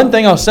 The one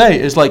thing I'll say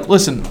is, like,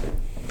 listen,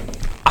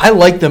 I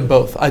like them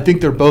both. I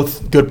think they're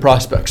both good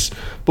prospects.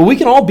 But we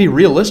can all be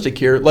realistic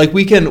here. Like,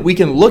 we can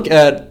look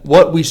at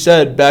what we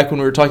said back when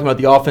we were talking about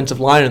the offensive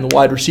line and the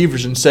wide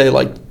receivers and say,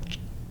 like,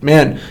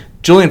 man,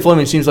 Julian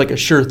Fleming seems like a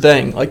sure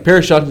thing. Like,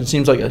 Paris Johnson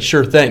seems like a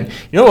sure thing.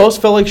 You know who else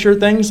felt like sure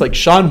things? Like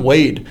Shaun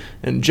Wade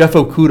and Jeff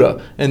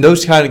Okudah and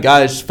those kind of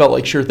guys felt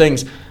like sure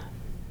things.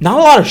 Not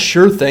a lot of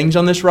sure things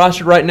on this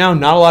roster right now.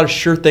 Not a lot of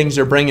sure things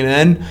they're bringing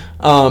in.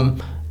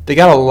 They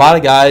got a lot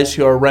of guys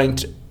who are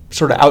ranked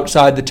sort of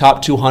outside the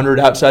top 200,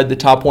 outside the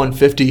top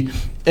 150.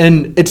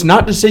 And it's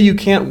not to say you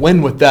can't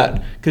win with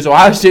that, because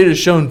Ohio State has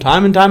shown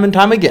time and time and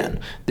time again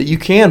that you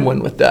can win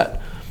with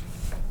that.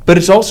 But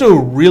it's also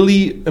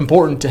really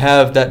important to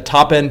have that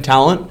top-end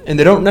talent, and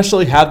they don't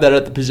necessarily have that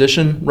at the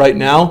position right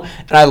now.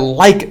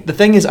 And the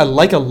thing is, I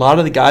like a lot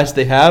of the guys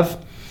they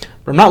have,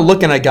 but I'm not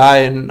looking at a guy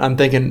and I'm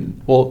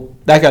thinking, well,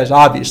 that guy's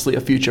obviously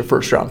a future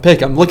first-round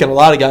pick. I'm looking at a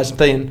lot of guys and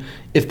thinking,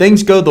 if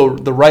things go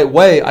the right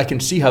way, I can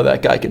see how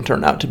that guy can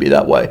turn out to be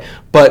that way.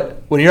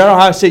 But when you're at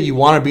Ohio State, you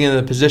want to be in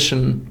the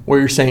position where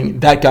you're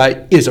saying that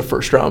guy is a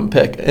first-round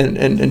pick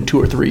in 2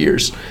 or 3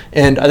 years.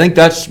 And I think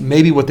that's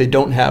maybe what they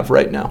don't have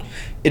right now.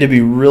 It'd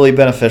be really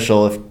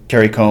beneficial if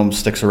Kerry Combs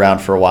sticks around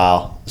for a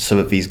while so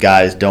that these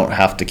guys don't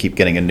have to keep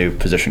getting a new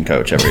position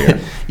coach every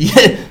year.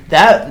 Yeah,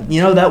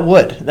 that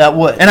would.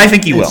 And I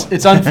think he will.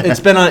 It's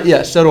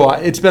been so do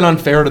I. It's been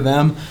unfair to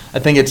them. I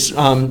think it's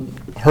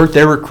hurt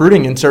their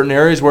recruiting in certain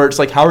areas where it's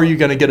like, how are you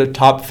going to get a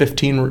top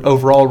 15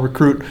 overall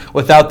recruit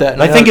without that?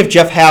 And I think if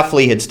Jeff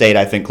Hafley had stayed,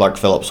 I think Clark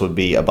Phillips would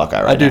be a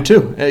Buckeye right now. I do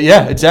too.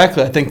 Yeah,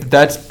 exactly. I think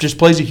that just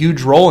plays a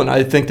huge role, and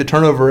I think the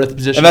turnover at the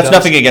position. And that's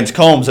nothing against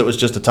Combs. It was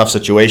just a tough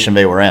situation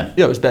they were in.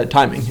 Yeah, it was bad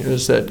timing. It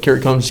was that Kerry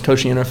Combs was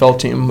coaching an NFL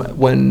team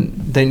when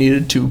they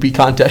needed to be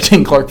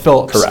contacting Clark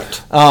Phillips.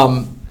 Correct.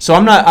 So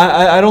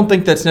I don't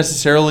think that's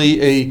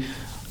necessarily a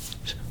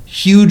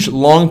huge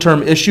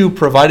long-term issue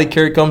provided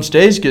Kerry Combs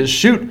stays, because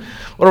shoot,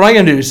 what am I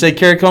going to do? Say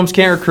Kerry Combs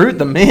can't recruit?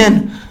 The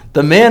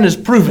man has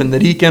proven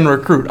that he can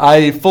recruit.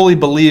 I fully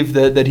believe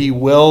that he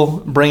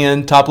will bring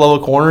in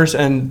top-level corners,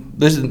 and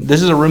this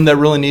is a room that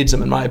really needs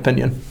them, in my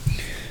opinion.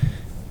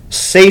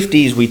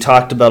 Safeties, we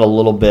talked about a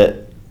little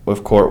bit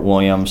with Court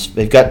Williams.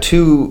 They've got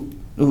two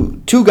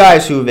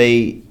guys who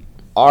they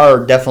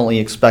are definitely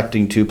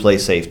expecting to play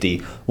safety.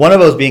 One of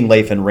those being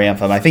Lathan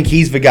Rantham. I think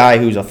he's the guy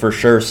who's a for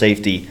sure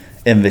safety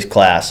in this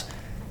class.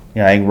 I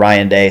think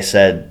Ryan Day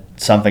said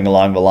something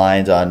along the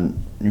lines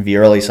on the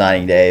early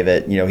signing day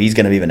that he's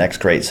going to be the next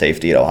great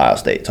safety at Ohio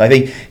State. So I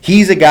think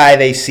he's a guy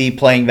they see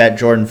playing that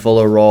Jordan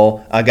Fuller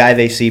role, a guy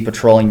they see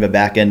patrolling the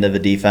back end of the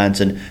defense,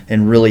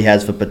 and really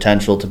has the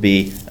potential to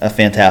be a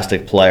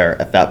fantastic player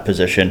at that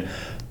position.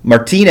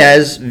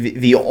 Martinez,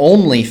 the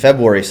only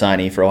February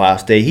signing for Ohio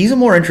State, he's a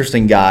more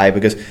interesting guy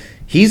because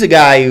he's a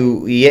guy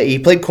who he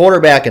played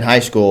quarterback in high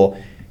school.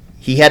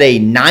 He had a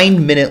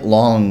 9-minute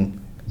long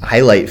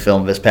highlight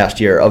film this past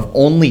year of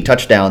only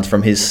touchdowns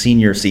from his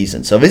senior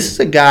season. So this is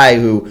a guy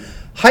who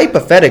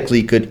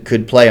hypothetically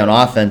could play on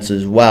offense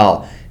as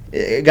well.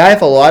 A guy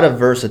with a lot of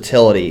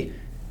versatility.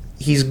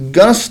 He's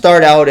going to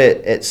start out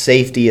at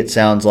safety, it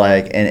sounds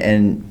like,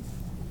 and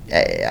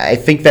I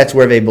think that's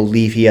where they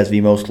believe he has the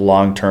most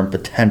long-term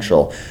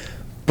potential.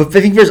 But I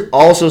think there's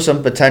also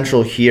some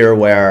potential here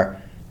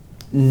where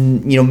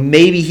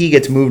maybe he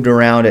gets moved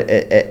around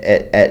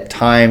at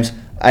times.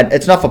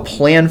 It's not a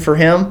plan for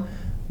him,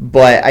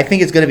 but I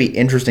think it's going to be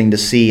interesting to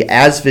see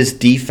as this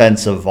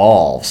defense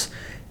evolves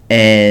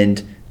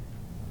and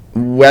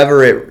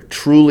whether it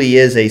truly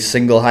is a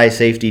single high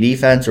safety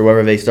defense or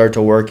whether they start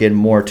to work in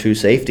more two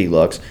safety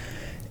looks.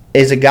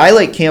 Is a guy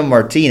like Cam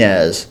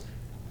Martinez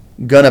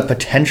going to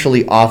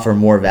potentially offer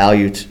more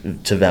value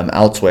to them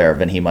elsewhere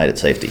than he might at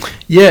safety?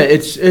 Yeah,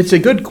 it's a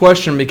good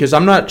question because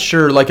I'm not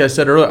sure, like I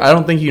said earlier, I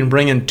don't think you can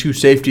bring in two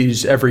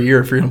safeties every year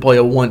if you're going to play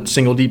a one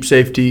single deep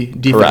safety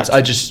defense.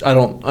 Correct. I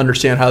don't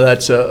understand how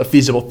that's a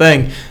feasible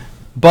thing.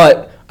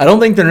 But I don't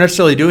think they're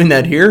necessarily doing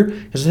that here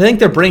because I think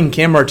they're bringing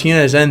Cam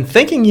Martinez in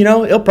thinking,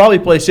 he'll probably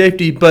play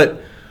safety,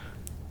 but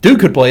dude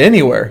could play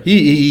anywhere.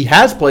 He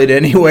has played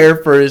anywhere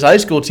for his high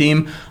school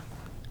team.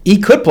 He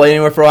could play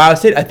anywhere for Ohio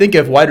State. I think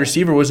if wide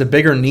receiver was a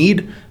bigger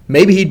need,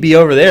 maybe he'd be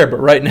over there.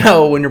 But right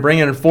now, when you're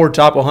bringing in 4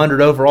 top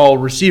 100 overall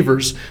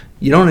receivers,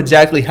 you don't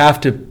exactly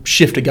have to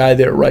shift a guy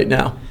there right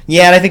now.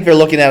 Yeah, and I think they're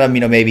looking at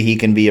him, maybe he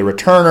can be a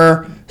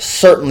returner,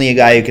 certainly a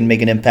guy who can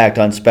make an impact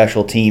on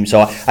special teams.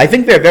 So I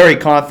think they're very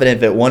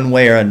confident that one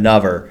way or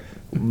another,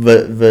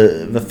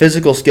 the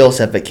physical skill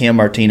set that Cam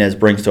Martinez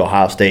brings to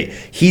Ohio State,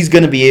 he's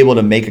going to be able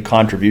to make a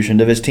contribution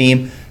to his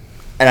team.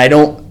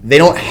 and they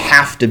don't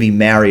have to be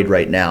married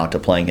right now to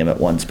playing him at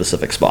one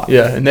specific spot.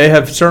 Yeah, and they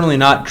have certainly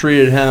not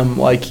treated him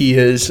like he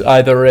is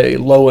either a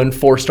low-end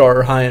 4-star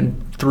or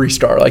high-end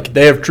 3-star. Like,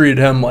 they have treated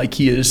him like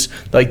he is,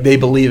 like they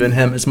believe in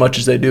him as much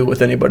as they do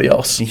with anybody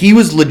else. He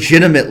was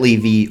legitimately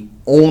the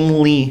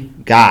only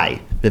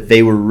guy that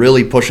they were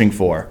really pushing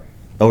for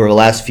over the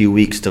last few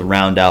weeks to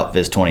round out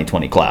this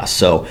 2020 class.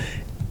 So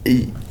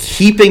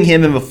keeping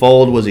him in the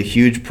fold was a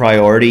huge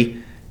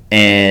priority,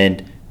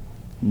 and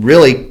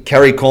really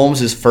Kerry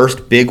Combs'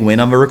 first big win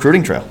on the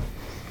recruiting trail.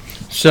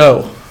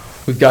 So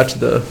we've got to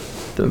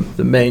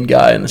the main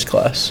guy in this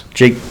class.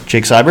 Jake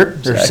Seibert?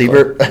 Exactly.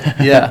 Or Siebert?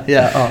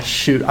 Yeah. Oh,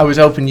 shoot. I was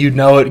hoping you'd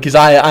know it because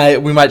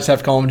we might just have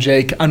to call him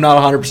Jake. I'm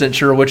not 100%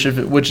 sure which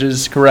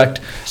is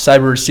correct.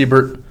 Seibert or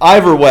Siebert.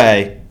 Either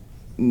way,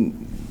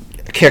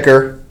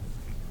 kicker.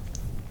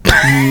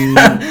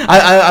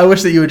 I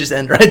wish that you would just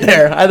end right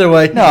there. Either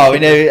way. No, I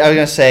mean, I was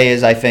gonna say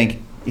is I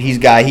think he's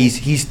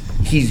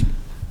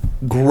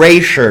gray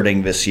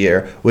shirting this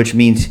year, which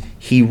means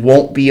he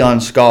won't be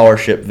on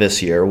scholarship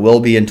this year. Will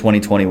be in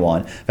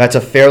 2021. That's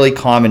a fairly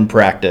common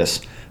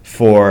practice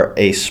for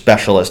a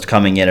specialist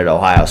coming in at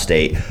Ohio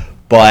State.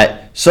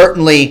 But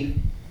certainly,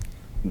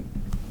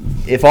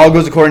 if all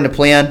goes according to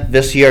plan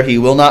this year, he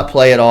will not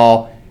play at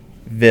all.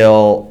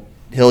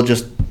 He'll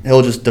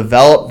just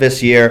develop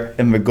this year,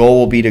 and the goal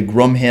will be to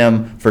groom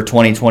him for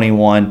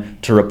 2021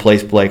 to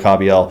replace Blake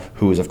Hobiel,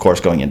 who is, of course,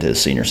 going into his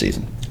senior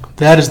season.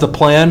 That is the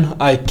plan.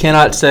 I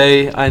cannot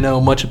say I know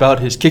much about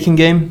his kicking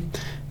game.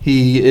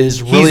 He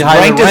is really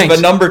highly ranked. He's ranked as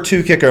the number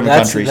 2 kicker in the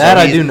country. That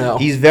I do know.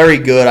 He's very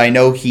good. I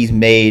know he's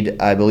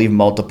made, I believe,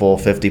 multiple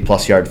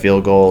 50-plus yard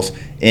field goals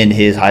in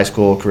his high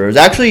school career. Was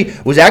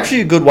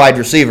actually a good wide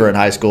receiver in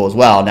high school as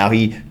well. Now,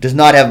 he does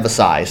not have the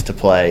size to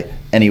play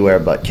anywhere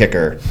but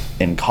kicker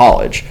in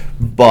college.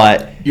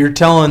 But you're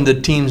telling the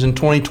teams in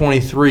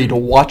 2023 to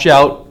watch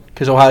out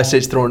because Ohio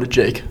State's throwing to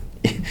Jake.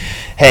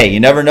 Hey, you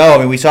never know. I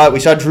mean, we saw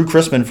Drew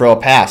Chrisman throw a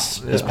pass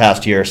this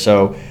past year,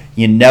 so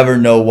you never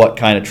know what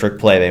kind of trick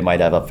play they might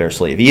have up their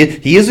sleeve.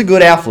 He is a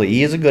good athlete.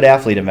 He is a good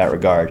athlete in that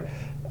regard,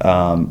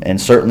 and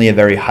certainly a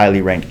very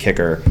highly ranked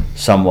kicker.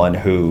 Someone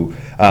who,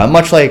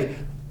 much like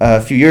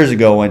a few years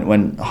ago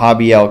when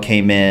Hobiel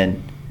came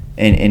in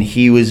and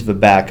he was the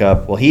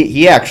backup. Well,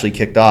 he actually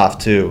kicked off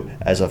too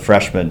as a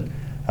freshman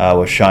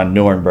with Sean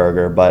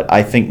Neurenberger. But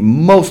I think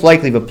most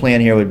likely the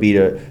plan here would be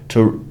to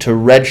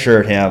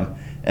redshirt him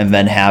and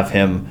then have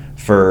him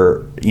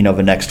for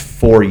the next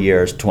 4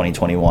 years,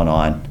 2021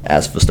 on,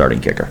 as the starting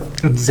kicker.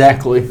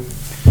 Exactly.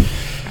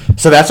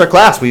 So that's our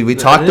class. We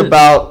talked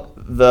about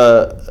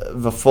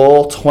the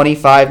full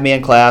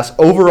 25-man class.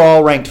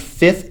 Overall ranked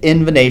 5th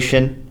in the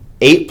nation.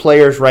 8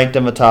 players ranked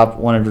in the top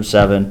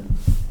 107,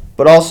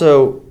 but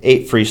also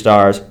 8 free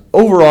stars.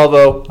 Overall,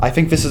 though, I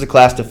think this is a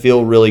class to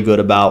feel really good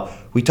about.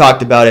 We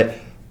talked about it.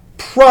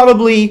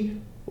 Probably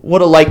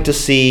would have liked to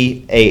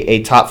see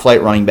a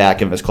top-flight running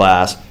back in this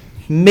class.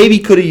 Maybe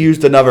could have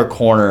used another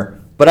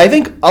corner. But I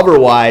think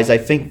otherwise,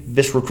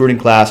 this recruiting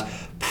class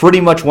pretty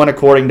much went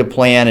according to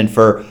plan. And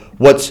for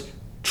what's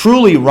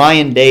truly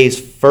Ryan Day's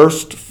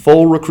first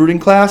full recruiting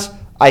class,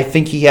 I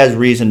think he has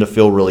reason to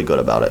feel really good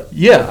about it.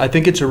 Yeah, I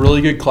think it's a really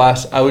good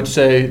class. I would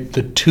say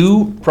the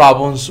 2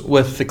 problems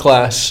with the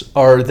class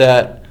are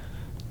that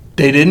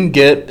they didn't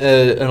get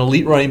an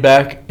elite running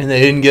back and they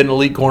didn't get an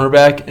elite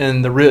cornerback.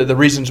 And the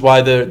reasons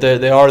why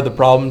they are the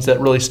problems that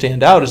really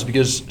stand out is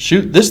because,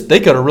 they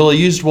could have really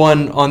used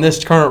one on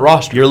this current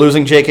roster. You're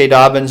losing J.K.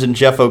 Dobbins and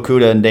Jeff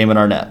Okudah and Damon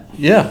Arnett.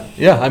 Yeah.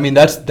 I mean,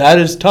 that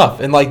is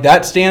tough. And,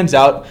 that stands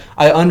out.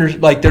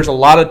 There's a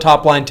lot of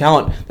top-line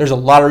talent. There's a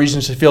lot of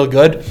reasons to feel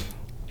good.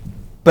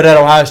 But at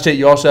Ohio State,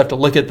 you also have to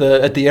look at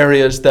the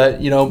areas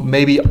that,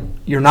 maybe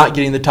you're not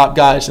getting the top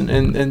guys.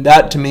 And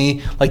that, to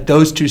me,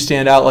 those 2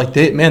 stand out.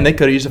 They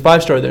could have used a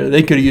 5-star there.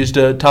 They could have used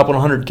a top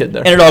 100 kid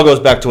there. And it all goes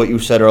back to what you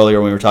said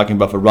earlier when we were talking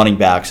about the running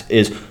backs.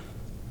 Is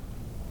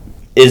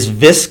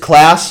this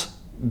class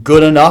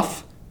good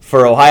enough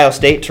for Ohio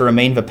State to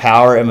remain the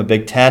power in the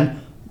Big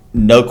Ten?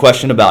 No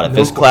question about it.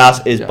 This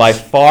class is by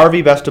far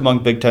the best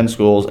among Big Ten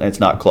schools, and it's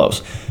not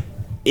close.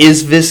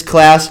 Is this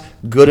class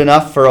good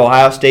enough for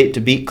Ohio State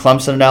to beat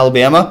Clemson and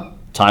Alabama?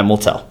 Time will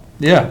tell.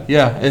 Yeah,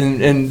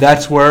 and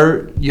that's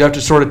where you have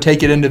to sort of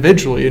take it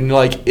individually. And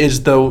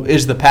is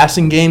the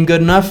passing game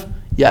good enough?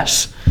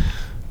 Yes.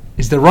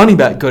 Is the running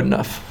back good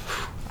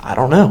enough? I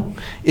don't know.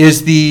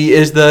 Is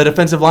the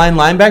defensive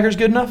linebackers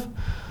good enough?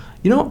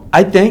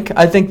 I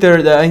think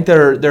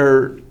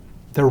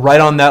they're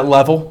right on that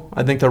level.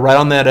 I think they're right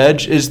on that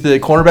edge. Is the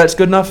cornerbacks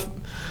good enough?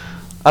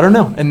 I don't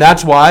know, and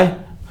that's why.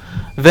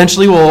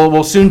 Eventually,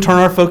 we'll soon turn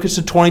our focus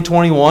to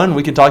 2021.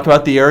 We can talk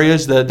about the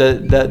areas that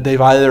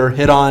they've either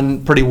hit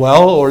on pretty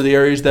well, or the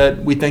areas that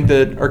we think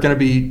that are going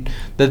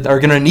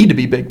to need to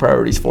be big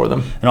priorities for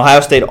them. And Ohio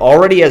State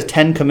already has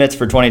 10 commits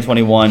for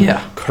 2021.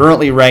 Yeah.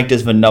 Currently ranked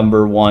as the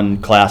number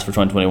 1 class for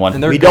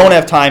 2021. We don't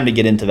have time to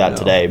get into that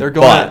today. They're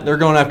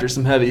going after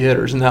some heavy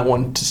hitters, and that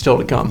one still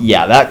to come.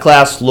 Yeah, that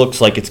class looks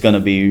like it's going to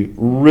be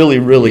really,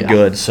 really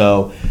good.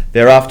 So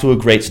they're off to a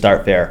great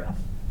start there.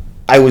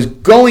 I was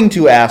going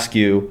to ask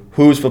you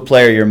who's the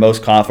player you're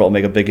most confident will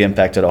make a big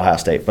impact at Ohio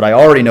State. But I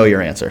already know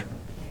your answer.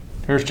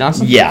 Paris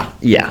Johnson? Yeah.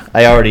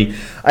 I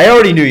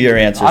already knew your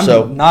answer.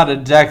 I'm not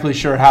exactly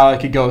sure how I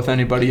could go with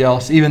anybody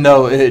else, even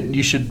though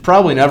you should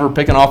probably never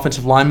pick an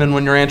offensive lineman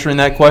when you're answering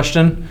that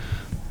question.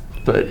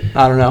 But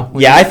I don't know.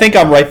 I think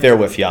I'm right there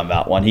with you on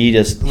that one.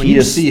 When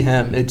you see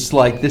him, it's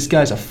like this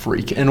guy's a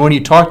freak. And when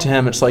you talk to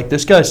him, it's like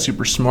this guy's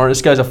super smart.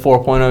 This guy's a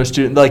 4.0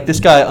 student. Like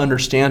this guy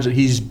understands that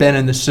he's been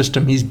in the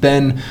system. He's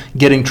been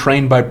getting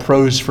trained by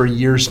pros for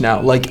years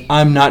now. Like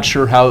I'm not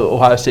sure how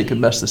Ohio State could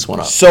mess this one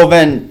up. So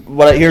then,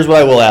 here's what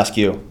I will ask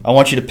you. I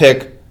want you to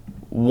pick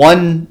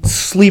one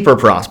sleeper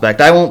prospect.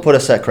 I won't put a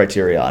set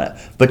criteria on it,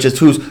 but just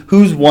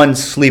who's one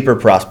sleeper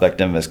prospect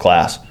in this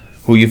class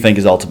who you think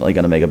is ultimately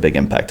going to make a big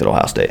impact at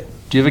Ohio State?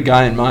 Do you have a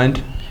guy in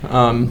mind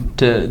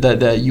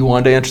that you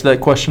wanted to answer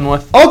that question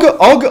with?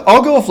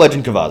 I'll go with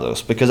Legend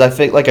Cavazos because I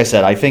think, like I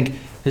said, I think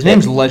his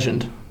name's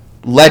Legend.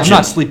 I'm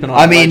not sleeping on.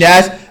 I mean,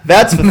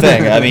 that's the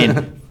thing.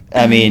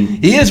 I mean,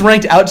 he is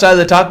ranked outside of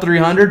the top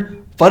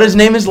 300, but his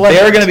name is Legend.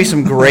 There are going to be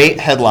some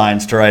great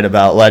headlines to write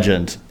about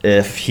Legend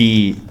if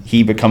he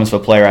becomes the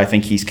player I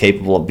think he's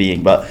capable of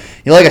being. But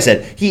like I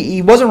said,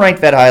 he wasn't ranked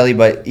that highly,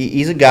 but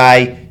he's a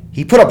guy.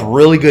 He put up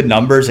really good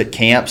numbers at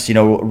camps,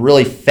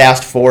 really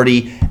fast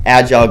 40,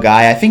 agile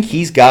guy. I think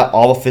he's got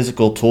all the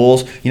physical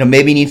tools.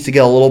 Maybe needs to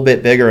get a little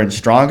bit bigger and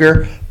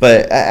stronger,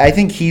 but I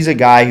think he's a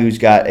guy who's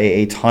got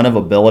a ton of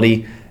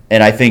ability,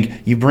 and I think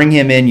you bring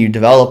him in, you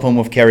develop him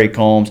with Kerry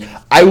Combs.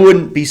 I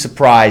wouldn't be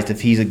surprised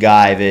if he's a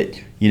guy that,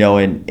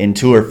 in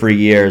 2 or 3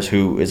 years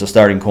who is a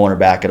starting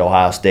cornerback at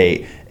Ohio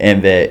State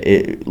and that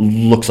it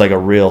looks like a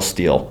real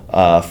steal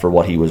for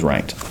what he was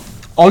ranked.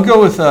 I'll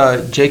go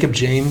with Jacob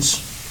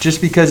James. Just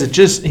because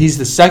he's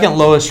the second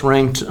lowest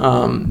ranked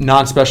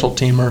non-special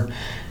teamer.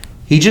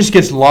 He just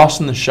gets lost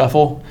in the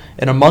shuffle.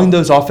 And among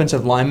those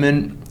offensive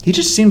linemen, he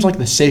just seems like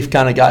the safe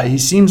kind of guy. He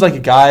seems like a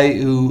guy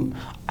who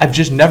I've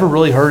just never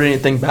really heard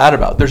anything bad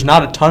about. There's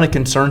not a ton of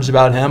concerns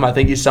about him. I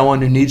think he's someone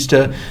who needs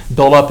to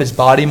build up his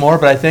body more.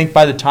 But I think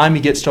by the time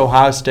he gets to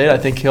Ohio State, I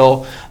think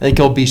he'll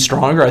be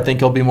stronger. I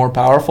think he'll be more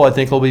powerful. I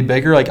think he'll be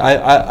bigger. Like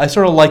I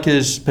sort of like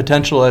his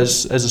potential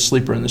as a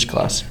sleeper in this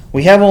class.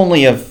 We have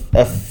only a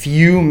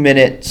few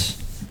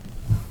minutes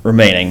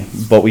remaining,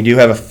 but we do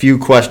have a few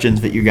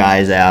questions that you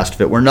guys asked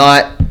that were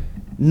not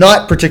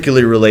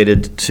particularly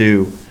related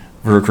to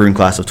the recruiting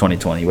class of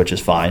 2020, which is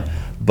fine.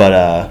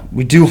 But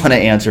we do want to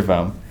answer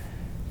them.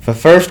 The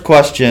first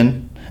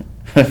question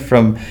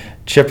from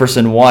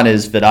Chipperson1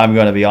 is that I'm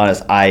going to be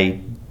honest,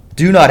 I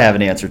do not have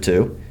an answer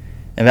to.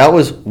 And that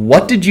was,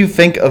 what did you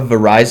think of The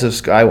Rise of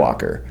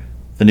Skywalker,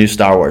 the new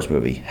Star Wars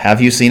movie? Have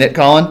you seen it,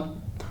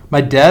 Colin? My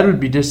dad would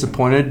be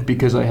disappointed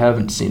because I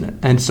haven't seen it,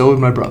 and so would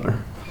my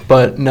brother.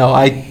 But no,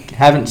 I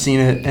haven't seen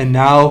it, and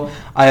now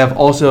I have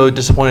also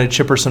disappointed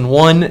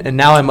Chipperson1, and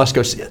now I must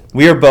go see it.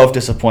 We are both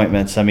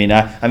disappointments. I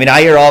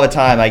hear all the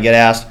time, I get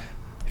asked,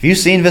 have you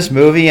seen this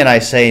movie? And I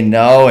say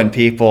no, and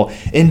people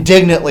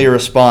indignantly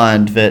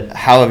respond that,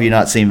 how have you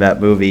not seen that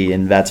movie?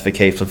 And that's the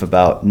case with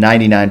about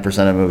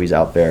 99% of movies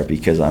out there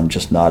because I'm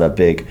just not a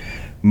big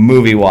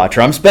movie watcher.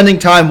 I'm spending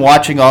time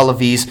watching all of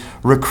these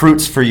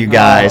recruits for you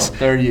guys. Oh,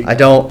 there you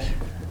go.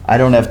 I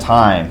don't have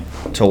time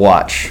to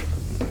watch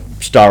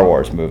Star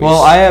Wars movies.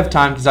 Well, I have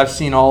time because I've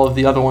seen all of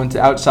the other ones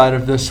outside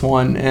of this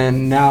one,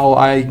 and now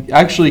I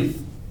actually,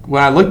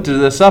 when I looked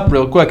this up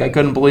real quick, I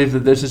couldn't believe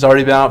that this has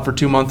already been out for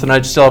 2 months and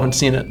I still haven't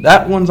seen it.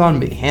 That one's on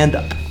me. Hand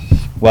up.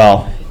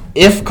 Well,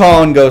 if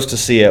Colin goes to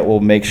see it,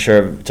 we'll make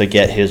sure to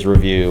get his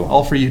review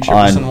all for you,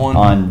 Chipperson1,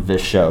 on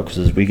this show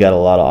because we got a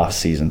lot of off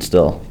season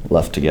still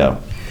left to go.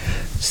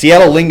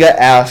 Seattle Linga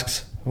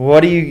asks, what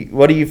do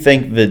you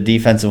think the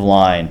defensive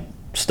line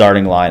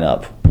starting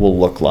lineup will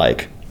look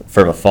like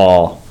for the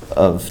fall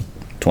of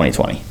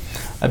 2020?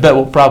 I bet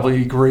we'll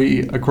probably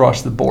agree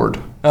across the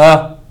board.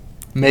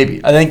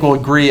 Maybe. I think we'll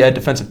agree at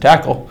defensive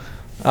tackle.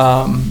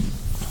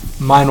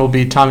 Mine will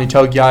be Tommy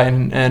Togiai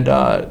and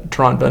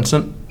Teron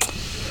Vincent.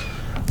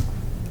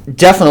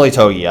 Definitely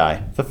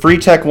Togiai. The free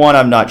tech one,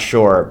 I'm not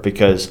sure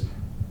because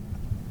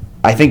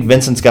I think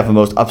Vincent's got the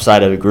most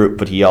upside of the group,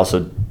 but he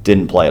also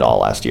didn't play at all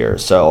last year.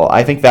 So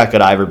I think that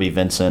could either be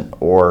Vincent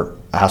or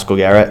Haskell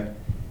Garrett.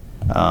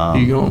 Who are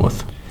you going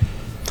with?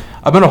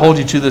 I'm going to hold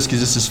you to this because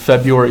this is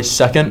February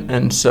 2nd,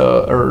 and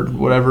so, or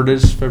whatever it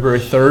is, February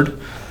 3rd.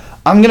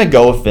 I'm going to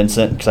go with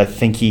Vincent because I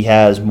think he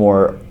has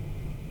more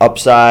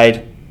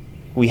upside.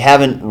 We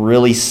haven't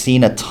really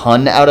seen a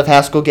ton out of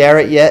Haskell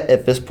Garrett yet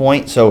at this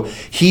point, so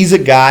he's a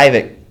guy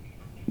that,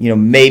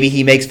 maybe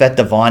he makes that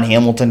Devon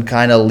Hamilton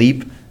kind of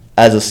leap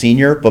as a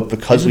senior, but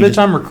because he's a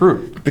big-time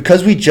recruit.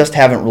 Because we just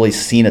haven't really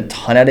seen a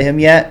ton out of him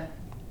yet,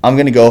 I'm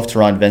going to go with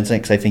Teron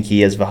Vincent because I think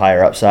he has the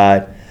higher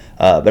upside.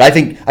 But I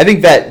think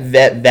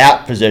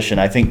that position,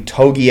 I think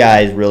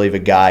Togiai is really the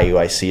guy who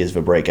I see as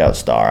the breakout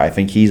star. I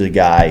think he's a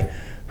guy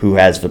who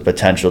has the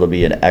potential to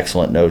be an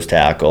excellent nose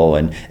tackle.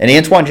 And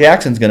Antoine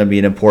Jackson's going to be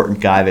an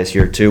important guy this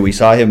year too. We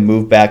saw him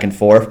move back and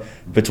forth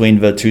between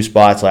the two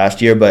spots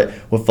last year, but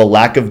with the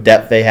lack of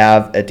depth they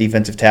have at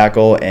defensive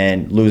tackle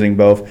and losing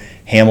both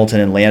Hamilton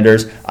and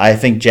Landers. I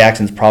think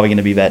Jackson's probably going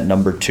to be that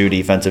number 2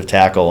 defensive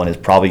tackle and is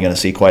probably going to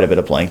see quite a bit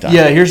of playing time.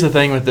 Yeah, here's the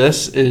thing with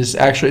this is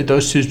actually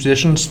those 2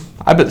 positions,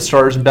 I bet the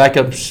starters and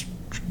backups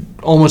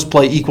almost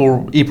play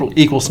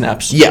equal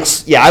snaps.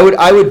 Yes. Yeah,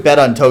 I would bet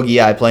on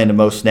Togiai playing the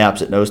most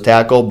snaps at nose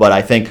tackle, but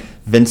I think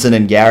Vincent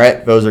and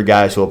Garrett, those are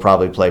guys who will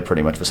probably play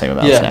pretty much the same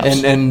amount of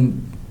snaps.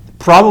 And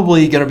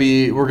probably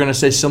we're going to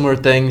say similar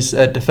things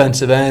at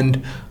defensive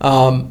end.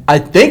 I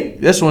think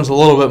this one's a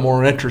little bit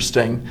more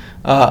interesting.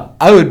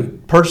 I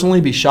would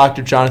personally be shocked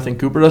if Jonathan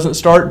Cooper doesn't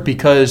start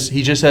because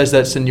he just has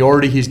that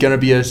seniority. He's going to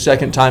be a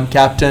second-time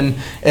captain.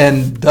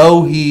 And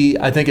though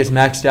I think is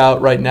maxed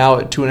out right now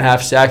at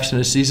 2.5 sacks in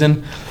a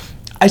season,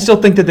 I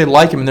still think that they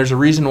like him. And there's a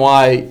reason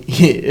why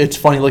it's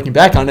funny looking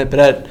back on it.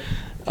 But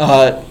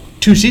at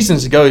 2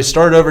 seasons ago, he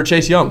started over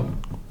Chase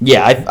Young.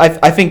 Yeah,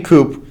 I think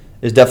Coop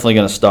is definitely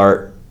going to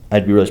start.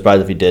 I'd be really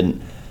surprised if he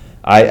didn't.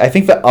 I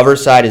think the other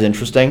side is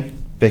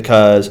interesting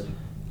because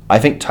I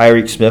think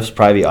Tyreek Smith's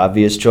probably the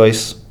obvious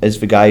choice as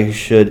the guy who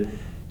should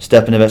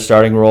step into that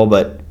starting role,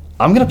 but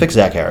I'm going to pick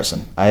Zach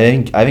Harrison.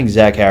 I think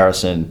Zach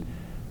Harrison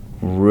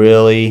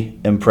really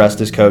impressed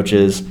his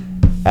coaches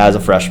as a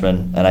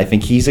freshman, and I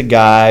think he's a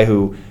guy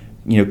who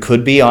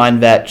could be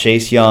on that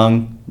Chase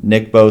Young,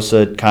 Nick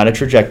Bosa kind of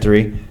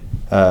trajectory,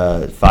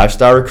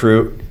 5-star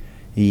recruit.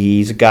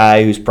 He's a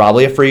guy who's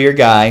probably a free-year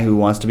guy who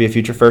wants to be a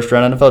future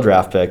first-round NFL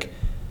draft pick.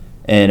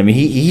 And, I mean,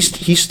 he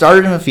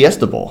started in a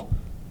Fiesta Bowl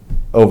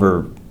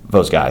over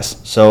those guys.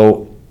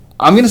 So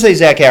I'm going to say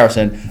Zach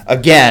Harrison,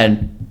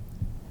 again,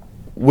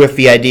 with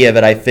the idea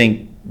that I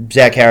think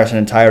Zach Harrison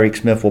and Tyreek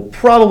Smith will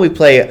probably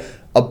play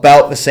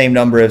about the same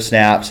number of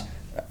snaps.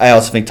 I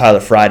also think Tyler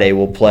Friday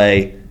will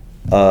play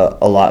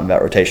a lot in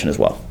that rotation as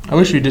well. I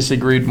wish we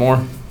disagreed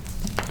more.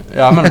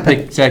 Yeah, I'm going to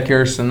pick Zach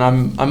Harrison.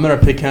 I'm going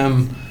to pick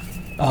him.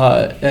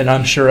 And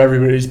I'm sure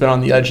everybody's been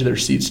on the edge of their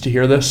seats to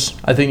hear this.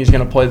 I think he's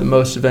going to play the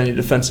most of any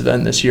defensive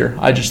end this year.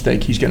 I just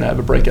think he's going to have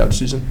a breakout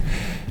season.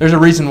 There's a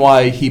reason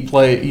why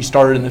he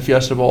started in the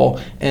Fiesta Bowl,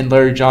 and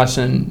Larry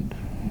Johnson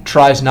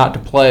tries not to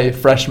play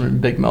freshmen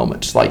big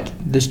moments. Like,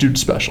 this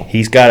dude's special.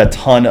 He's got a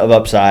ton of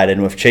upside,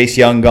 and with Chase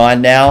Young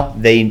gone now,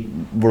 they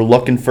were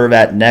looking for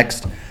that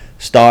next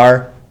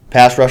star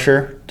pass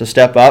rusher to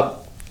step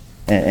up,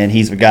 and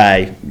he's the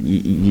guy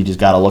you just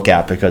got to look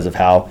at because of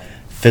how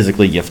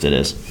physically gifted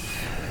is.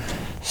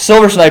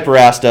 Silver Sniper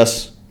asked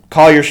us,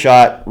 call your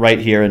shot right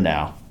here and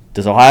now.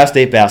 Does Ohio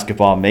State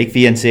basketball make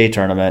the NCAA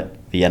tournament,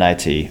 the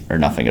NIT, or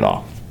nothing at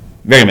all?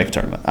 They're going to make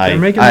the tournament. They're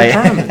making the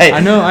tournament.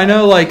 I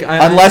know.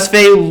 Unless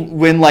they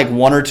win like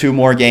 1 or 2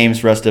 more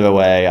games the rest of the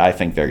way, I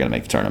think they're going to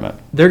make the tournament.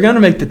 They're going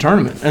to make the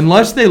tournament.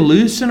 Unless they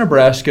lose to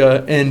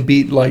Nebraska and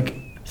beat like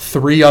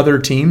 3 other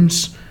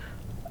teams,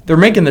 they're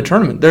making the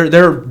tournament.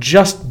 They're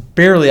just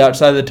barely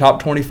outside the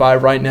top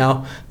 25 right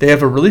now. They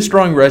have a really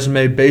strong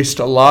resume based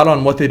a lot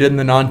on what they did in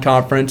the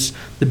non-conference.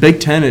 The Big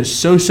Ten is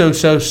so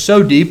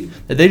deep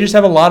that they just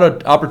have a lot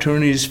of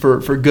opportunities for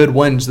good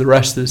wins the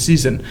rest of the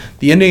season.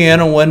 The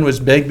Indiana win was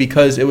big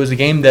because it was a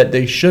game that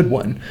they should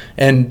win.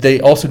 And they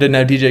also didn't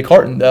have DJ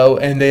Carton, though,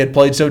 and they had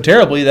played so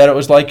terribly that it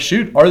was like,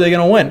 shoot, are they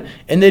going to win?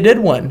 And they did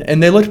win,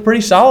 and they looked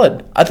pretty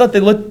solid. I thought they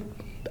looked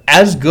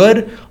as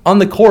good on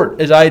the court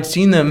as I had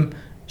seen them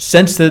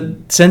since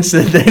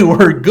that they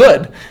were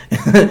good,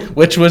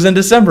 which was in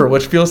December,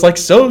 which feels like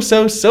so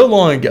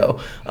long ago.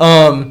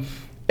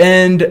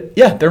 And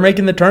yeah, they're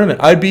making the tournament.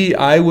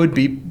 I would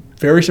be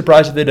very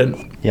surprised if they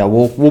didn't. Yeah,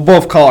 we'll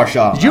both call our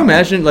shot. Did you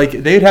imagine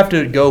they'd have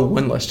to go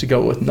winless to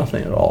go with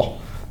nothing at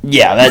all?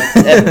 Yeah, that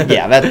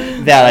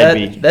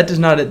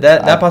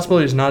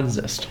possibility does not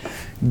exist.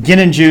 Gin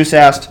and Juice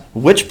asked,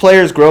 which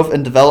player's growth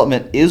and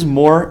development is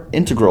more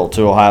integral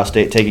to Ohio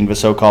State taking the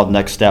so-called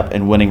next step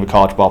and winning the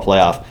college ball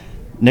playoff?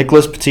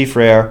 Nicholas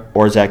Petit-Frere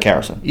or Zach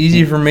Harrison?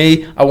 Easy for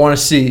me. I want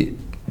to see,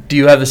 do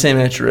you have the same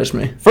answer as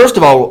me? First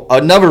of all,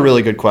 another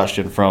really good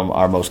question from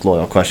our most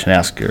loyal question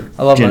asker.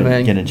 I love my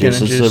man, Gin and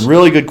Juice. This is a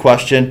really good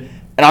question.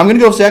 And I'm going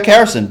to go with Zach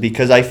Harrison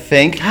because I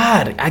think...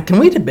 God, can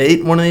we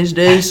debate one of these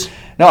days?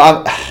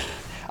 No,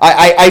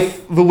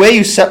 the way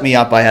you set me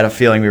up, I had a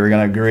feeling we were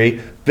going to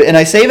agree. And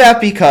I say that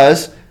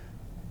because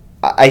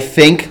I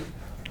think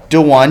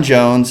DeJuan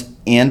Jones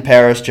and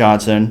Paris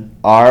Johnson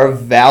are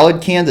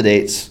valid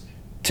candidates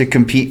to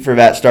compete for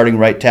that starting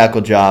right tackle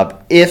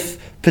job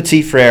if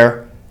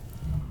Petit-Frere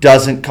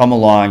doesn't come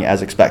along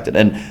as expected.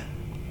 And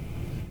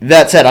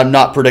that said, I'm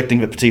not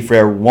predicting that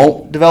Petit-Frere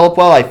won't develop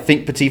well. I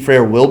think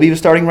Petit-Frere will be the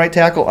starting right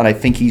tackle, and I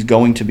think he's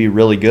going to be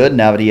really good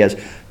now that he has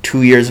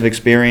 2 years of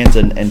experience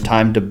and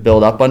time to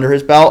build up under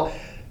his belt.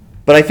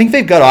 But I think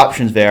they've got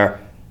options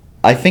there.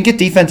 I think at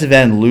defensive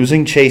end,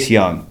 losing Chase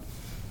Young,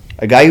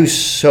 a guy who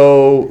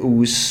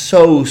was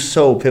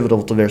so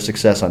pivotal to their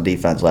success on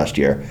defense last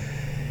year,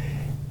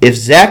 if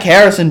Zach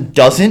Harrison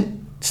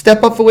doesn't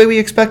step up the way we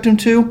expect him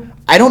to,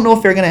 I don't know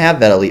if they're going to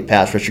have that elite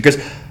pass rusher. Because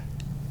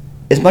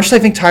as much as I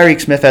think Tyreek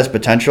Smith has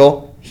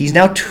potential, he's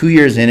now 2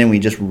 years in and we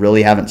just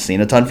really haven't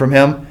seen a ton from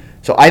him.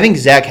 So I think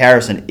Zach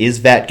Harrison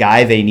is that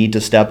guy they need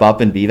to step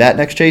up and be that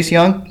next Chase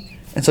Young.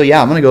 And so,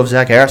 yeah, I'm going to go with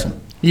Zach Harrison.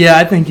 Yeah,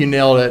 I think you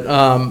nailed it.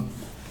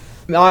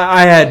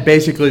 I had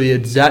basically the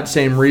exact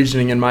same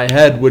reasoning in my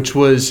head, which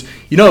was,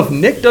 if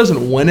Nick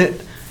doesn't win it,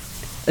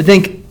 I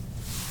think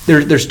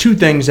there's two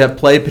things at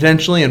play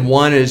potentially, and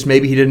one is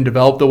maybe he didn't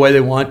develop the way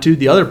they want to.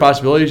 The other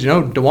possibility is,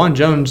 DeJuan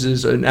Jones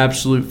is an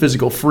absolute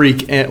physical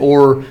freak,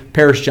 or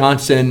Paris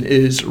Johnson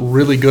is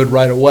really good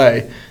right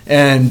away.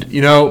 And,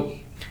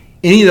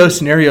 any of those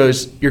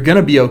scenarios, you're going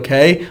to be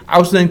okay. I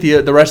also think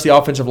the rest of the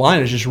offensive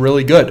line is just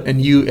really good. And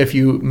if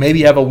you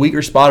maybe have a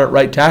weaker spot at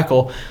right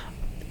tackle,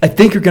 I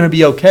think you're going to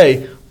be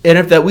okay. And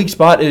if that weak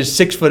spot is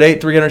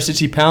 6'8",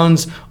 360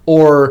 pounds,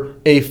 or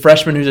a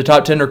freshman who's a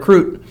top 10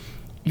 recruit,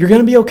 you're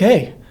going to be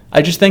okay.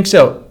 I just think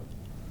so.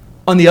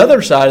 On the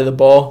other side of the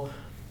ball,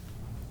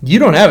 you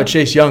don't have a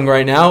Chase Young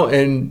right now.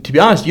 And to be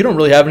honest, you don't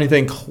really have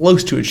anything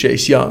close to a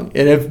Chase Young.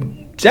 And if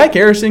Zach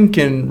Harrison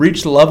can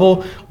reach the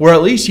level where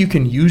at least you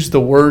can use the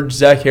words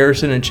Zach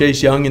Harrison and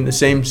Chase Young in the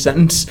same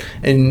sentence,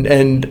 and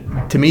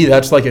to me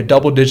that's like a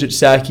double-digit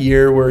sack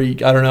year where he,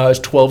 has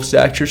 12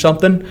 sacks or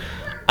something.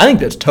 I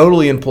think that's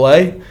totally in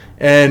play,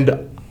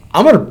 and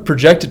I'm going to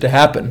project it to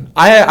happen.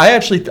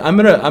 I'm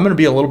going to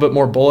be a little bit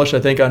more bullish, I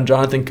think, on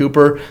Jonathan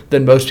Cooper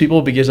than most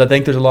people, because I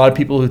think there's a lot of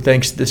people who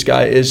thinks this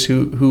guy is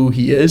who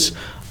he is.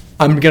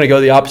 I'm going to go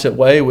the opposite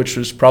way, which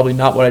was probably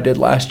not what I did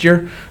last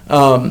year,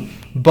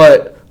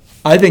 but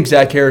I think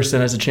Zach Harrison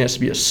has a chance to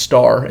be a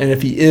star, and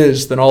if he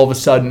is, then all of a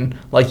sudden,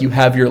 you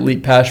have your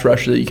elite pass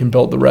rusher that you can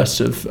build the rest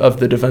of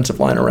the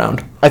defensive line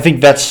around. I think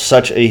that's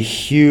such a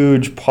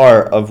huge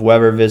part of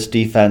whether this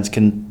defense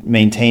can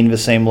maintain the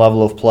same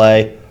level of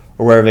play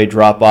or where they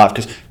drop off.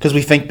 Because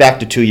we think back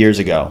to 2 years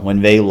ago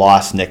when they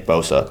lost Nick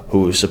Bosa,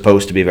 who was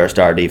supposed to be their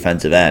star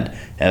defensive end,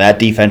 and that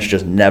defense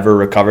just never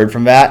recovered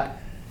from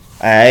that.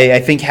 I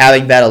think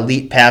having that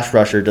elite pass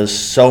rusher does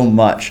so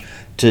much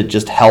to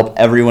just help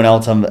everyone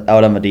else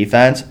out on the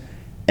defense.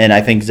 And I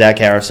think Zach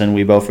Harrison,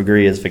 we both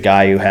agree, is the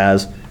guy who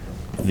has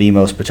the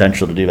most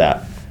potential to do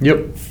that.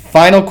 Yep.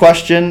 Final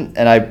question,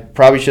 and I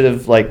probably should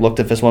have looked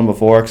at this one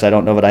before because I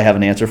don't know that I have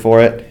an answer for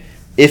it.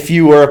 If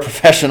you were a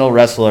professional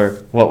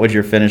wrestler, what would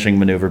your finishing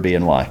maneuver be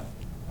and why?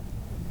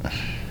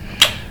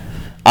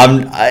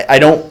 I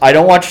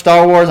don't watch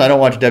Star Wars. I don't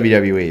watch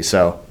WWE,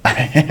 so.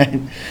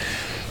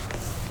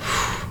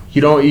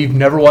 You've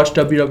never watched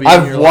WWE?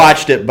 I've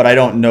watched it, but I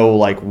don't know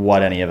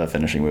what any of the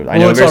finishing moves. I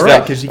know it's there's all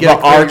right, 'cause you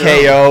get the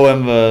RKO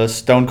and the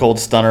Stone Cold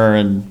Stunner,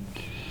 and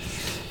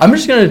I'm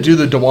just gonna do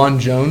the DeJuan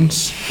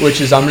Jones,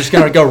 which is I'm just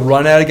gonna go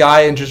run at a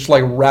guy and just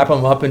wrap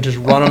him up and just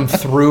run him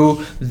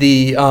through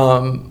the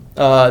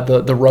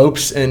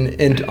ropes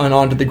and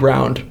onto the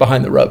ground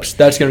behind the ropes.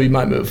 That's gonna be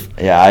my move.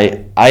 Yeah,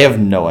 I have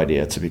no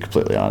idea, to be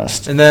completely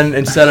honest. And then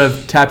instead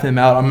of tapping them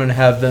out, I'm gonna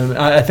have them.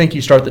 I think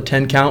you start the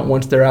 10 count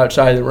once they're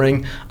outside of the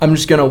ring. I'm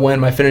just gonna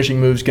win. My finishing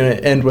move's gonna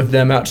end with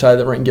them outside of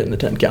the ring getting the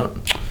 10 count.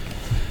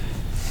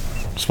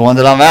 Just we'll end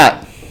it on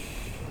that,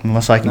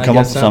 unless I can come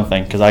up with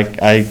something, because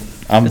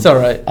it's all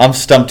right. I'm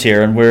stumped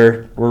here, and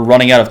we're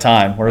running out of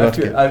time.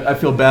 I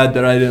feel bad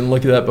that I didn't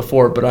look at that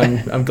before, but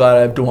I'm glad I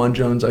have DeJuan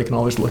Jones I can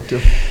always look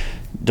to.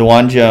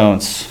 DeJuan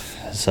Jones.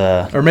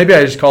 Or maybe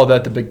I just called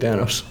that the Big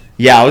Thanos.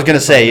 Yeah, I was going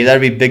to say,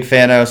 that'd be Big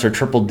Thanos or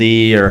Triple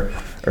D or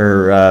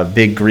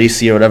Big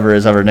Greasy or whatever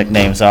his other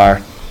nicknames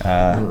are.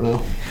 I don't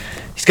know.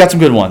 He's got some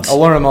good ones. I'll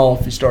learn them all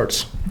if he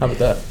starts. How about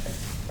that?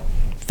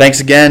 Thanks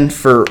again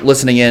for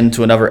listening in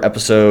to another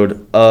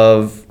episode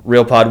of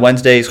Real Pod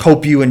Wednesdays.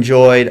 Hope you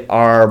enjoyed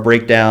our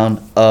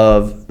breakdown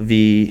of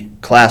the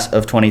class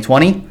of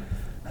 2020.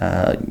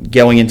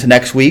 Going into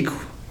next week,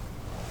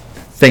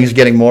 things are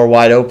getting more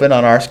wide open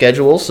on our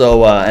schedule,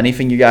 so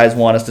anything you guys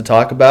want us to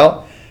talk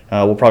about,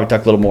 we'll probably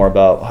talk a little more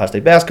about Ohio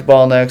State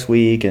basketball next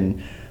week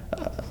and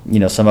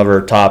some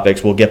other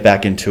topics. We'll get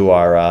back into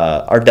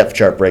our depth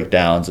chart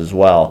breakdowns as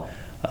well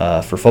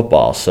for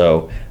football.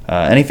 So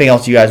anything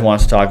else you guys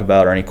want us to talk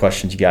about or any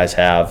questions you guys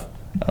have,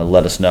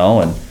 let us know,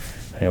 and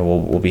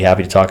we'll be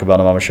happy to talk about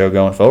them on the show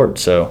going forward.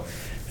 So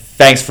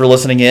thanks for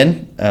listening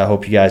in. I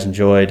hope you guys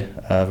enjoyed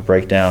the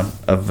breakdown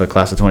of the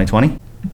class of 2020.